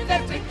believe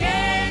that the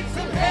gates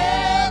of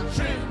hell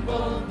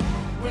tremble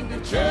when the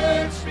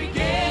church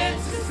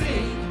begins to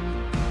sing.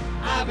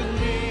 I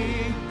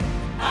believe,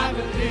 I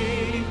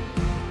believe,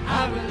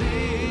 I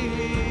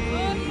believe.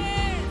 Oh,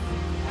 yes.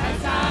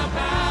 As I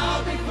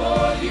bow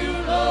before you,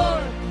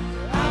 Lord,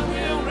 I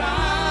will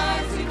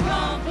rise in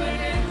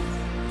confidence.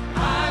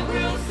 I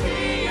will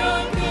see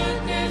your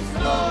goodness,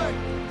 Lord,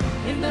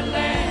 in the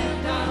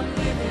land I'm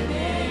living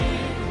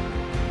in.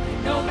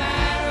 And no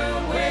matter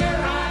where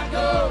I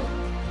go,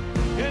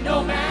 and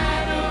no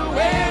matter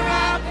where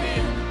I've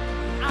been,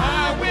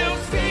 I will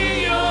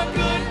see your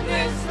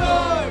goodness,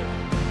 Lord,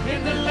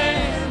 in the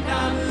land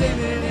I'm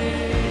living in.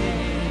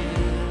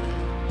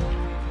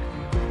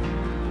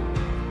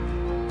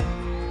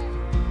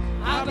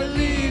 I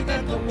believe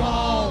that the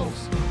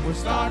walls will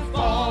start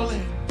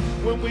falling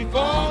when we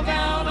fall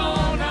down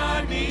on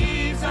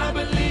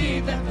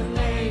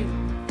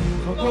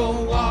grow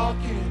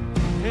walking,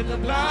 and the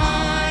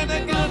blind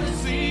are gonna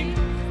see.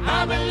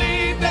 I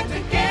believe that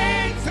the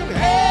gates of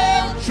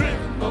hell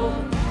tremble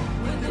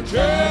when the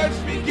church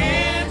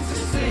begins to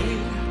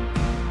sing.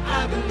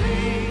 I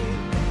believe,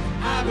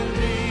 I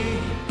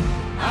believe,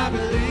 I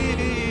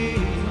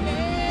believe.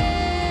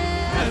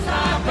 As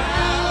I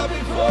bow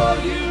before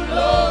you,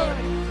 Lord,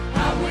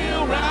 I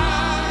will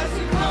rise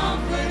in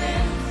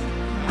confidence.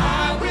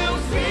 I will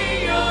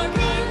see your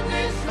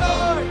goodness,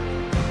 Lord,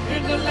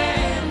 in the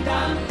land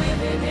I'm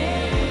living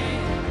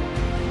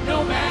in.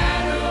 No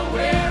matter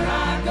where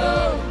I go,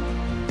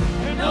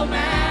 and no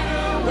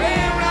matter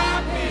where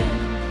I've been,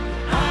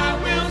 I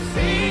will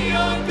see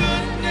your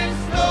goodness,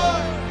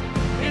 Lord,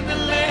 in the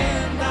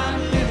land I'm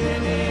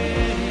living in.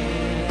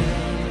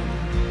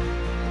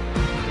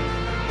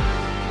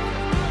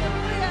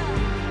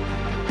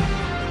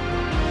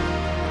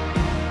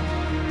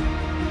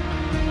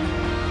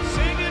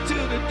 Sing it to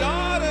the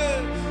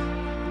daughters,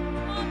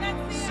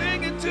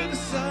 sing it to the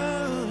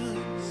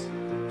sons,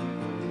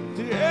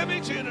 to every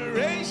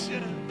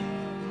generation.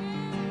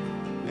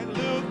 And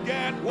look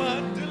at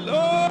what the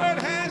Lord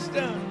has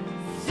done.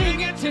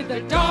 Sing it to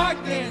the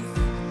darkness,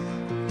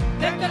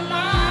 that the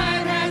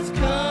light has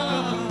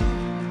come.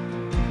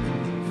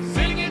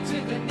 Sing it to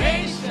the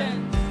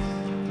nations.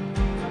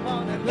 Come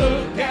on and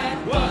look at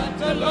what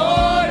the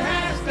Lord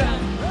has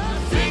done.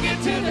 Sing it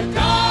to the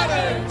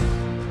daughters,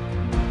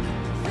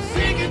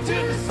 sing it to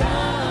the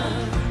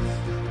sons,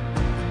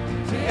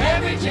 to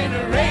every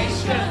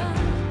generation.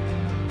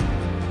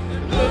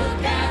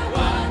 Look at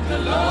what the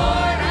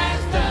Lord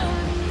has done.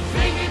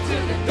 Sing it to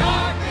the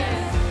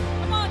darkness.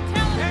 Come on,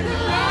 tell us. And the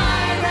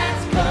light has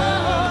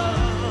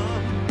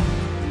come.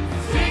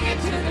 Sing it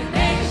to the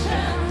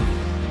nations.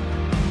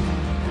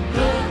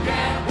 Look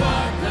at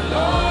what the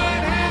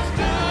Lord has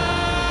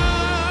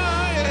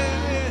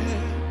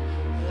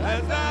done.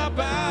 As I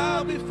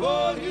bow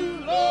before you,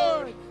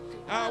 Lord,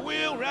 I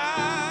will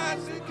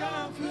rise in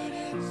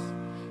confidence.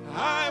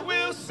 I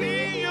will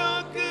see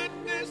your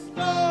goodness,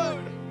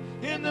 Lord,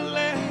 in the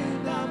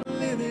land I'm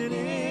living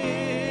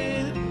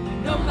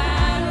in. No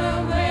matter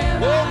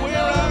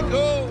where I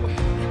go,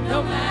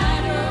 no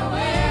matter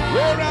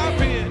where I've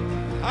been,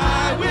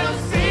 I will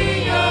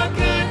see your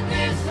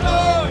goodness,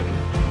 Lord,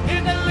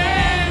 in the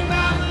land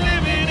I'm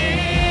living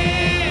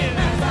in.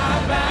 As I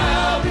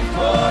bow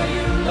before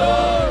you,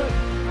 Lord,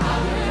 I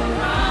will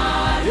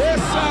rise.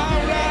 yes,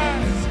 I'll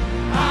rise.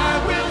 I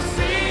will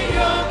see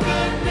your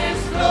goodness,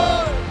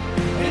 Lord,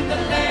 in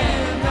the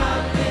land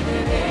I'm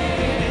living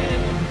in.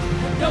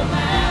 No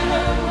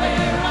matter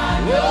where I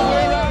Oh, go,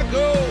 where I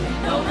go,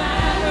 no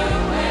matter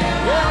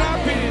where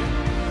I've been,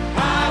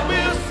 I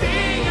will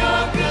see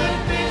your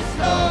goodness,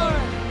 Lord,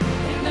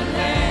 in the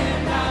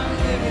land I'm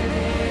living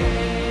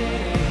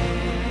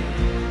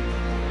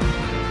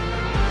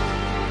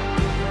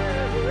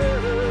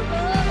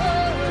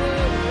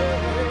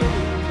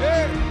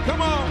Hey,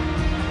 come on.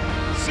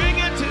 Sing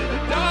it to the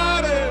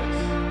daughters.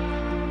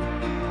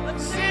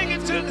 Sing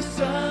it to the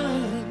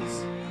sons.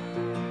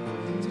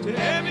 To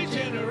every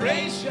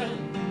generation.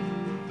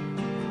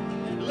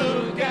 And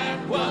look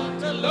at what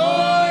the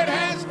Lord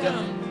has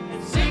done.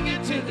 And sing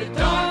it to the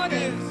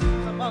darkness.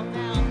 Come on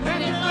now.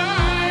 And the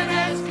light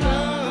has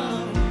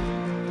come.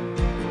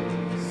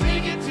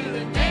 Sing it to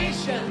the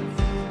nations.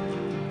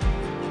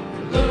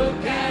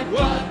 Look at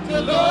what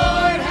the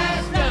Lord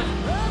has done.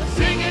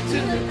 Sing it to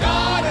the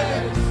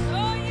daughters.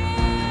 Oh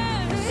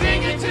yeah.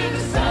 Sing it to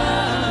the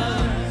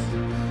sons.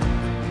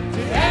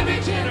 To every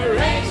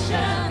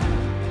generation.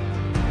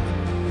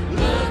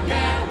 Look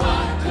at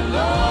what the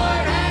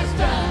Lord has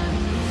done.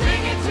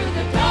 Sing it to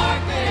the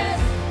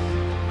darkness.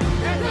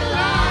 And the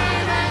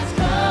light has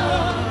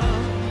come.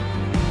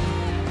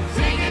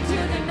 Sing it to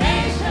the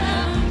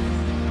nations.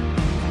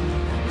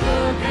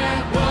 Look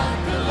at what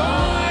the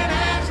Lord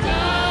has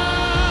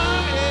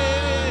done.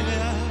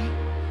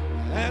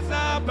 Yeah. As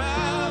I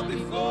bow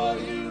before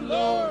you,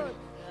 Lord,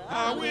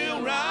 I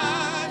will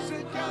rise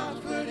in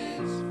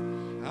confidence.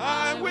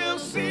 I will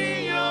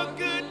see your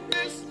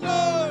goodness,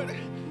 Lord,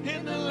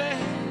 in the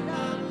land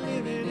I'm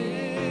living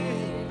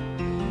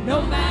in.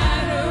 No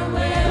matter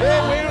where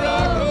Oh, where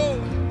I go,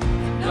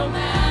 no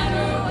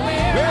matter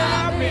where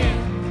I've been,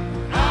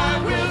 I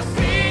will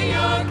see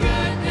your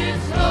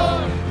goodness,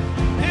 Lord,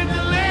 in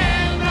the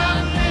land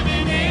I'm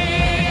living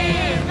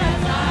in.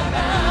 as I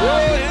bow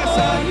Oh, yes,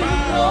 I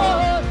bow.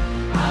 Lord,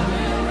 I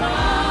will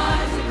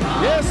rise in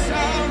Yes,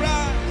 I'll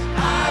rise.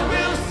 I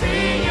will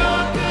see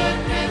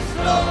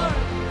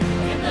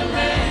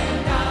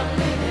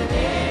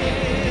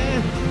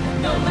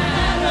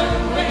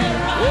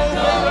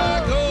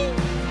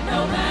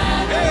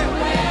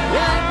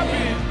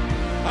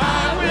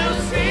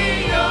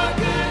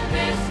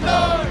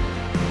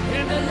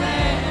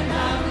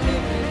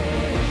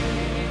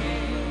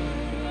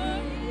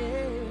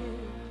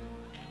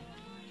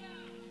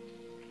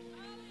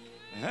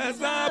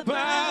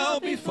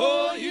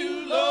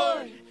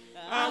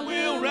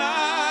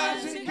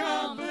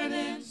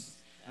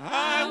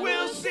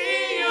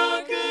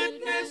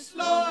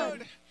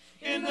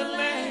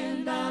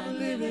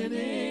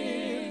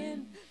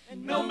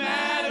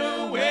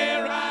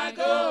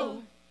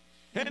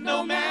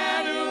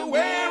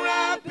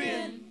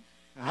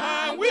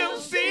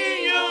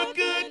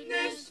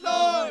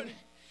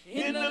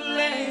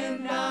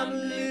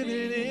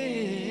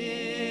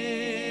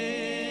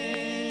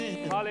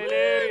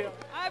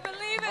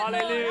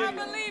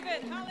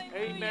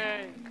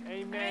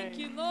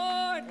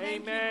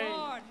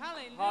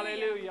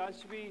Hallelujah.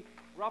 As we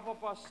wrap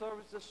up our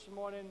service this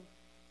morning,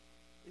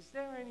 is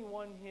there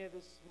anyone here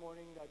this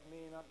morning that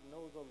may not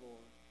know the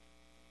Lord?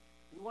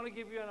 We want to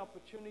give you an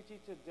opportunity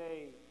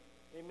today.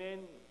 Amen.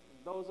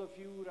 Those of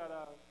you that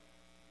are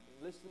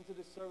listening to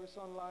the service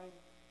online,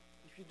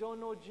 if you don't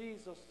know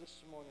Jesus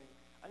this morning,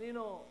 and you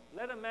know,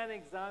 let a man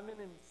examine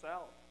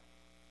himself.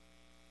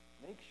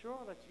 Make sure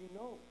that you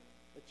know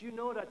that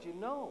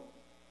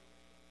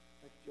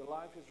your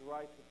life is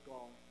right with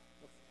God.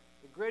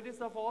 The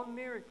greatest of all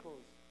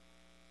miracles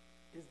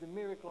is the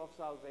miracle of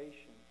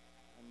salvation.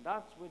 And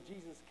that's what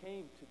Jesus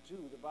came to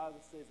do. The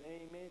Bible says,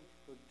 amen.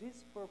 For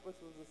this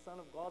purpose was the Son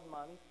of God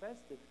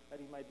manifested, that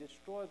he might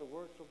destroy the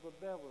works of the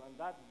devil. And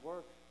that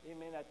work,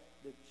 amen, that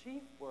the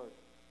chief work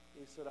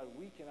is so that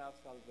we can have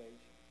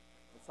salvation.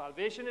 And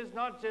salvation is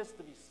not just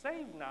to be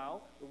saved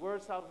now. The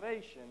word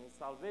salvation is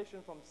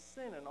salvation from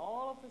sin and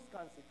all of its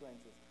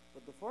consequences.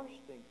 But the first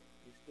thing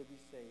is to be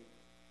saved.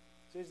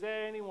 So is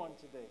there anyone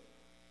today?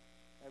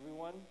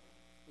 Everyone?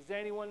 Is there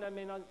anyone that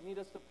may not need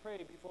us to pray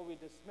before we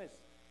dismiss?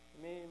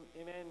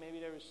 Amen. Maybe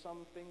there is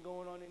something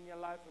going on in your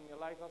life and you'd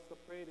like us to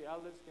pray. The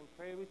elders can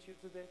pray with you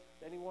today.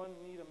 Does anyone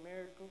need a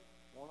miracle?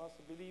 Want us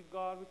to believe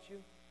God with you?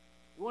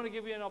 We want to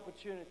give you an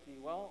opportunity.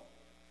 Well,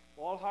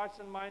 all hearts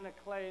and minds are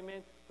clear.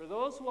 Amen. For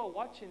those who are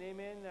watching,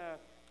 amen,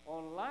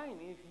 online,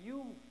 if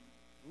you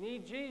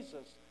need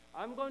Jesus,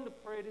 I'm going to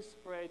pray this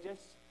prayer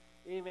just,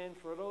 amen,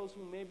 for those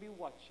who may be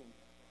watching.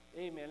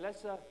 Amen.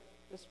 Let's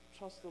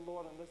trust the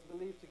Lord and let's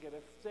believe together.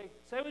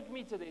 Say with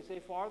me today. Say,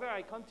 Father,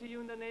 I come to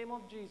you in the name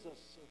of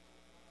Jesus.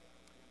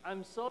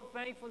 I'm so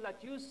thankful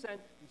that you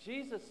sent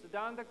Jesus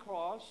down the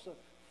cross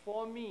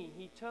for me.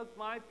 He took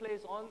my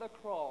place on the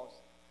cross.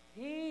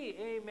 He,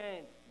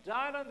 amen,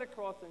 died on the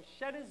cross and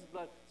shed his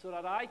blood so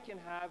that I can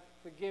have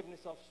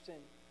forgiveness of sin.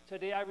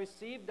 Today I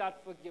receive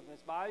that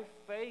forgiveness. By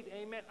faith,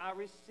 amen, I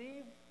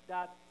receive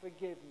that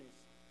forgiveness.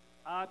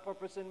 I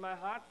purpose in my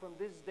heart from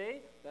this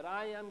day that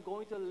I am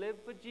going to live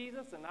for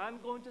Jesus and I'm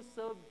going to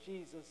serve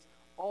Jesus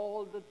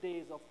all the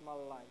days of my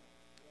life.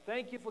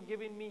 Thank you for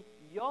giving me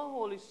your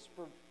Holy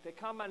Spirit to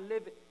come and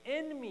live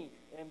in me,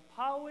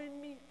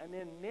 empowering me and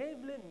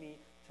enabling me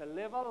to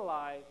live a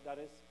life that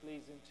is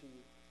pleasing to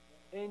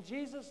you. In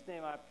Jesus'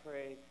 name I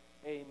pray,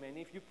 amen.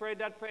 If you prayed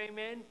that prayer,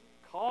 amen,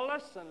 call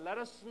us and let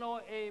us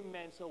know,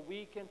 amen, so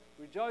we can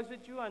rejoice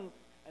with you and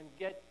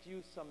get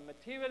you some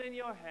material in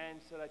your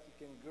hands so that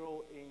you can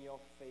grow in your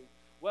faith.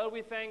 Well,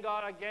 we thank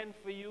God again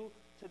for you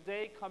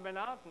today coming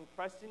out and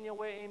pressing your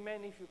way,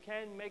 amen. If you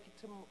can, make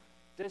it to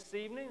this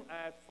evening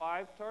at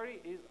 5:30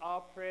 is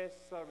our prayer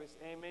service,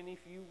 amen. If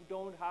you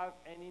don't have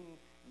any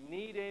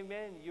need,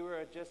 amen, you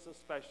are just a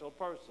special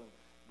person.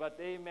 But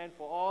amen,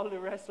 for all the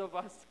rest of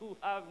us who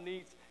have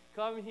needs,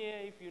 come here.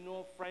 If you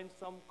know a friend,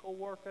 some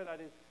co-worker that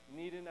is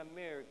needing a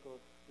miracle,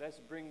 let's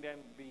bring them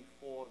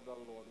before the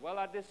Lord. Well,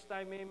 at this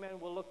time, amen,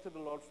 we'll look to the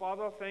Lord.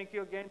 Father, thank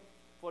you again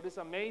for this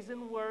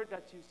amazing word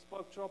that you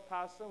spoke to our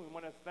pastor. We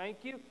want to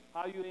thank you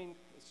how you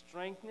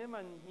strengthened him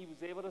and he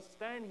was able to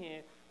stand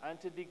here and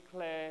to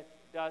declare,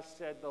 thus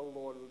said the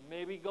Lord.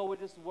 May we go with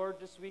this word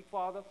this week,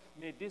 Father.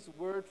 May this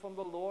word from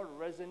the Lord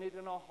resonate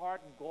in our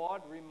heart.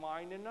 God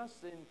reminding us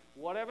in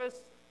whatever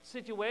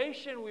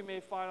situation we may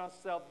find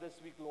ourselves this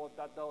week, Lord,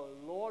 that the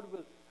Lord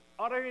will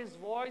utter his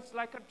voice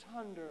like a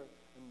thunder.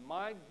 And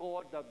my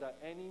God, that the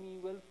enemy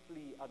will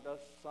flee at the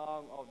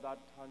sound of that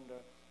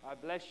thunder. I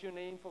bless your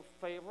name for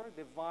favor,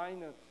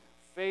 divine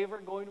favor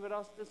going with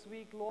us this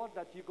week, Lord,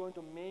 that you're going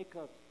to make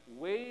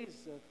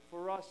ways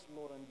for us,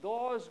 Lord, and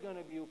doors going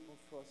to be open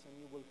for us, and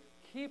you will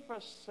keep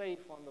us safe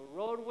on the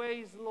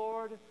roadways,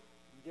 Lord.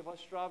 Give us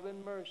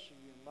traveling mercy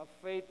and my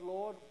faith,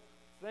 Lord.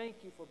 Thank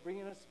you for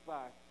bringing us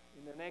back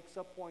in the next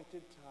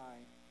appointed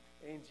time.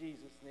 In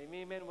Jesus' name,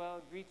 amen.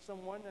 Well, greet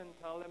someone and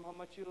tell them how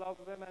much you love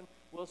them, and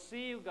we'll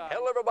see you guys.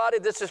 Hello, everybody.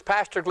 This is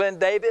Pastor Glynn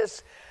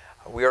Davis.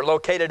 We are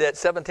located at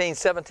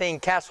 1717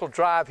 Castle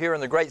Drive here in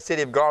the great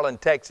city of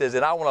Garland, Texas,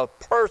 and I want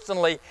to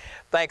personally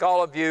thank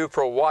all of you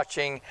for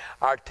watching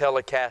our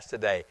telecast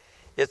today.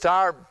 It's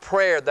our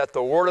prayer that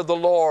the word of the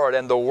Lord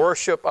and the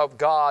worship of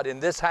God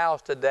in this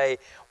house today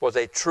was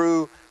a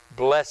true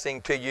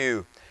blessing to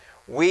you.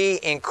 We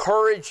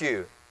encourage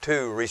you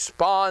to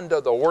respond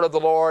to the word of the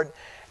Lord.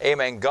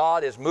 Amen.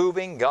 God is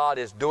moving. God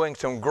is doing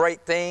some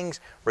great things.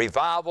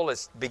 Revival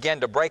is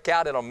beginning to break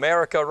out in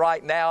America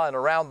right now and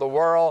around the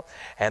world.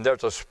 And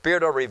there's a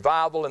spirit of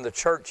revival in the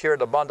church here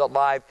at Abundant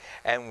Life.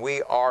 And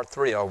we are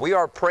thrilled. We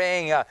are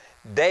praying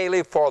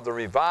daily for the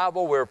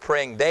revival. We're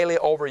praying daily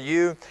over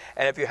you.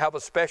 And if you have a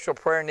special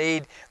prayer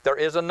need, there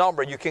is a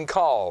number you can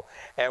call.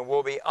 And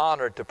we'll be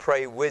honored to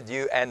pray with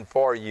you and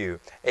for you.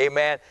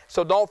 Amen.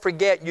 So don't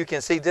forget, you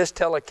can see this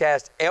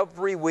telecast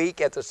every week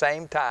at the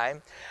same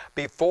time.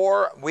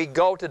 Before we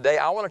go today,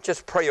 I want to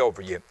just pray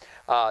over you.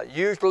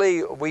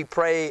 Usually we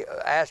pray,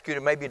 ask you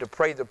to maybe to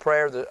pray the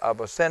prayer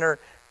of a sinner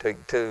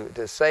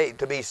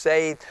to be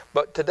saved.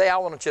 But today I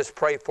want to just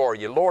pray for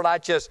you. Lord,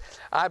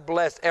 I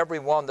bless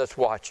everyone that's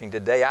watching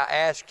today. I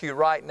ask you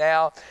right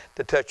now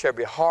to touch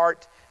every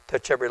heart,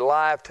 touch every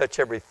life, touch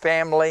every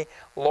family.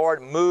 Lord,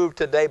 move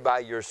today by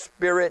your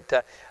Spirit.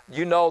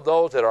 You know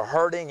those that are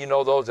hurting. You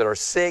know those that are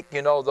sick.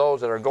 You know those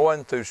that are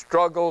going through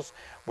struggles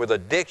with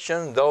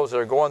addiction, those that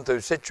are going through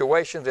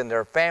situations in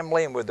their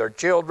family and with their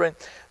children.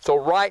 So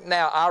right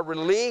now, I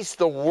release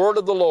the word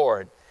of the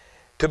Lord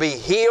to be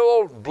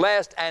healed,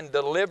 blessed, and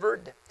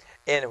delivered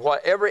in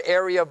whatever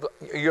area of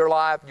your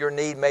life your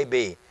need may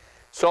be.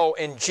 So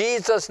in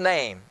Jesus'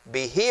 name,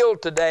 be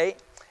healed today.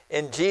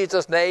 In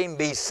Jesus' name,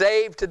 be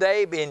saved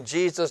today. In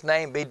Jesus'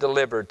 name, be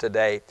delivered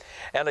today.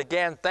 And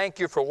again, thank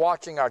you for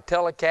watching our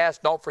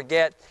telecast. Don't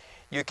forget,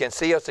 you can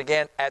see us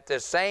again at the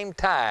same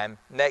time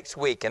next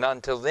week. And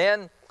until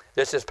then,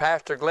 this is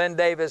Pastor Glynn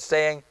Davis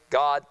saying,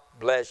 God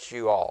bless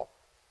you all.